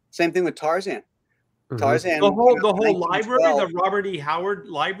rules. Same thing with Tarzan. Mhm. Tarzan. The whole you know, library, 1912. the Robert E. Howard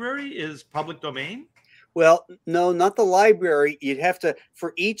Library, is public domain. Well, no, not the library. You'd have to,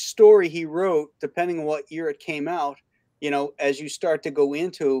 for each story he wrote, depending on what year it came out, you know, as you start to go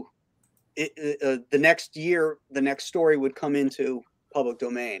into it, the next year, the next story would come into public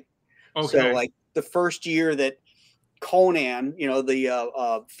domain. Okay. So, like the first year that Conan, you know,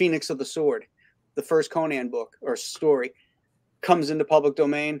 the Phoenix of the Sword, the first Conan book or story comes into public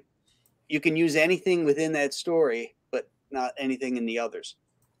domain, you can use anything within that story, but not anything in the others.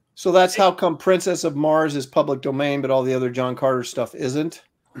 So that's how come Princess of Mars is public domain, but all the other John Carter stuff isn't?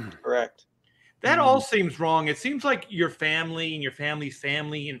 Correct. That all seems wrong. It seems like your family and your family's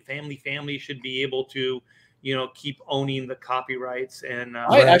family and family should be able to, you know, keep owning the copyrights. And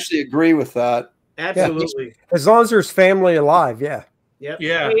I actually agree with that. Absolutely. As long as there's family alive, yeah. Yep.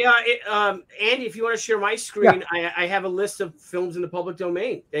 Yeah. Hey, Andy, if you want to share my screen, I have a list of films in the public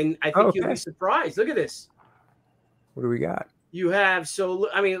domain, and I think you'll Okay. be surprised. Look at this. What do we got? You have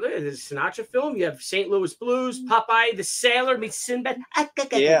I mean, look at this Sinatra film. You have St. Louis Blues, Popeye the Sailor meets Sinbad.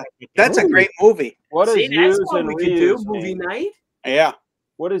 Yeah, that's a great movie. What does See, that's use what and we could do. reuse Movie mean? night. Yeah.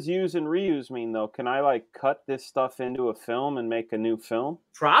 What does use and reuse mean, though? Can I like cut this stuff into a film and make a new film?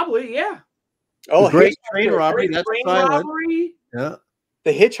 Probably, yeah. Oh, Great Hitchhiker. Train Robbery. Great That's Train silent. Robbery. Yeah.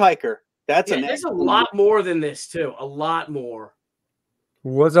 The Hitchhiker. That's Yeah, there's a lot more than this too. A lot more.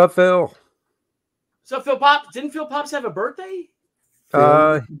 What's up, Phil? So Phil Pop, didn't Phil Pops have a birthday?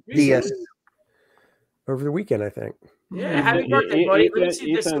 Yes. Over the weekend, I think. Yeah, happy birthday, buddy. Let me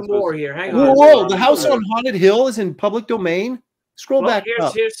see if there's some more here. Hang on. Whoa, the House on Haunted Hill is in public domain. Scroll back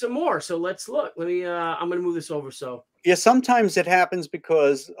up. Here's some more. So let's look. Let me. I'm gonna move this over. So Yeah, sometimes it happens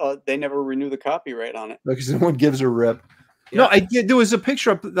because they never renew the copyright on it. Because no one gives a rip. No, I did. There was a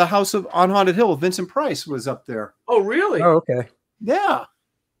picture of the House on Haunted Hill. Vincent Price was up there. Oh, really? Oh, okay. Yeah,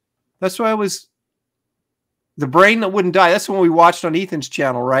 that's why I was. The Brain That Wouldn't Die. That's the one we watched on Ethan's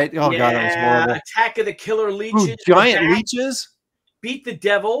channel, right? Oh god, that was horrible. Attack of the Killer Leeches. Ooh, giant Attack, leeches. Beat the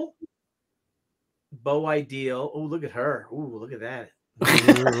Devil. Bo Ideal. Oh, look at her. Ooh, look at that.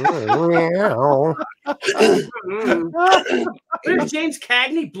 There's James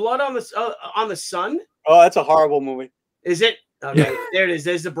Cagney. Blood on the Sun. Oh, that's a horrible movie. Is it? Okay, there it is.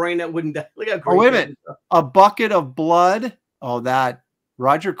 There's the Brain That Wouldn't Die. Look how great. Oh, wait a minute. A Bucket of Blood. Oh, that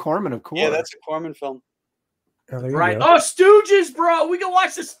Roger Corman, of course. Yeah, that's a Corman film. Right. Oh, Stooges, bro. We can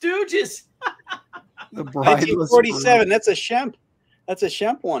watch the Stooges. The Bride 1947. That's a Shemp. That's a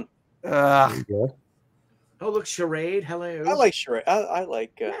Shemp one. Oh, look, Charade. Hello. I like Charade. I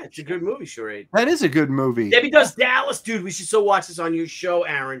like. Yeah, it's a good movie, Charade. That is a good movie. Debbie Does Dallas, dude. We should so watch this on your show,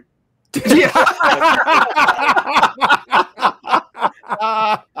 Aaron. Next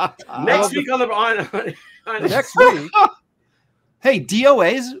week on the next week. Hey,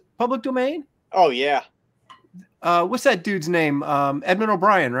 DOA's public domain. Oh yeah. What's that dude's name? Edmund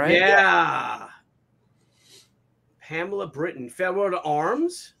O'Brien, right? Yeah. Pamela Britton. Farewell to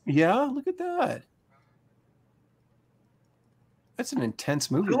Arms. Yeah, look at that. That's an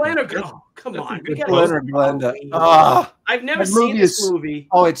intense movie. Glenda, come on. We gotta Glenda. I've never seen this movie.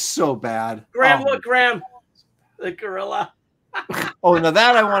 Oh, it's so bad. Graham, look, Graham. The gorilla. Oh, now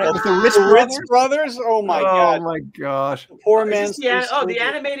that I want it with the Ritz Brothers. Oh my god. Oh my gosh. The poor man's. The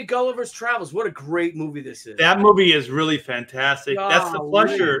animated Gulliver's Travels. What a great movie this is. That movie is really fantastic. That's the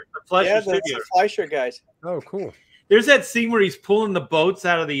Fleischer. The Fleischer that's Studio. the Fleischer guys. Oh, cool. There's that scene where he's pulling the boats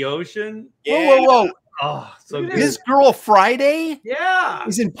out of the ocean. Yeah. Whoa. Oh, so good. His Girl Friday. Yeah.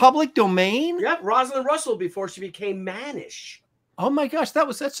 Is in public domain. Yep. Rosalind Russell before she became mannish. Oh my gosh,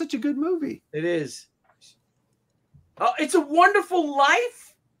 that's such a good movie. It is. Oh, It's a Wonderful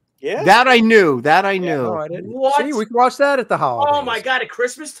Life. Yeah. That I knew. That I knew. No, I didn't. What? See, we can watch that at the holidays. Oh my god! At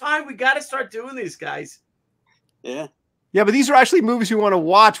Christmas time, we got to start doing these, guys. Yeah. Yeah, but these are actually movies we want to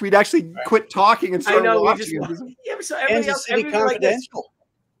watch. We'd actually quit talking and start watching them. Yeah, but so everybody Kansas else, City everybody like this. Confidential.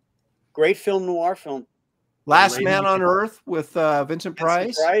 Great film noir film. Last Man on Earth with Vincent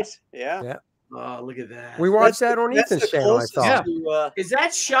Price. Yeah. Yeah. Oh, look at that. We watched that on Ethan's channel, I thought. Is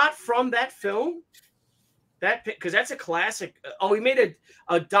that shot from that film? That because that's a classic. Oh, he made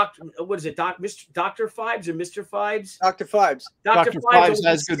a doctor. What is it? Dr. Phibes or Mr. Phibes? Dr. Phibes. Dr. Phibes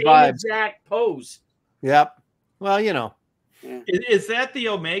has good vibes. Exact pose. Yep. Well, you know. Yeah. Is that the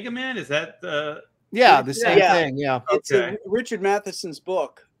Omega Man? Is that the? Yeah, the same thing. Yeah. It's Richard Matheson's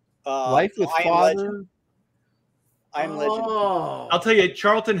book. Life with Father. I'm Legend. Oh. I'll tell you,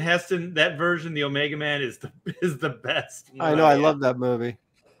 Charlton Heston. That version, the Omega Man, is the best. I know. I love that movie.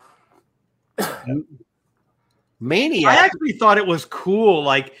 Maniac. I actually thought it was cool.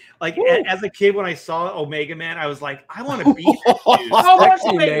 Like as a kid, when I saw Omega Man, I was like, I want to be that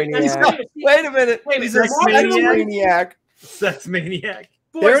dude. Wait a minute. He's a maniac. Sex Maniac.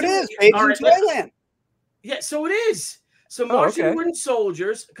 Boys, there it is. Agent Toyland. Yeah, so it is. So Marching Wooden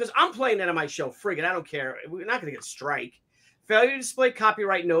Soldiers, because I'm playing that on my show. Friggin', I don't care. We're not going to get a strike. Failure to display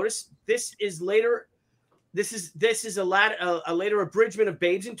copyright notice. This is later. This is a later abridgment of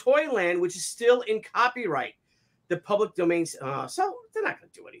Babes in Toyland, which is still in copyright. The public domain. So they're not going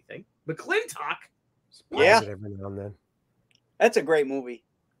to do anything. McClintock. Yeah. Every now and then. That's a great movie.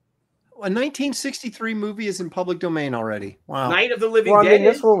 A 1963 movie is in public domain already. Wow. Night of the Living Well, I mean,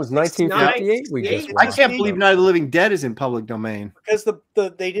 Dead. this one was 1958. I can't believe Night of the Living Dead is in public domain. Because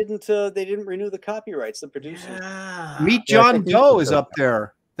they didn't renew the copyrights. The producers. Yeah. Meet John Doe is up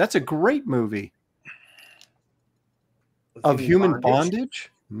there. That's a great movie. Of human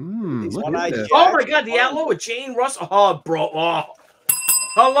bondage. Look at this. Oh my God, The Outlaw with Jane Russell. Oh, bro. Oh.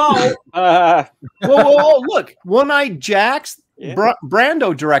 Hello. Whoa! Look, One-Eyed Jacks. Yeah.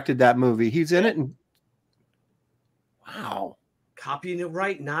 Brando directed that movie. He's in it. And wow.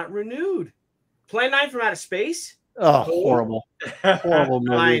 Copyright not renewed. Plan 9 from Outer Space. Oh, horrible. Horrible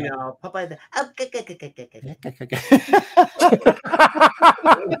movie. I know. Popeye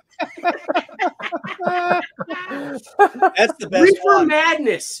That's the best Reefer one.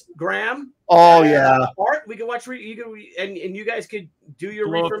 Madness, Graham. Oh, yeah. Art, we could watch. And you guys could do your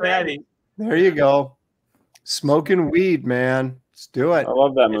Blow Reefer fatty. Madness. There you go. Smoking weed, man. Let's do it. I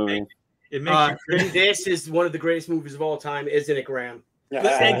love that movie. It makes you crazy. This is one of the greatest movies of all time, isn't it, Graham?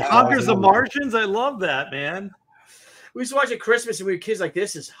 And Conquers the Martians. I love that, man. We used to watch it at Christmas, and we were kids like,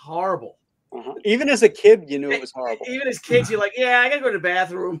 "This is horrible." Even as a kid, you knew it was horrible. Even as kids, you're like, "Yeah, I gotta go to the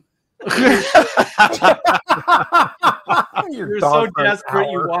bathroom." You're so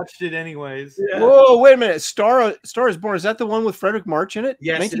desperate, you watched it anyways. Yeah. Whoa, wait a minute. Star is Born. Is that the one with Frederick March in it?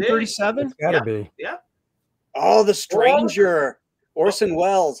 Yes, it is. 1937? It's gotta be. Yeah. Oh, The Stranger. Orson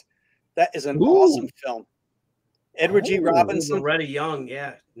Welles. That is an awesome film. Edward G. Robinson. Loretta Young.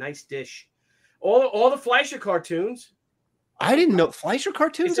 Yeah, nice dish. All the Fleischer cartoons. I didn't know Fleischer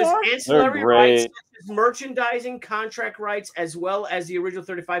cartoons It says are. ancillary rights, merchandising, contract rights, as well as the original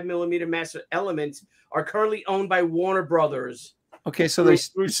 35mm master elements are currently owned by Warner Brothers. Okay, so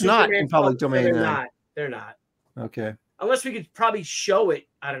it's not in public domain. They're then. not. They're not. Okay. Unless we could probably show it.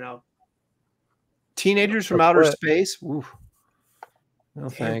 I don't know. Teenagers from Outer Space. Ooh. No Damn,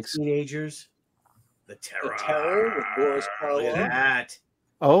 thanks. Teenagers. The Terror. The Terror with Boris Look at Karloff. that.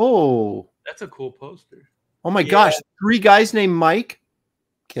 Oh. That's a cool poster. Oh my gosh. 3 guys named Mike.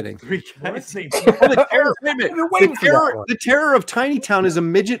 Kidding. 3 guys named Oh, the terror. Wait a minute. The terror of Tiny Town is a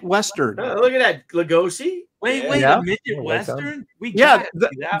midget western. Look at that. Lugosi. Wait, Yeah. a midget western? We Yeah, gotta see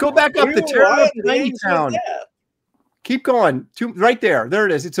that go one. back up. The terror of Tiny names like Town. that. Keep going. Right there. There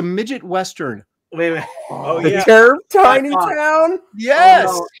it is. It's a midget western. Wait a minute. Oh, The yeah. Terror of Tiny Town. Yes.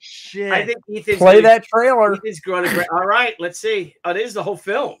 Oh, no. Shit. I think Ethan's Play that trailer. Ethan's growing a All right, let's see. Oh, this is the whole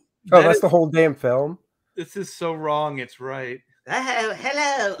film. Oh, that's the whole damn film. This is so wrong. It's right.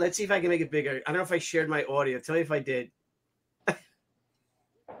 Hello. Let's see if I can make it bigger. I don't know if I shared my audio. Tell me if I did.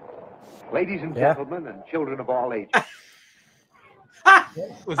 Ladies and gentlemen and children of all ages.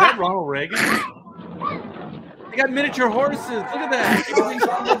 Was that Ronald Reagan? They got miniature horses. Look at that. Everything's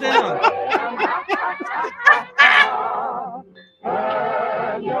cooled down.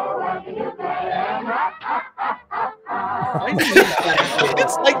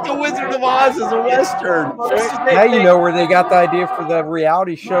 It's like The Wizard of Oz is a western. Now you know where they got the idea for the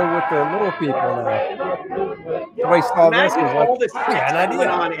reality show with the little people now. Somebody saw this and Imagine all was this like, yeah, an went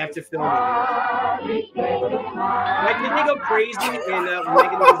idea. on after filming this. Like, did they go crazy in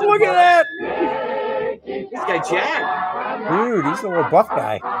Look at that. This guy Jack. Dude, he's a little buff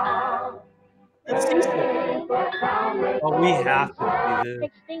guy. That's Cecil. Oh, we have to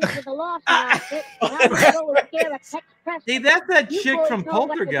see this. Hey, that's that chick from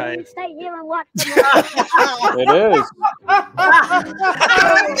Poltergeist. It is.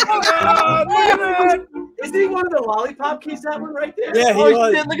 Isn't he one of the lollipop kids? That one right there. Yeah, he Oh,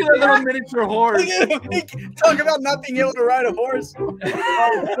 was. shit, look at that little miniature horse. Talk about not being able to ride a horse. Oh,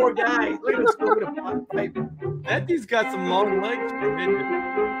 poor guy. Look at this guy with a pot pipe. That dude's got some long legs for a midget.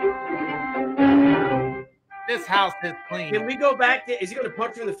 This house is clean. Can we go back to? Is he going to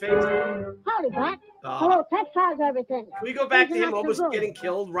punch you in the face? Howdy, Matt. Oh. Hello, Tex. How's everything? Can we go back to him almost getting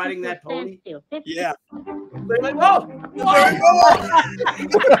killed riding that pony? Yeah. They're like, whoa!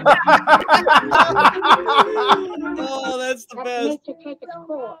 Oh, that's the Let best. nature take its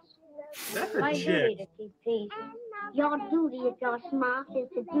course. That's My a duty chick. to keep peace. Your duty, if you're smart, is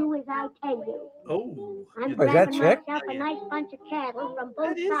to do as I tell you. Oh. I'm Is that grabbing chick? myself a nice bunch of cattle from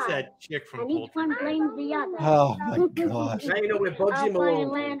both That is sides, that chick from and each one blames the other. Oh my gosh. Now you know where Bugsy I'll finally Malone.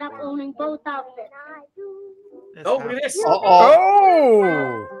 land up owning both outfits. Oh, look at this.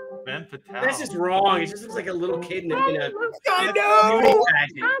 Oh. Ben Patel. This is wrong. It just looks like a little kid in a I beauty know.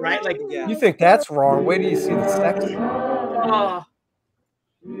 pageant, right? Like, You think that's wrong? Wait till you see the sex. oh,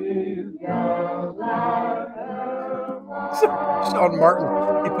 Sean Martin,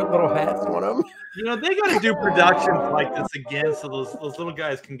 he put little hats on them. You know, they got to do productions like this again so those little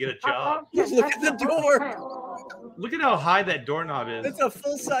guys can get a job. Just look at the door. Look at how high that doorknob is. It's a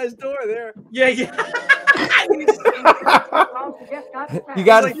full-size door there. yeah. You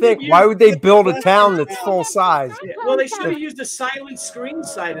got to think, why would they build a town that's full size? Yeah, well, they should have used the silent screen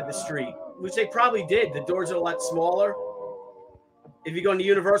side of the street, which they probably did. The doors are a lot smaller. If you go in the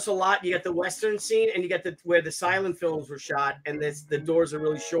Universal lot, you got the Western scene, and you got where the silent films were shot, and the doors are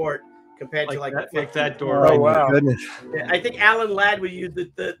really short compared to like that door. Oh, wow. Goodness. I think Alan Ladd would use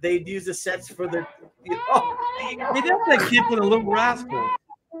they'd use the sets for the. Oh, Hey, that's that kid from the Little Rascal.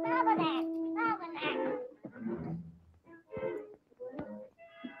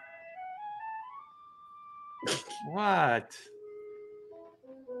 What?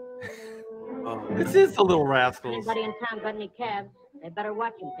 Oh, this is the Little Rascals. Anybody in town got any calves? They better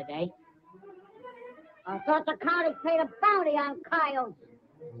watch them today. I thought the county paid a bounty on coyotes.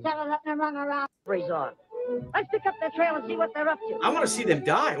 Instead of letting them run around. Freeze off. Let's pick up their trail and see what they're up to. I want to see them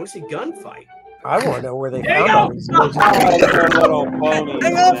die. I want to see gunfight. I want to know where they There you found go. them.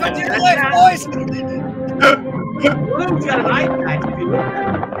 Hang on for dear life, boys. Blue's got an eye patch if you look at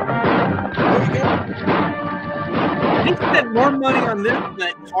it. They spent more money on this than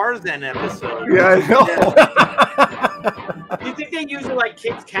that Tarzan episode. Yeah, I know. Do you think they use it like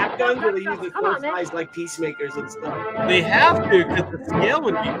kids' cap guns, or they use the full size like peacemakers and stuff? They have to, because the scale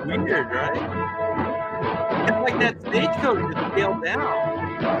would be weird, right? It's like that stagecoach is scaled down.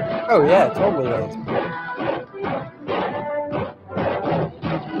 Oh yeah, it totally is.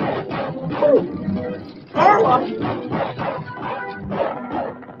 Carla!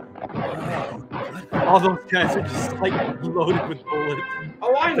 All those guys are just like loaded with bullets.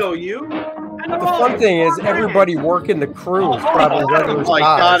 Oh, I know you. I know The all fun you. thing is everybody working the crew is probably regular Oh, I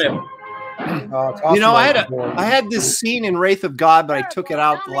got size. him. It's You know, awesome. I had this scene in Wraith of God, but I took it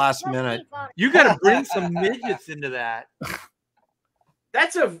out the last minute. You got to bring some midgets into that.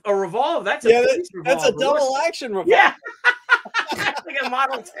 That's a revolver. That's Yeah, a police that's a revolver. double action revolver. Yeah. Like a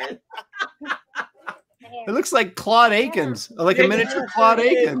Model 10. It looks like Claude Akins, like a miniature Claude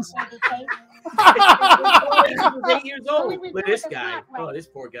Akins. He was 8 years old. Look at this guy. Oh, this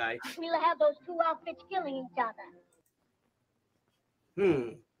poor guy. We'll have those two outfits killing each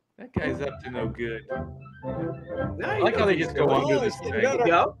other. That guy's up to no good. No, I like how they just go under this thing.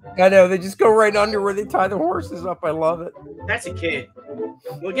 Go. I know, they just go right under where they tie the horses up. I love it. That's a kid.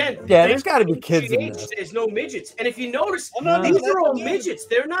 Well, again, Yeah, there's got to be kids in GH, this. there's no midgets. And if you notice, no, these that's are all the kid. midgets.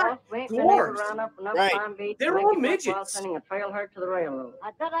 They're not dwarfs. Right. They're all midgets. Sending a trail herd to the railroad.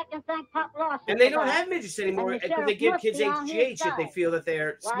 I bet I can thank Pop Lawson. And they for don't that. have midgets anymore And the because they sheriff give kids must be on his HGH if they side. feel that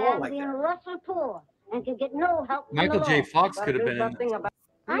they're Why, small I'm like being that. rough and poor and can get no help from Michael the J. law. Fox could have been in this.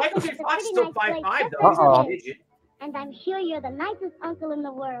 Michael J. It's a Fox is pretty still nice 5'5", place. though. He's not Uh-oh. a midget. And I'm sure you're the nicest uncle in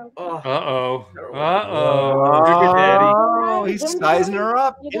the world. Oh, Uh-oh. Uh-oh. Sugar daddy. Oh, he's sizing her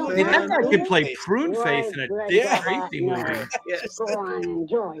up. Hey, that guy could play Prune Face in a Dick Tracy movie. yes. Go on,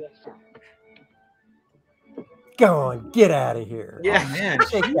 enjoy yourself. Go on, get out of here. Yeah. Oh, man.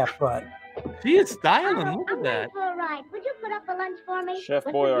 Shake that butt. She is styling. Look at I'm that. going for a ride. Would you put up the lunch for me? Chef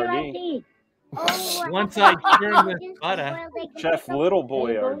What's Boy with your RD. ID? Oh, Once I turn this butter. Chef Little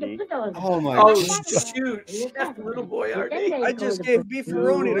Boy RD. Oh my Oh, God. shoot. Chef Little Boy RD. I just gave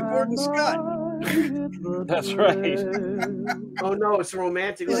beefaroni to Gordon Scott. That's right. Oh, no, it's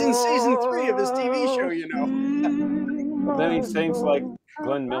romantic. He's in season 3 of his TV show, you know. But then he sings like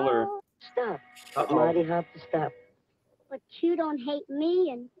Glenn Miller. Stop. Uh-oh. Mighty hard to stop. But you don't hate me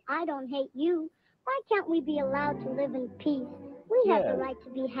and I don't hate you. Why can't we be allowed to live in peace? We have Yeah. the right to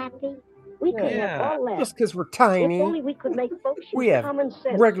be happy. We could Yeah. have all that. Just because we're If only tiny, we could make folks we use have common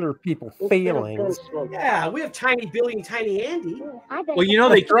sense. regular people instead of failings. gunsmoke. Yeah, we have Tiny Billy and Tiny Andy. I bet Well, you know,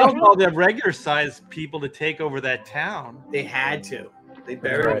 they That's right. killed all the regular sized people to take over that town. They had to. They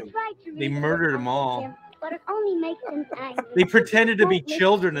buried right. him. They murdered them all. But it only makes them angry. They pretended to be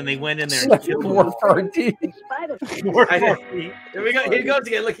children and they went in there and Like killed them. Dwarf RD. In spite of I know. Here we go. Here he goes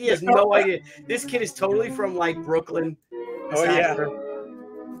again. Look, he has no idea. This kid is totally from like Brooklyn. Oh, yeah.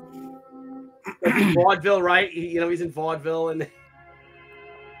 Like vaudeville, right? He's in vaudeville, and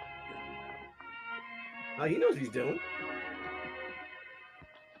oh, he knows what he's doing.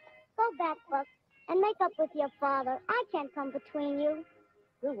 Go back, Buck, and make up with your father. I can't come between you.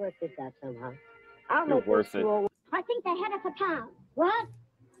 We'll work this out somehow. I'll You're make worth this it. roll. I think they're headed for town. What?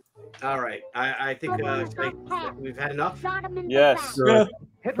 All right, I think we've had enough. Shot him in the Yes. back.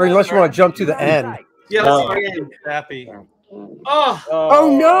 Good. Or unless you want to jump to the end. Yeah, Oh. let's go again. Happy. Oh,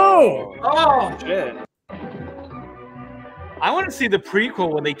 Oh no! oh, Shit. I want to see the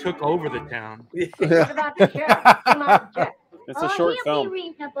prequel when they took over the town. What about the sheriff? Come on, Jeff. It's a short he'll film. be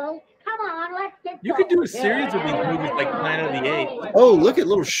reasonable. Come on, let's get You could do a series of these movies like Planet of the Apes. Oh, look at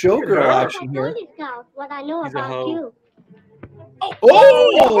little showgirl action here. What I know He's a about hoe. you.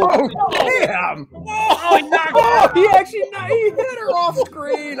 Oh, damn! Oh, he knocked Oh, he actually he hit her off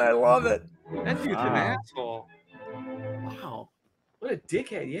screen. I love it. That dude's an asshole. Wow. what a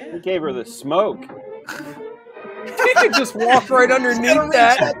dickhead! He Yeah. gave her the smoke. He could just walk right underneath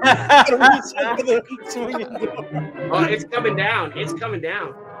that. Oh, it's coming down. It's coming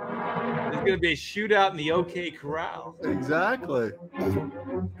down. There's going to be a shootout in the OK Corral. Exactly.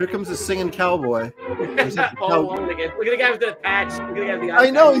 Here comes the singing cowboy. All alone again. Look at the guy with the patch. Look at the guy with the eye I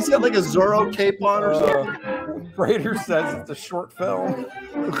know patch. he's got like a Zorro cape on or something. Rader says it's a short film.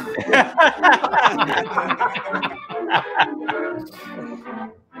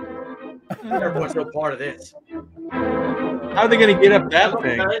 Everyone's no part of this. How are they going to get up that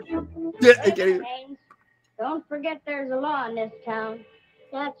thing? Haynes, don't forget there's a law in this town.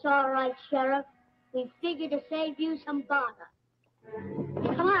 That's all right, Sheriff. We figured to save you some bother.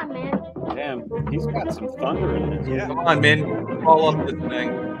 Come on, man. Damn, he's got some thunder in this. Yeah. Come on, man. Fall up this thing.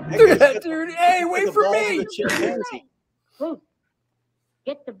 Dude, hey, wait for me. Ooh,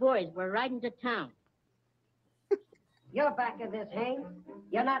 get the boys. We're riding to town. You're back of this, Haynes.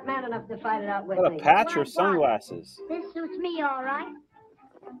 You're not man enough to fight it out with What me. a patch You or ain't sunglasses. one. This suits me all right.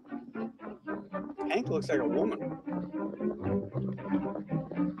 Hank looks like a woman.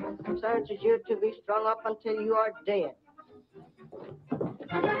 Chances you to be strung up until you are dead.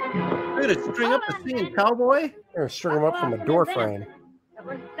 We're gonna string up a singing cowboy. They're gonna string him up from a door frame. It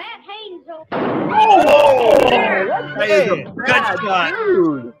was that Haynes over. That is a bad shot.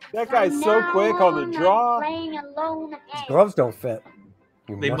 Dude, that guy's so quick on the draw. Playing alone His gloves don't fit.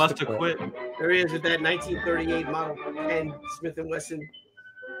 You They must have quit. There he is with that 1938 Model 10 Smith & Wesson.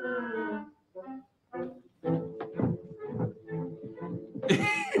 He's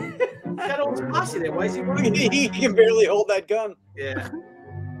got all his posse there. Why is he running? He can barely hold that gun. Yeah.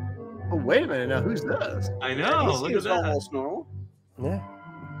 Oh, wait a minute now. Who's this? I know. He Look at seems that. almost normal. Yeah.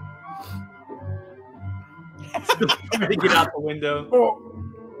 They get out the window.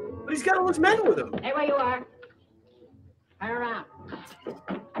 But he's got all his men with him. Hey, where you are. Turn around.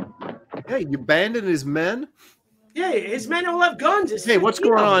 Hey, you abandoned his men? Yeah, his men all have guns. Hey, what's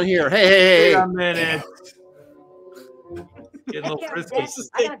going on here? Hey. Wait a minute. Getting a little frisky.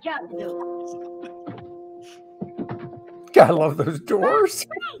 I got a job to do. God, I love those doors.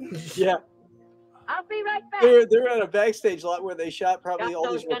 Yeah. I'll be right back. They're at a backstage lot where they shot probably Got all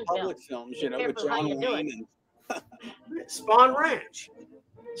those these gun Republic belts. films, Be you know, with careful how John you do Wayne and Spawn Ranch.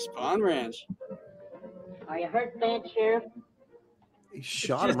 Spawn Ranch. Are you hurt bad, Sheriff? He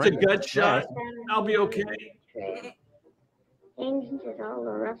shot Just him a right in the gut shot. chest. I'll be okay. Haynes did all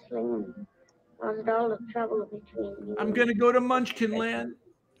the wrestling and caused all the trouble between you. I'm going to go to Munchkin Land.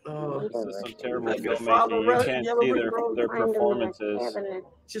 Oh, This is some terrible Go follow filmmaking. You the can't Yellow see Brick Road. their performances.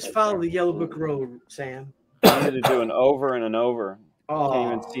 just follow the Yellow Brick Road, Sam. You need to do an over and an over. You Oh. can't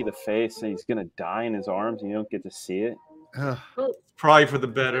even see the face, and he's gonna die in his arms, and you don't get to see it. Probably for the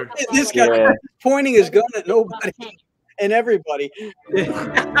better. This guy Yeah. pointing his gun at nobody and everybody.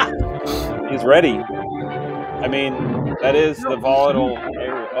 He's ready. I mean, that is the volatile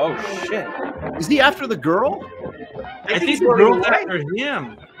area. Oh shit! Is he after the girl? I think the running girl's away. after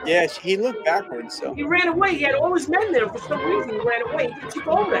him. Yeah, he looked backwards. So He ran away. He had all his men there for some reason. He ran away. He took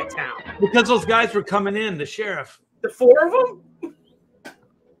over that town. Because those guys were coming in, the sheriff. The four of them?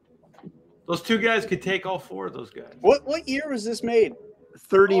 Those two guys could take all four of those guys. what year was this made?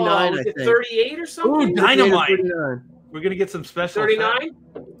 39, Oh, I was it think. 38 or something? Ooh, dynamite. 39. We're going to get some special 39?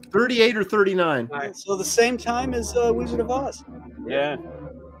 38 or 39. So the same time as Wizard of Oz. Yeah.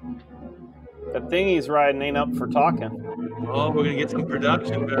 That thing he's riding ain't up for talking. Oh, we're going to get some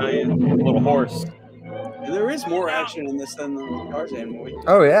production value. Little horse. There is more action in this than the Tarzan movie.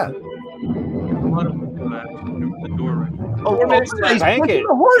 Oh yeah. The door right there. Oh, minutes he's left. Bank punching it.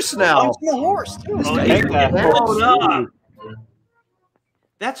 the horse now. Punching the horse too. Oh, Take that. Hold up.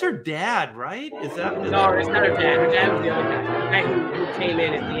 That's her dad, right? Is that? No, it's not her dad. Her dad was the other guy. The guy who came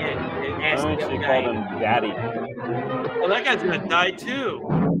in at the end and asked I the actually other called guy. him Daddy. Oh, that guy's going to die too.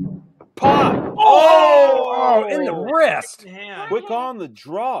 Pop! Oh, in the wrist. Hand. Quick on the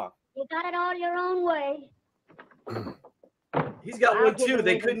draw. You got it all your own way. He's got I'll one give too. him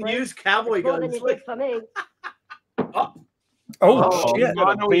They a couldn't break. use cowboy More than guns. you did for me. Oh, Oh, shit. he's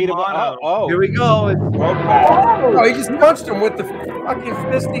gonna beat him up. Oh, Here we go. Oh, he just punched him with the fucking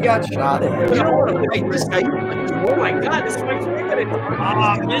fist he got shot at. You don't want to fight this guy. Oh my God, this fight's bigger than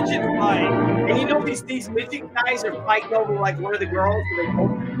Ah, midget fight. And you know these midget guys are fighting over like one of the girls where they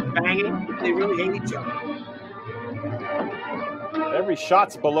both banging. They really hate each other. every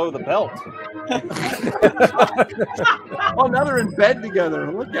shot's below the belt. Oh, now they're in bed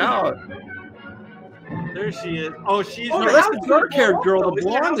together. Look out. There she is. Oh, she's Oh, her. that's the dark-haired girl. The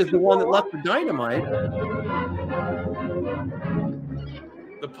Isn't that blonde how is the one that people left the dynamite.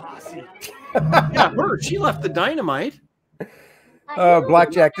 The posse. Yeah, her. She left the dynamite.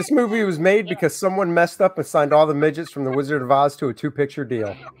 Blackjack. This movie was made because someone messed up and signed all the midgets from The Wizard of Oz to a 2-picture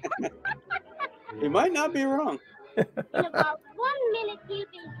deal. You might not be wrong. In about 1 minute, he'll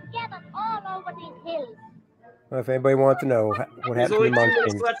be scattered all over these hills. Well, if anybody wanted to know what There's happened to only the 2 minutes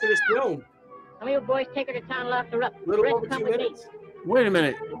Munchkins. left of this film. Some of you boys take her to town, lock her up. A little Rest over 2 come with me. minutes. Wait a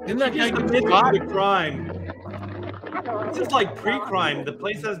minute. Didn't that guy Just get admitted shot? to the crime. This is like pre-crime. The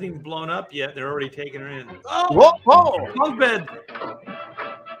place hasn't even blown up yet. They're already taking her in. Whoa, whoa. Bunk bed.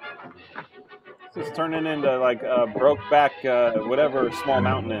 This is turning into like Brokeback, whatever small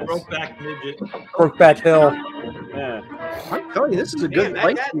mountain is. Brokeback midget. Brokeback Hill. Yeah. I'm telling you, this is a good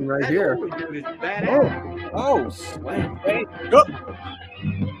fight scene right here. Dude is badass. Oh, slam. Hey, go.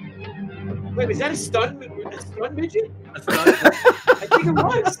 Wait, was that a stunt midget? A stunt. I think it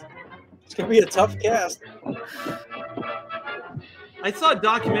was. It's gonna be a tough cast. I saw a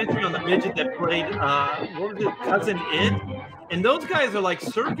documentary on the midget that played what was it, Cousin It, and those guys are like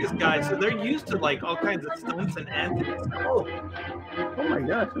circus guys, so they're used to like all kinds of stunts and antics. Oh my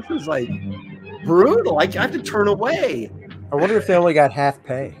gosh, this is like brutal. I have to turn away. I wonder if they only got half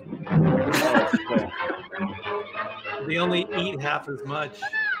pay. They only eat half as much.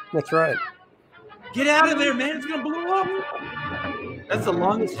 That's right. Get out of there, man! It's gonna blow up. That's the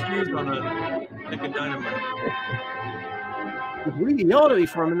longest fuse on a stick of dynamite. What are you yelling at me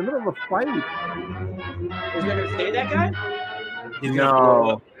from in the middle of a fight? Was that gonna stay that guy?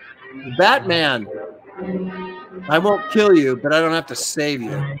 No. Batman. I won't kill you, but I don't have to save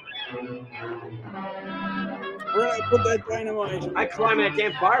you. Where did I put that dynamite? I climbed that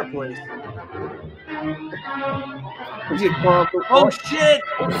damn fireplace. Oh shit!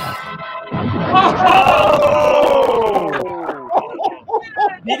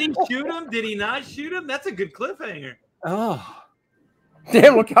 Did he shoot him? Did he not shoot him? That's a good cliffhanger. Oh.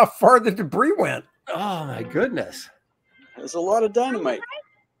 Damn, look how far the debris went. Oh my goodness. There's a lot of dynamite.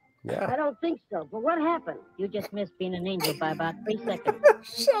 Yeah. I don't think so. But what happened? You just missed being an angel by about 3 seconds.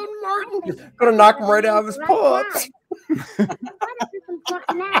 Sean Martin gonna knock him right out of his pull-ups.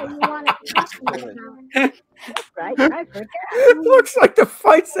 Right, I forget. It looks like the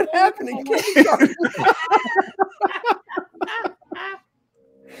fights that happen in kindergarten.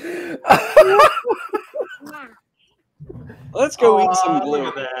 Let's go eat some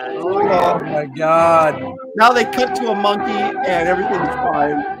glue. Oh my God. Now they cut to a monkey and everything's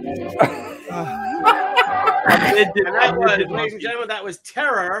fine. And that was, ladies and gentlemen, that was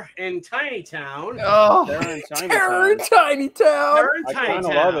Terror in Tiny Town. Oh, Terror in Tiny Town. Terror in I Tiny kind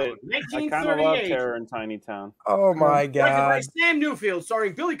of Town. love it. I kind of love 1938. Terror in Tiny Town. Oh my Directed by God. Sam Newfield,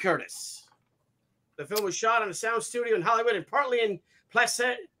 starring Billy Curtis. The film was shot on a sound studio in Hollywood and partly in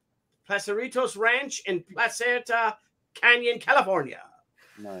Placeritos Ranch in Placenta Canyon, California.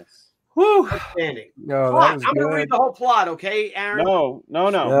 Nice. Woo! Outstanding. No, Plot. that was I'm going to good. read the whole plot, okay, Aaron? No.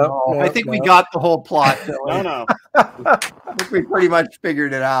 I think we got the whole plot. No. I think we pretty much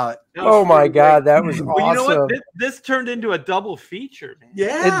figured it out. Oh my God, that was Well, you know awesome. what? This turned into a double feature, man.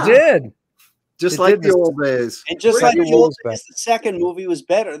 Yeah. It did. Just It like did the this- old days. And just Where like did the you old lose days, the second movie was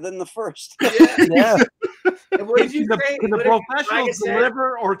better than the first. Yeah. And what did you say? Can the What did professionals Fraga said?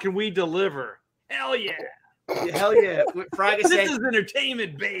 deliver, or can we deliver? Hell yeah! Hell yeah. What Fraga said. This is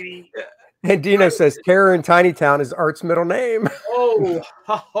entertainment, baby. And Dino says Terror in Tiny Town is Art's middle name. Oh,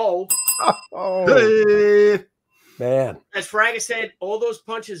 ho. Oh Hey. man, As Fraga said, all those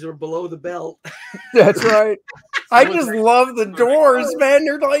punches were below the belt. that's right. I just love the doors, man.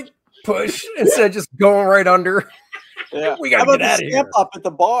 They're like push instead of just going right under. Yeah. We gotta How about get outta the here. step up at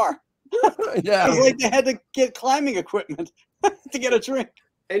the bar? Yeah. It was like they had to get climbing equipment to get a drink.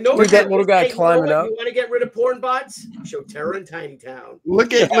 And no Dude, that little guy climbing up. You want to get rid of porn bots? Show Terror in Tiny Town.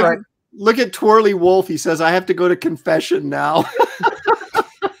 Look at Right. look at Twirly Wolf. He says, "I have to go to confession now."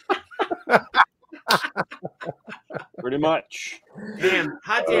 Pretty much. Damn,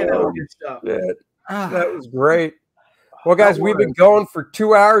 hot damn, that was good stuff. That was great. Well, guys, we've been going for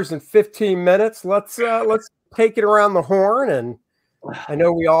 2 hours and 15 minutes. Let's take it around the horn, and I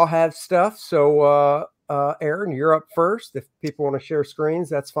know we all have stuff. So, Aaron, you're up first. If people want to share screens,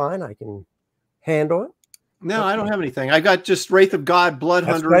 that's fine. I can handle it. No, I don't have anything. I got just Wraith of God, Blood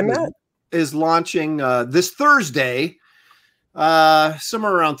That's Hunter what I meant. is launching this Thursday,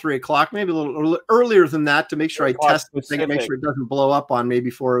 somewhere around 3 o'clock, maybe a little earlier than that to make sure I 3 o'clock test the thing and make Pacific. sure it doesn't blow up on me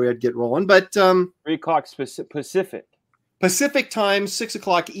before we get rolling. But 3 o'clock Pacific. Pacific time, 6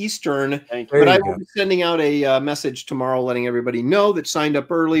 o'clock Eastern. Thank you. But There I you will go. be sending out a message tomorrow letting everybody know that signed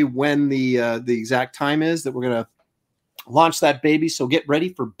up early when the exact time is that we're going to launch that baby. So get ready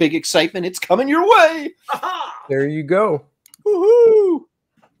for big excitement. It's coming your way. There you go. Woohoo!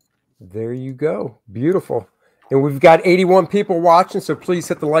 There you go. Beautiful. And we've got 81 people watching, so please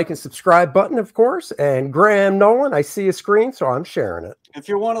hit the like and subscribe button, of course. And Graham Nolan, I see a screen, so I'm sharing it. If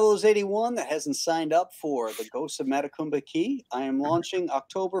you're one of those 81 that hasn't signed up for the Ghosts of Matacumba Key, I am launching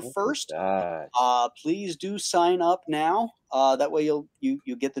October 1st. Please do sign up now. That way you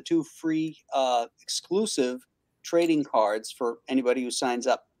get the 2 free exclusive trading cards for anybody who signs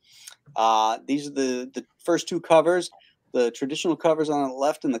up. These are the first two covers. The traditional covers on the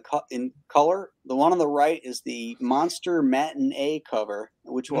left in in color. The one on the right is the Monster Matinee cover,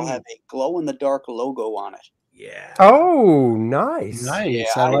 which will have a glow-in-the-dark logo on it. Yeah. Oh, nice. Yeah,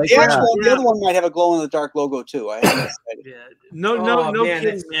 I like the that. the other one might have a glow-in-the-dark logo too. I haven't decided. Yeah. No Oh, man,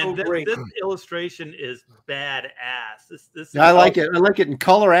 kidding, that's man. so great. This illustration is badass. This I like it. I like it in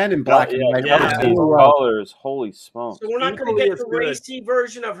color and in black and white. Yeah, these colors. Holy smokes! So we're not going to Equally get as the good. racy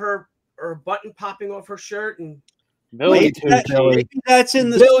version of her button popping off her shirt and Maybe that's in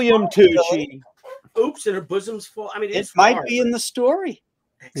the William story, Tucci. oops, and her bosom's full. I mean, It it's might hard. be in the story.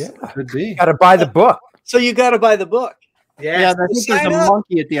 Yeah. Could be. Got to buy the book. So you got to buy the book. Yeah, I think there's Sign a up.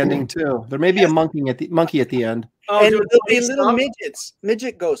 monkey at the ending too. There may be a monkey at the end. Oh, And doing there'll be funny little stuff?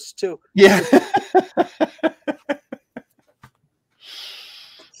 midget ghosts too. Yeah.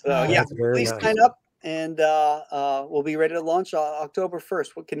 So yeah, That's very please nice. sign up, and we'll be ready to launch October 1st.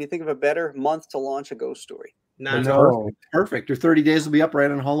 What can you think of a better month to launch a ghost story? No, perfect. Your 30 days will be up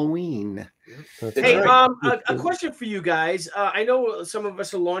right on Halloween. Hey, a question for you guys. I know some of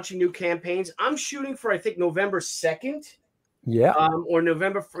us are launching new campaigns. I'm shooting for, I think, November 2nd. Yeah. Or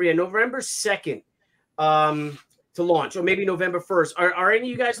November 2nd to launch, or maybe November 1st. Are any of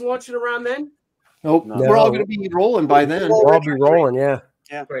you guys launching around then? Nope. No. We're all going to be rolling by then. We'll all be rolling, yeah.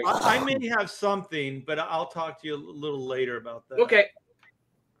 Yeah. Great. I may have something, but I'll talk to you a little later about that. Okay.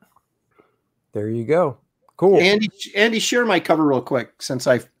 There you go. Cool. Andy, share my cover real quick since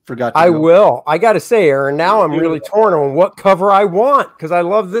I forgot to I do it. will. I got to say, Aaron, now I'm really torn on what cover I want because I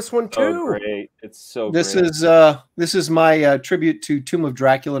love this one too. So great. It's so This great. is my tribute to Tomb of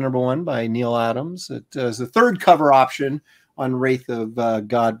Dracula #1 by Neil Adams. It is the third cover option on Wraith of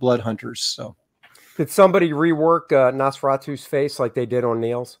God Blood Hunters. So Did somebody rework Nosferatu's face like they did on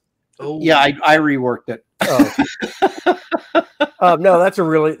Neil's? Oh yeah, I reworked it. Oh. No, that's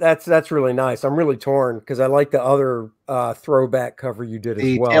really nice. I'm really torn because I like the other throwback cover you did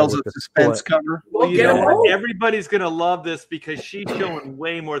The as well. Tales with of the Suspense split. cover. Well, you get know it. what? Everybody's gonna love this because she's showing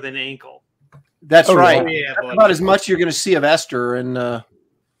way more than ankle. That's Oh, right. yeah, That's buddy. about as much you're going to see of Esther, and that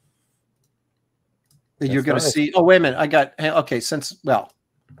you're going to nice. see. Oh, wait a minute. I got okay.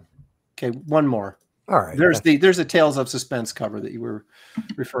 Okay, one more. All right. There's the Tales of Suspense cover that you were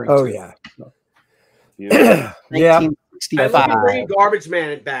referring Oh to. yeah. Beautiful. Yeah. I look at 1965. bringing Garbage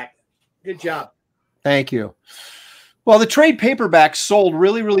Man back. Good job. Thank you. Well, the trade paperback sold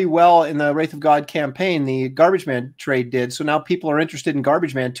really, really well in the Wraith of God campaign. The Garbage Man trade did. So now people are interested in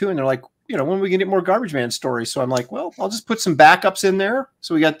Garbage Man too. And they're like, when are we going to get more Garbage Man stories? So I'm like, well, I'll just put some backups in there.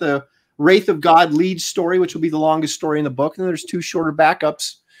 So we got the Wraith of God lead story, which will be the longest story in the book. And then there's 2 shorter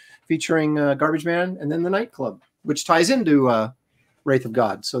backups featuring Garbage Man and then the Nightclub, which ties into Wraith of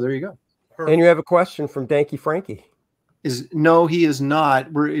God. So there you go. And you have a question from Danky Frankie. No, he is not.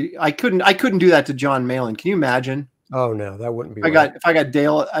 I couldn't do that to John Malin. Can you imagine? Oh no, that wouldn't be. If I got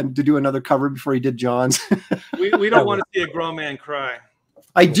Dale to do another cover before he did John's. We don't want to see a grown man cry.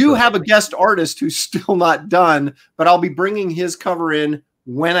 I do have a guest artist who's still not done, but I'll be bringing his cover in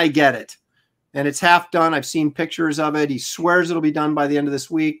when I get it. And it's half done. I've seen pictures of it. He swears it'll be done by the end of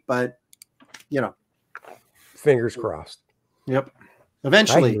this week, but Fingers crossed. Yep. I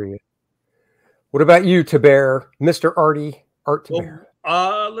Eventually. hear you. What about you, Taber, Mr. Art Taber?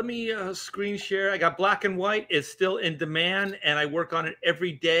 Let me screen share. I got Black and White is still in demand, and I work on it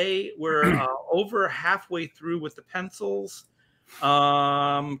every day. We're over halfway through with the pencils.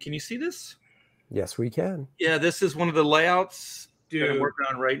 Can you see this? Yes, we can. Yeah, this is one of the layouts that I'm Dude. working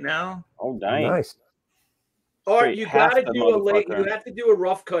on right now. Oh, dang. Nice. Or Straight you half got to the do motherfucker. you have to do a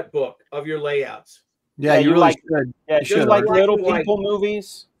rough cut book of your layouts. Yeah, Yeah, you you really like- should. Yeah, You should. just like Black little and white. people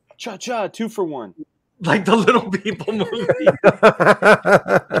movies. Cha-cha, 2 for 1. Like the Little People movie.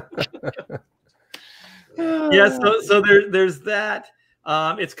 Yeah, so there's that.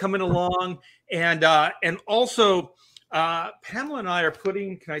 It's coming along, and also Pamela and I are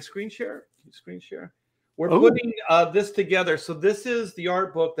putting. Can I screen share? Can you screen share? We're putting this together. So this is the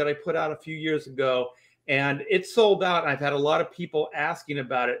art book that I put out a few years ago, and it's sold out. I've had a lot of people asking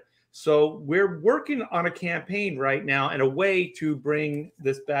about it. So we're working on a campaign right now and a way to bring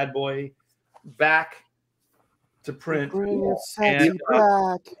this bad boy back to print. And,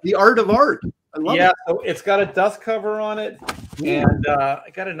 The art of art. I love yeah, it. so it's got a dust cover on it, and I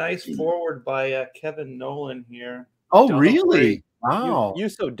got a nice forward by Kevin Nolan here. Oh, Done really? great. Wow. You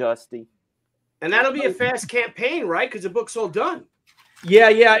so dusty. And that'll be a fast campaign, right? Because the book's all done. Yeah,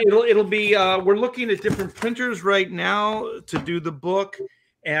 it'll be. We're looking at different printers right now to do the book,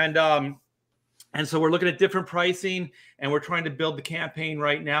 and so we're looking at different pricing, and we're trying to build the campaign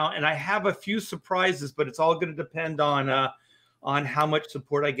right now. And I have a few surprises, but it's all going to depend on on how much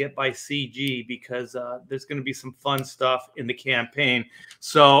support I get by CG, because there's going to be some fun stuff in the campaign.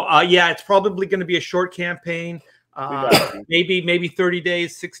 So yeah, it's probably going to be a short campaign, maybe 30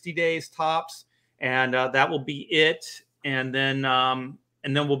 days, 60 days tops, and that will be it. And then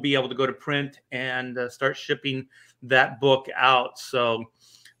we'll be able to go to print and start shipping that book out. So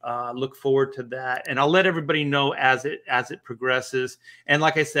look forward to that, and I'll let everybody know as it progresses. And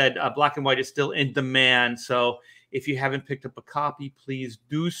like I said, Black and White is still in demand, so if you haven't picked up a copy, please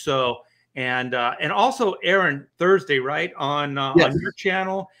do so. And also, Aaron, Thursday, right, on your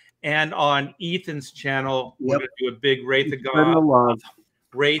channel and on Ethan's channel, we're going to do a big Wraith-a-God,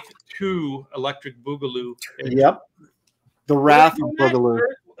 Wraith 2 Electric Boogaloo. Yep. The Wrath of Boogaloo.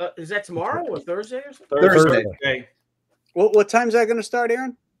 Is that tomorrow or Thursday or something? Thursday. Okay. What time is that going to start,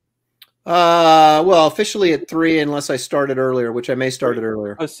 Aaron? Well, officially at 3, unless I started earlier, which I may start it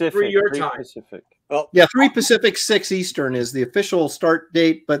earlier. Pacific. 3 your time. Pacific. Well, yeah, 3 Pacific, 6 Eastern is the official start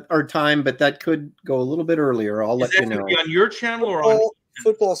date, but our time, but that could go a little bit earlier. I'll let you know. Be on your channel or on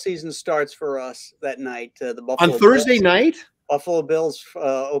football season starts for us that night. The Buffalo on Thursday Bills, night. Buffalo Bills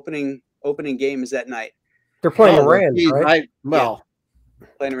opening game is that night. They're playing the Rams, right?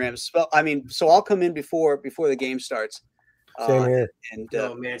 Playing the Rams. Well, I mean, so I'll come in before the game starts. Same here. And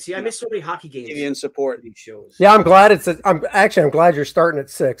oh man, see, I miss so many hockey games. Give you in support these shows. Yeah, I'm glad I'm glad you're starting at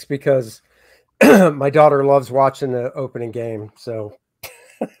 6 because my daughter loves watching the opening game. So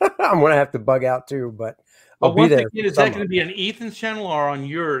I'm gonna have to bug out too, but I'll be there. Is that going to be on Ethan's channel or on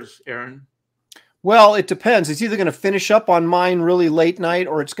yours, Aaron? Well, it depends. It's either going to finish up on mine really late night,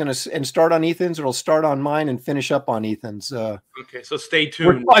 or it's going to start on Ethan's, or it'll start on mine and finish up on Ethan's. Okay, so stay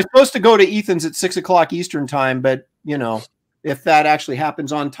tuned. I'm supposed to go to Ethan's at 6 o'clock Eastern time, but you know, if that actually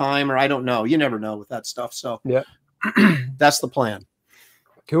happens on time, or I don't know. You never know with that stuff. So yeah, that's the plan.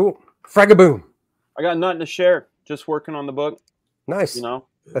 Cool. Fragaboom. I got nothing to share. Just working on the book. Nice. You know,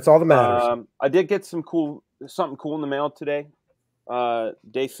 that's all that matters. I did get something cool in the mail today.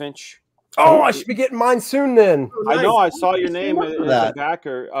 Dave Finch. Oh, I should be getting mine soon then. Oh, nice. I know. I saw your name as a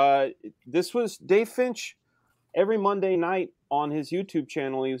backer. This was Dave Finch. Every Monday night on his YouTube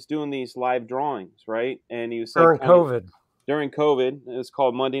channel, he was doing these live drawings, right? And he was during COVID. During COVID, it was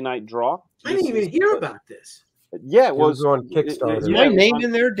called Monday Night Draw. I didn't even hear about this. Yeah, it was on Kickstarter. Is my name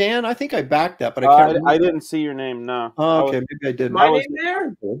in there, Dan? I think I backed that, but I can't. I didn't see your name. No. Oh, okay, maybe I didn't. My name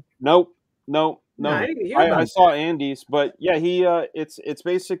there? Nope. No, I didn't hear about I saw Andy's, but yeah, he it's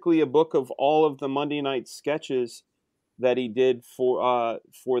basically a book of all of the Monday night sketches that he did for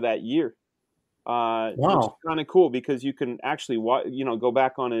that year. Wow, which is kind of cool because you can actually go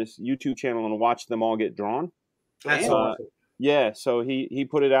back on his YouTube channel and watch them all get drawn. That's awesome. Yeah, so he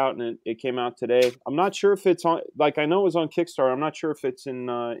put it out and it came out today. I'm not sure if it's on, like I know it was on Kickstarter. I'm not sure if it's in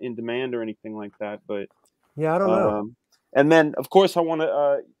demand or anything like that, but yeah, I don't know. And then of course I want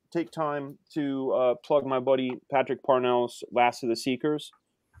to take time to plug my buddy Patrick Parnell's Last of the Seekers.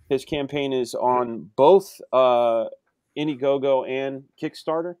 His campaign is on both Indiegogo and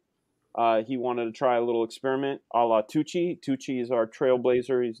Kickstarter. He wanted to try a little experiment a la Tucci. Tucci is our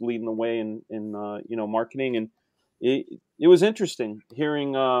trailblazer. He's leading the way in marketing, and it was interesting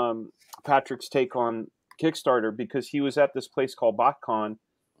hearing Patrick's take on Kickstarter because he was at this place called BotCon,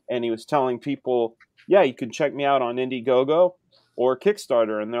 and he was telling people, yeah, you can check me out on Indiegogo or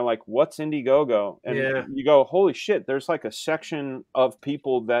Kickstarter. And they're like, what's Indiegogo? And you go, holy shit, there's like a section of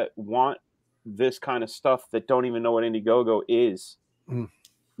people that want this kind of stuff that don't even know what Indiegogo is.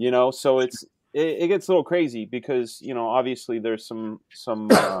 You know, so it gets a little crazy because, you know, obviously there's some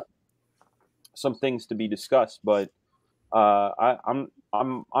things to be discussed, but I'm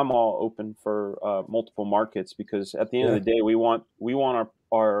all open for multiple markets because at the end of the day, we want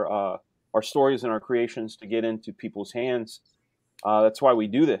our stories and our creations to get into people's hands. That's why we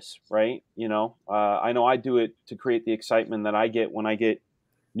do this, right? You know, I know I do it to create the excitement that I get when I get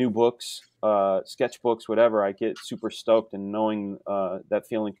new books, sketchbooks, whatever. I get super stoked, and knowing that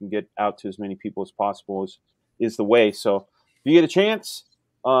feeling can get out to as many people as possible is the way. So if you get a chance,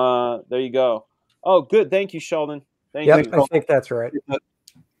 there you go. Oh, good. Thank you, Sheldon. Thank you. I think that's right.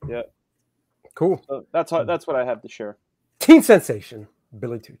 Yeah. Cool. So that's what I have to share. Teen sensation,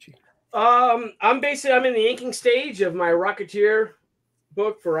 Billy Tucci. I'm in the inking stage of my Rocketeer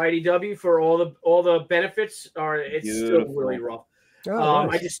book for IDW for all the benefits it's still really rough. Oh,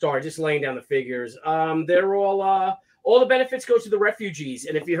 nice. I just started laying down the figures. They're all the benefits go to the refugees.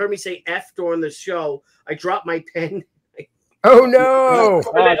 And if you heard me say F during the show, I dropped my pen. Oh no!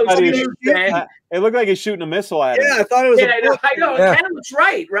 It looked like he's shooting a missile at him. Yeah, I thought it was. I know. It kind of looks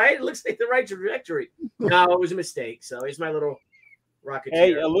right? It looks like the right trajectory. No, it was a mistake. So here's my little Rocketeer.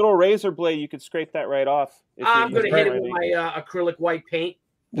 Hey, a little razor blade, you could scrape that right off. I'm going to hit it with my acrylic white paint.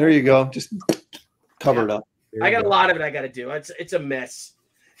 There you go. Just cover it up. I got a lot of it I got to do. It's a mess.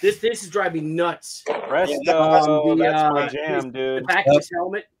 This is driving me nuts. Presto, that's my jam, dude. The back of his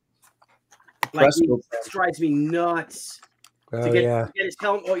helmet. Like, it drives me nuts to get his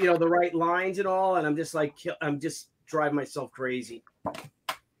helmet, the right lines and all, and I'm just driving myself crazy.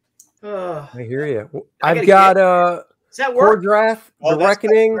 I hear you. I've got Core Draft, The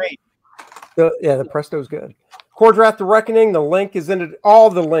Reckoning. The Presto's good. Core Draft, The Reckoning. The link is in it. All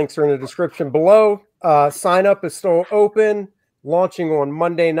the links are in the description below. Sign up is still open. Launching on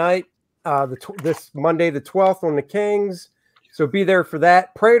Monday night. This Monday the 12th on the Kings. So be there for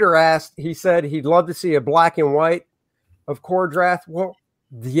that. Prater asked. He said he'd love to see a black and white of Core Draft. Well,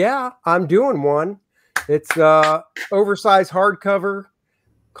 yeah, I'm doing one. It's oversized hardcover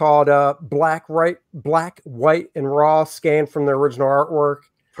called Black, White, and Raw, scanned from the original artwork.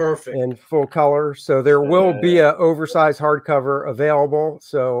 Perfect. In full color. So there will be an oversized hardcover available.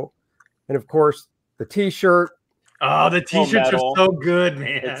 So, and of course, the T-shirt. Oh, the T-shirts are so good,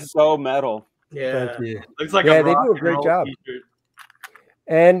 man. It's so metal. Yeah. Thank you. Looks like they do a great job. T-shirt.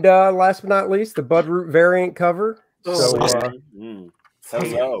 And last but not least, the Bud Root variant cover. Hello.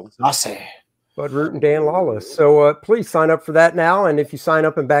 Bud Root and Dan Lawless. So please sign up for that now. And if you sign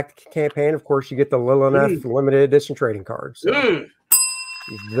up and back the campaign, of course, you get the Lil F limited edition trading cards. So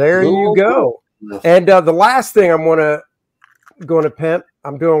there you go. And the last thing I'm going to pimp,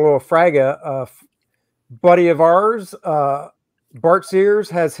 I'm doing a little Fraga. Buddy of ours, Bart Sears,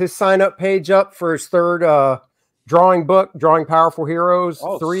 has his sign up page up for his third drawing book, Drawing Powerful Heroes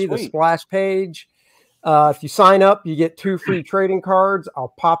 3, the splash page. If you sign up, you get 2 free trading cards.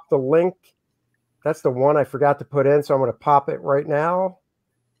 I'll pop the link. That's the one I forgot to put in, so I'm going to pop it right now,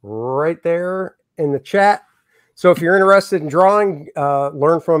 right there in the chat. So if you're interested in drawing,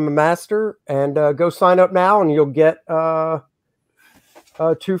 learn from a master, and go sign up now, and you'll get 2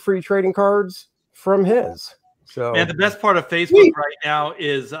 free trading cards from his. So, and the best part of Facebook right now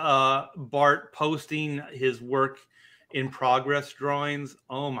is Bart posting his work in progress drawings.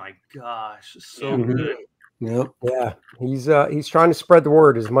 Oh my gosh, so good. Yep. Yeah, he's trying to spread the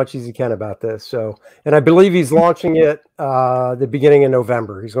word as much as he can about this. So, and I believe he's launching it the beginning of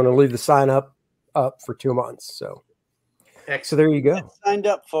November. He's going to leave the sign up for 2 months. So, so there you go. Get signed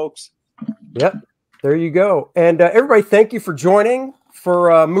up, folks. Yep, there you go. And everybody, thank you for joining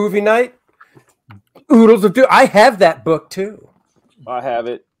for movie night. Oodles of Doom. I have that book too. I have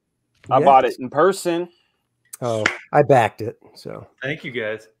it. I bought it in person. Oh, I backed it. So thank you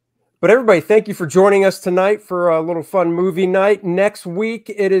guys. But everybody, thank you for joining us tonight for a little fun movie night. Next week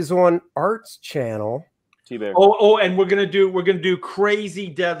it is on Art's channel. Oh, and we're gonna do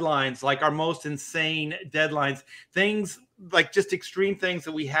crazy deadlines, like our most insane deadlines, things like just extreme things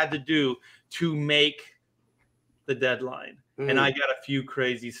that we had to do to make the deadline. And I got a few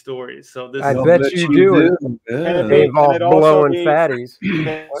crazy stories. So this I bet you do. They involve blowing fatties.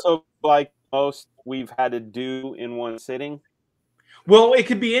 So like most we've had to do in one sitting. Well, it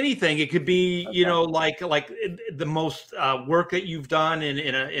could be anything. It could be, like the most work that you've done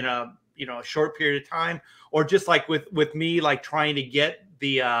in a short period of time, or just like with me, like trying to get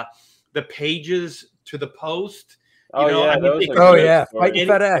the pages to the post. Fighting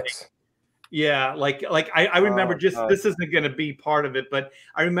FedEx. Yeah, like I remember this isn't going to be part of it, but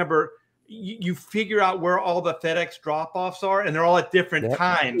I remember you figure out where all the FedEx drop-offs are, and they're all at different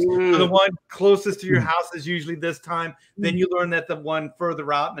times. So the one closest to your house is usually this time. Then you learn that the one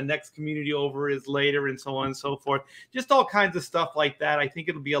further out in the next community over is later, and so on and so forth. Just all kinds of stuff like that. I think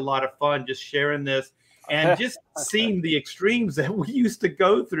it'll be a lot of fun just sharing this and just seeing the extremes that we used to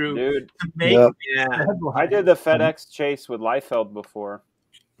go through to make. I did the FedEx chase with Liefeld before.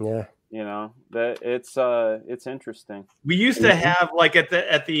 Yeah. That it's interesting. We used to have like at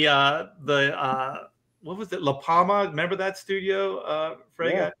the what was it, La Palma? Remember that studio,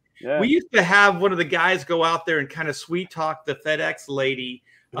 Frega? Yeah. We used to have one of the guys go out there and kind of sweet talk the FedEx lady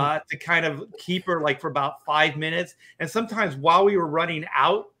to kind of keep her like for about 5 minutes. And sometimes while we were running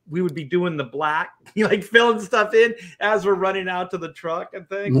out, we would be doing the black, like filling stuff in as we're running out to the truck and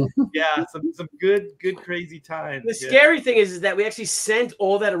things. Yeah, some good crazy times. The scary thing is that we actually sent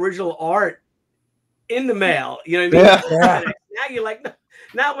all that original art in the mail. You know what I mean? Yeah. Now you're like,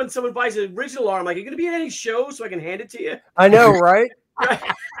 now when someone buys an original art, I'm like, are you going to be at any shows so I can hand it to you? I know, right?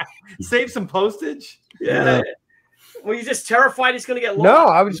 Save some postage. Yeah. Were you just terrified it's going to get lost? No,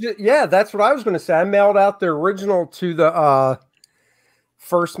 I was just, that's what I was going to say. I mailed out the original to the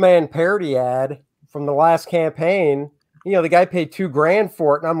First Man parody ad from the last campaign. The guy paid $2,000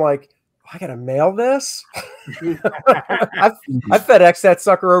 for it, and I'm like, I gotta mail this. I FedExed that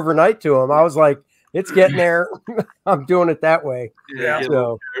sucker overnight to him. I was like, it's getting there. I'm doing it that way. Yeah.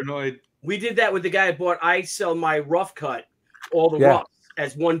 So Paranoid. We did that with the guy who bought I Sell My Rough Cut, all the Yeah. roughs,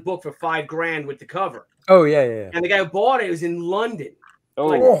 as one book for $5,000 with the cover. oh yeah. And the guy who bought it was in London. Oh,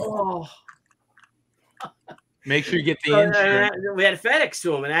 Like, Oh. Make sure you get the So, insurance. we had FedEx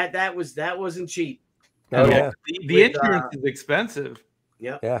to him, and that wasn't cheap. Oh yeah. The With, insurance is expensive.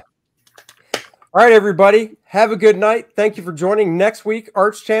 Yeah. Yeah. All right, everybody. Have a good night. Thank you for joining. Next week,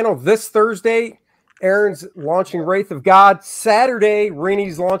 Arts Channel. This Thursday, Aaron's launching Wraith of God. Saturday,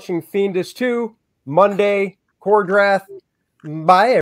 Rainey's launching Fiendish 2. Monday, Cordrath. Bye,